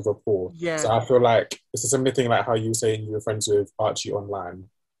organic rapport. Yeah. So I feel like it's a similar thing like how you were saying you were friends with Archie online.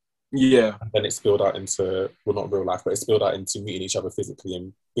 Yeah. And then it spilled out into, well, not real life, but it spilled out into meeting each other physically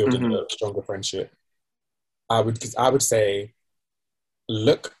and building a stronger friendship. I would say,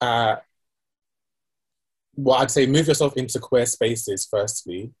 look at, well, I'd say move yourself into queer spaces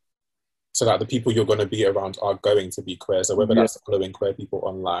firstly, so that the people you're going to be around are going to be queer. So whether that's following queer people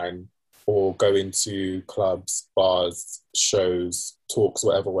online or going to clubs, bars, shows, talks,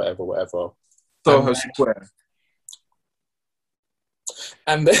 whatever. Soho Square.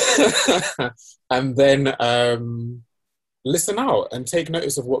 And then, and then listen out and take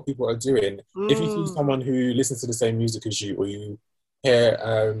notice of what people are doing. If you see someone who listens to the same music as you, or you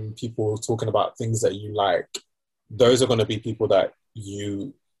hear people talking about things that you like, those are going to be people that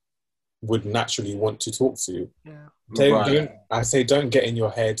you would naturally want to talk to. Don't get in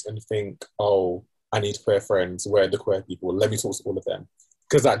your head and think, oh, I need queer friends. Where are the queer people? Let me talk to all of them.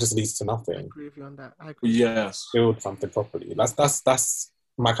 Because that just leads to nothing. I agree with you on that. I agree. Yes. Build something properly. That's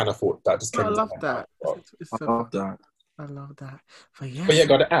my kind of thought. That just came. I love that. I love that. I love that. But yeah,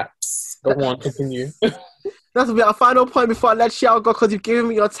 got the apps. Go on, continue. That'll be our final point before I let Shell go, because you've given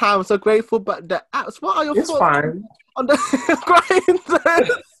me your time. I'm so grateful. But the apps, what are your thoughts? It's fine. On the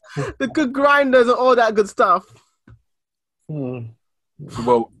grinders, the good grinders and all that good stuff.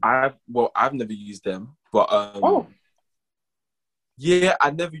 Well, I've never used them, but yeah, I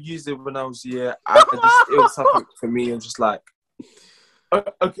never used it when I was it was something for me. I'm just like,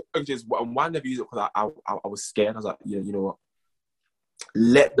 okay, just why I never used it, because I was scared. I was like, yeah, you know what?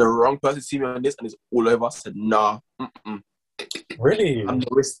 Let the wrong person see me on this and it's all over. I said, nah. Really?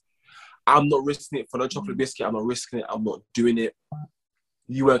 I'm not risking it for no chocolate biscuit. I'm not risking it. I'm not doing it.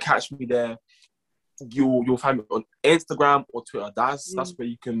 You won't catch me there. You'll find me on Instagram or Twitter. That's where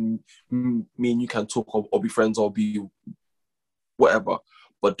you can, me and you can talk or be friends or be whatever.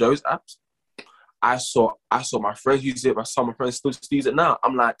 But those apps, I saw my friends use it. I saw my friends still use it now.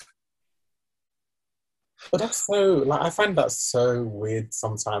 I'm like, but that's so, like, I find that so weird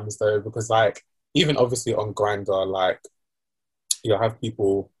sometimes though, because like, even obviously on Grindr, like, you'll have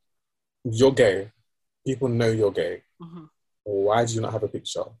people, you're gay. People know you're gay. Why do you not have a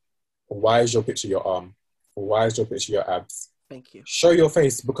picture? Why is your picture your arm? Why is your picture your abs? Thank you. Show your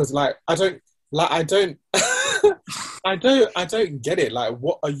face, because like, I don't I don't get it. Like,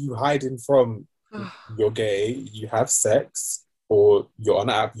 what are you hiding from? You're gay, you have sex, or you're on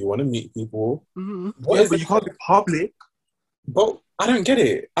an app, you want to meet people. But you can't be public. But I don't get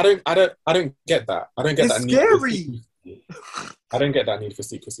it. I don't get that. I don't get it's that scary. Need for secrecy. I don't get that need for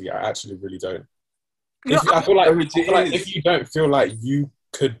secrecy. I actually really don't. I feel like if you don't feel like you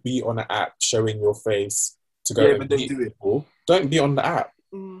could be on an app showing your face to go and meet people, don't be on the app.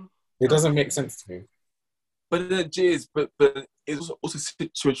 It doesn't make sense to me. But it's also a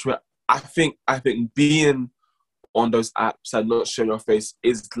situation where I think being on those apps and not showing your face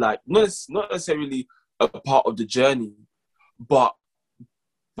is like not necessarily a part of the journey, but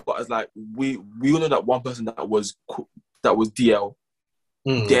it's like we all know that one person that was DL,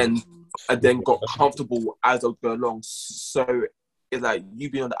 then got comfortable as they go along. So it's like you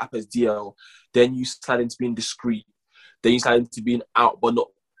being on the app as DL, then you slide into being discreet, then you slide into being out but not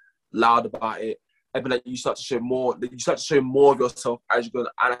loud about it. And then you start to show more. You start to show more of yourself as you go,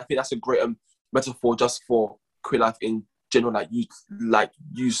 and I think that's a great metaphor just for queer life in general.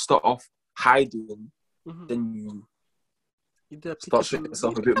 You start off hiding, then you start showing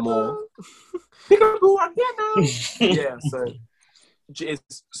yourself a bit more. Peekaboo, I'm here now. Yeah,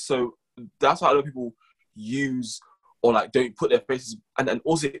 so that's why a lot of people use or like don't put their faces, and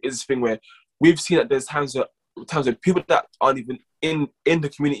also it's this thing where we've seen that there's times where people that aren't even in the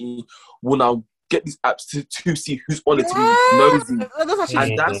community will now get these apps to see who's on it, to be nosy.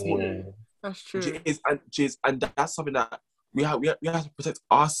 And that's true. And that's something that we have to protect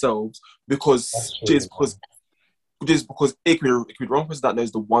ourselves, because because it could be the wrong person that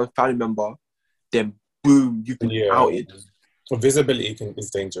knows the one family member, then boom, you've been outed. Visibility is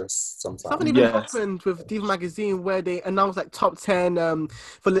dangerous sometimes. Something even happened with Diva Magazine where they announced like top 10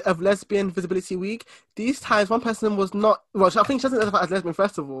 of Lesbian Visibility Week. These times, one person was not, well, I think she doesn't identify as lesbian,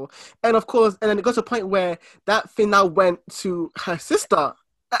 first of all. And of course, and then it got to a point where that thing now went to her sister.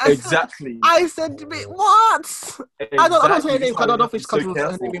 Exactly. I said, what? Exactly. I don't say anything because I don't think she's going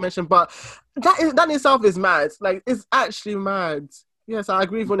to be mentioned, but that in itself is mad. Like, it's actually mad. Yes, I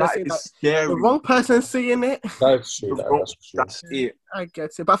agree with when they say that. Scary. The wrong person seeing it. That's true. That's it. I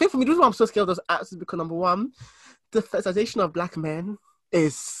get it. But I think for me, the reason why I'm so scared of those apps is because, number one, the fetishization of black men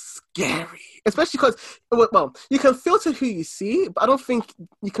is scary. Especially because, well, you can filter who you see, but I don't think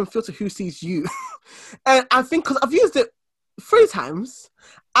you can filter who sees you. And I think, because I've used it 3 times.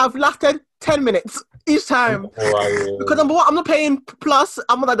 I've lasted 10 minutes each time. Because number one, I'm not paying plus.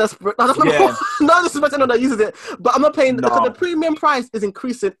 I'm not that desperate. That's number one. Not disrespecting anyone that uses it, but I'm not paying because the premium price is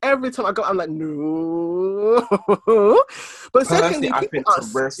increasing every time I go. I'm like, no. But secondly, I think to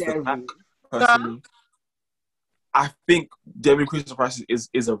rest the pack, personally, I think them increasing the prices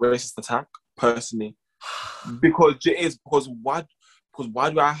is a racist attack, personally, because why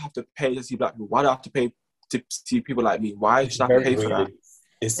do I have to pay to see black people? Why do I have to pay to see people like me? Why should I pay for that?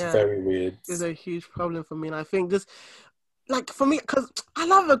 It's very weird. It's a huge problem for me, and I think this, like, for me, because I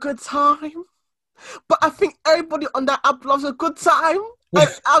love a good time, but I think everybody on that app loves a good time.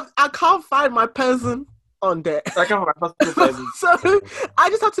 I can't find my person on there. I can't find my person. So I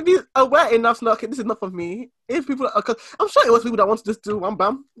just have to be aware enough to know, okay, this is not for me. If people, because I'm sure it was people that want to just do one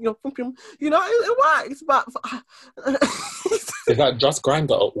bam, you know, it works, but is that just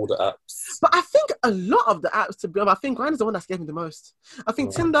Grindr or all the apps? But I think a lot of the apps, to be honest, I think Grindr is the one that scared me the most. I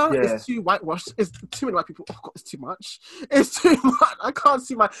think Tinder is too whitewashed. It's too many white people. Oh God, it's too much. It's too much. I can't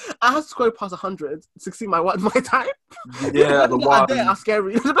see I have to scroll past 100 to see my type. Yeah, the one. They are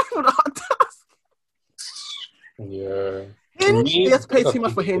scary. Yeah. Hinge, you have to pay too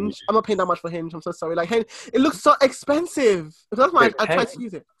much for Hinge. I'm not paying that much for Hinge. I'm so sorry. Like, Hinge, it looks so expensive. That's why I tried to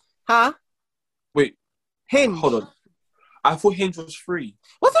use it. Huh? Wait. Hinge. Hold on. I thought Hinge was free.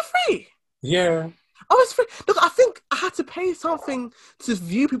 Was it free? Yeah. Oh, it's free. Look, I think I had to pay something to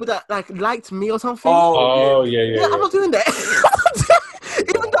view people that liked me or something. Oh, yeah. I'm not doing that.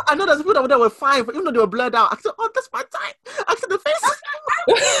 Even though I know there's people that were fine, but even though they were blurred out, I said, "Oh, that's my type." I said the face.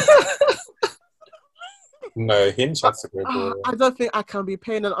 No, Hinge has to go. I don't think I can be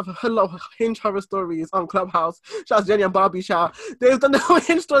paying. I've heard a lot of Hinge horror stories on Clubhouse. Shout out Jenny and Barbie. Shout. They've done the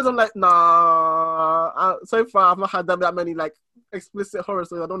Hinge stories. I'm like, nah. So far, I've not had that many like explicit horror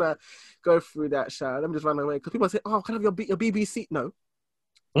stories. I don't want to go through that. Shout. Let me just run away because people say, "Oh, can I have your BBC?" No.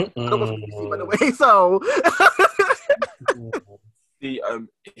 I don't want BBC, by the way. So. The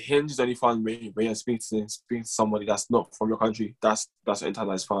Hinge is only fun when you're speaking to somebody that's not from your country. That's the entire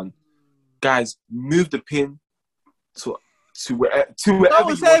that's fun. Guys, move the pin to wherever. I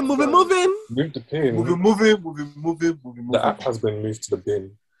was saying, moving. Move the pin. Moving. The app has been moved to the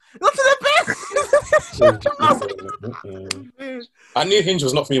bin. Not to the bin. I knew Hinge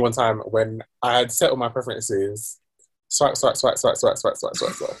was not for me one time when I had set all my preferences. Swipe.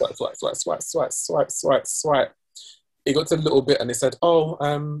 It got to a little bit and they said, "Oh,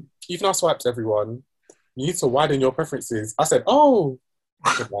 you've now swiped everyone. You need to widen your preferences." I said, "Oh."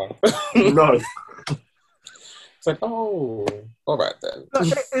 No. It's like, oh, all right then.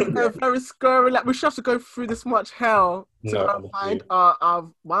 It's very scary. Like, we should have to go through this much hell to find our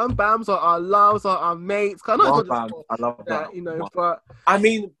one bams or our loves or our mates. I love that, you know. But I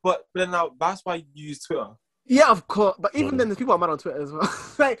mean, but then now that's why you use Twitter. Yeah, of course. But even then, there's people are mad on Twitter as well.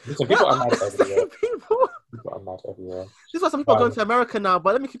 Like, people are mad everywhere. People are mad everywhere. This is why some people are going to America now.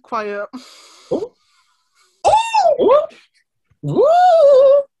 But let me keep quiet. Oh! Oh! Woo!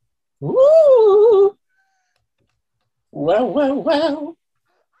 Woo! Well. Well.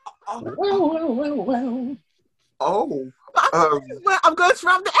 Oh. This is where I'm going to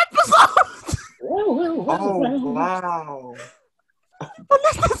wrap the episode. Wow. But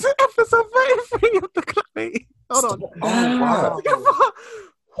listen to episode 33 of the Clappy. Hold on. Oh, wow.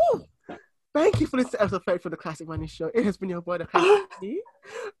 Thank you for listening to episode 33 of the Classic Money Show. It has been your boy, the Classic Money.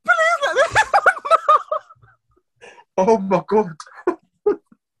 Please let this Oh my God.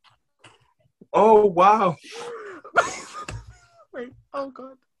 Oh wow. Wait, oh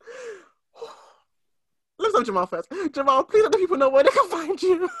God. Let's go Jamal first. Jamal, please let the people know where they can find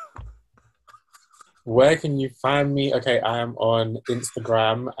you. Where can you find me? Okay, I am on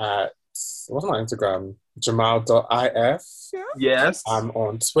Instagram at, what's my Instagram? Jamal.if. Yes. I'm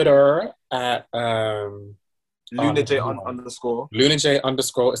on Twitter at LunaJ underscore.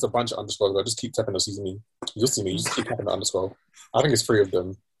 LunaJ_. It's a bunch of underscores, but just keep tapping those. You'll see me. You just keep tapping the underscore. I think it's 3 of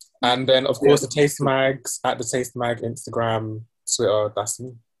them. And then, of course, the Taste Mags at the Taste Mag Instagram, Twitter. That's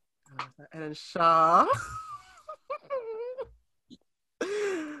me. And Shah.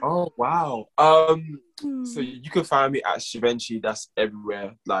 Oh wow. So you can find me at Shahvenchy. That's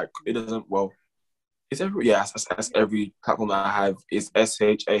everywhere. Like it doesn't. Well, it's everywhere. Yeah, that's every platform that I have. It's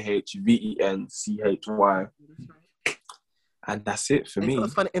SHAHVENCHY. And that's it for me.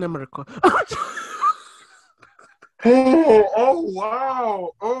 It's funny in America. Oh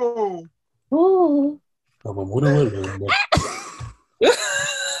wow. Oh.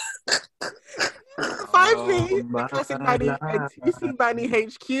 find me, my Classic Manny and TC Manny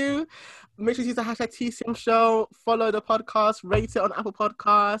HQ. Make sure you use the hashtag TCM Show. Follow the podcast. Rate it on Apple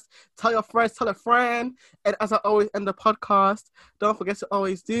Podcasts. Tell your friends. Tell a friend. And as I always end the podcast, don't forget to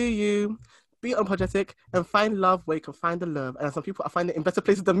always do you. Be unapologetic and find love where you can find the love. And some people, I find it in better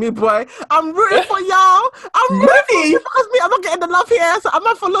places than me, boy. I'm rooting for y'all. I'm rooting for you because me, I'm not getting the love here. So I'm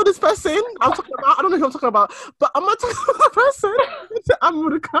going to follow this person I'm talking about. I don't know who I'm talking about, but I'm going to talk about the person. I'm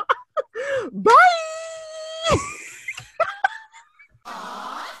Murika. Bye.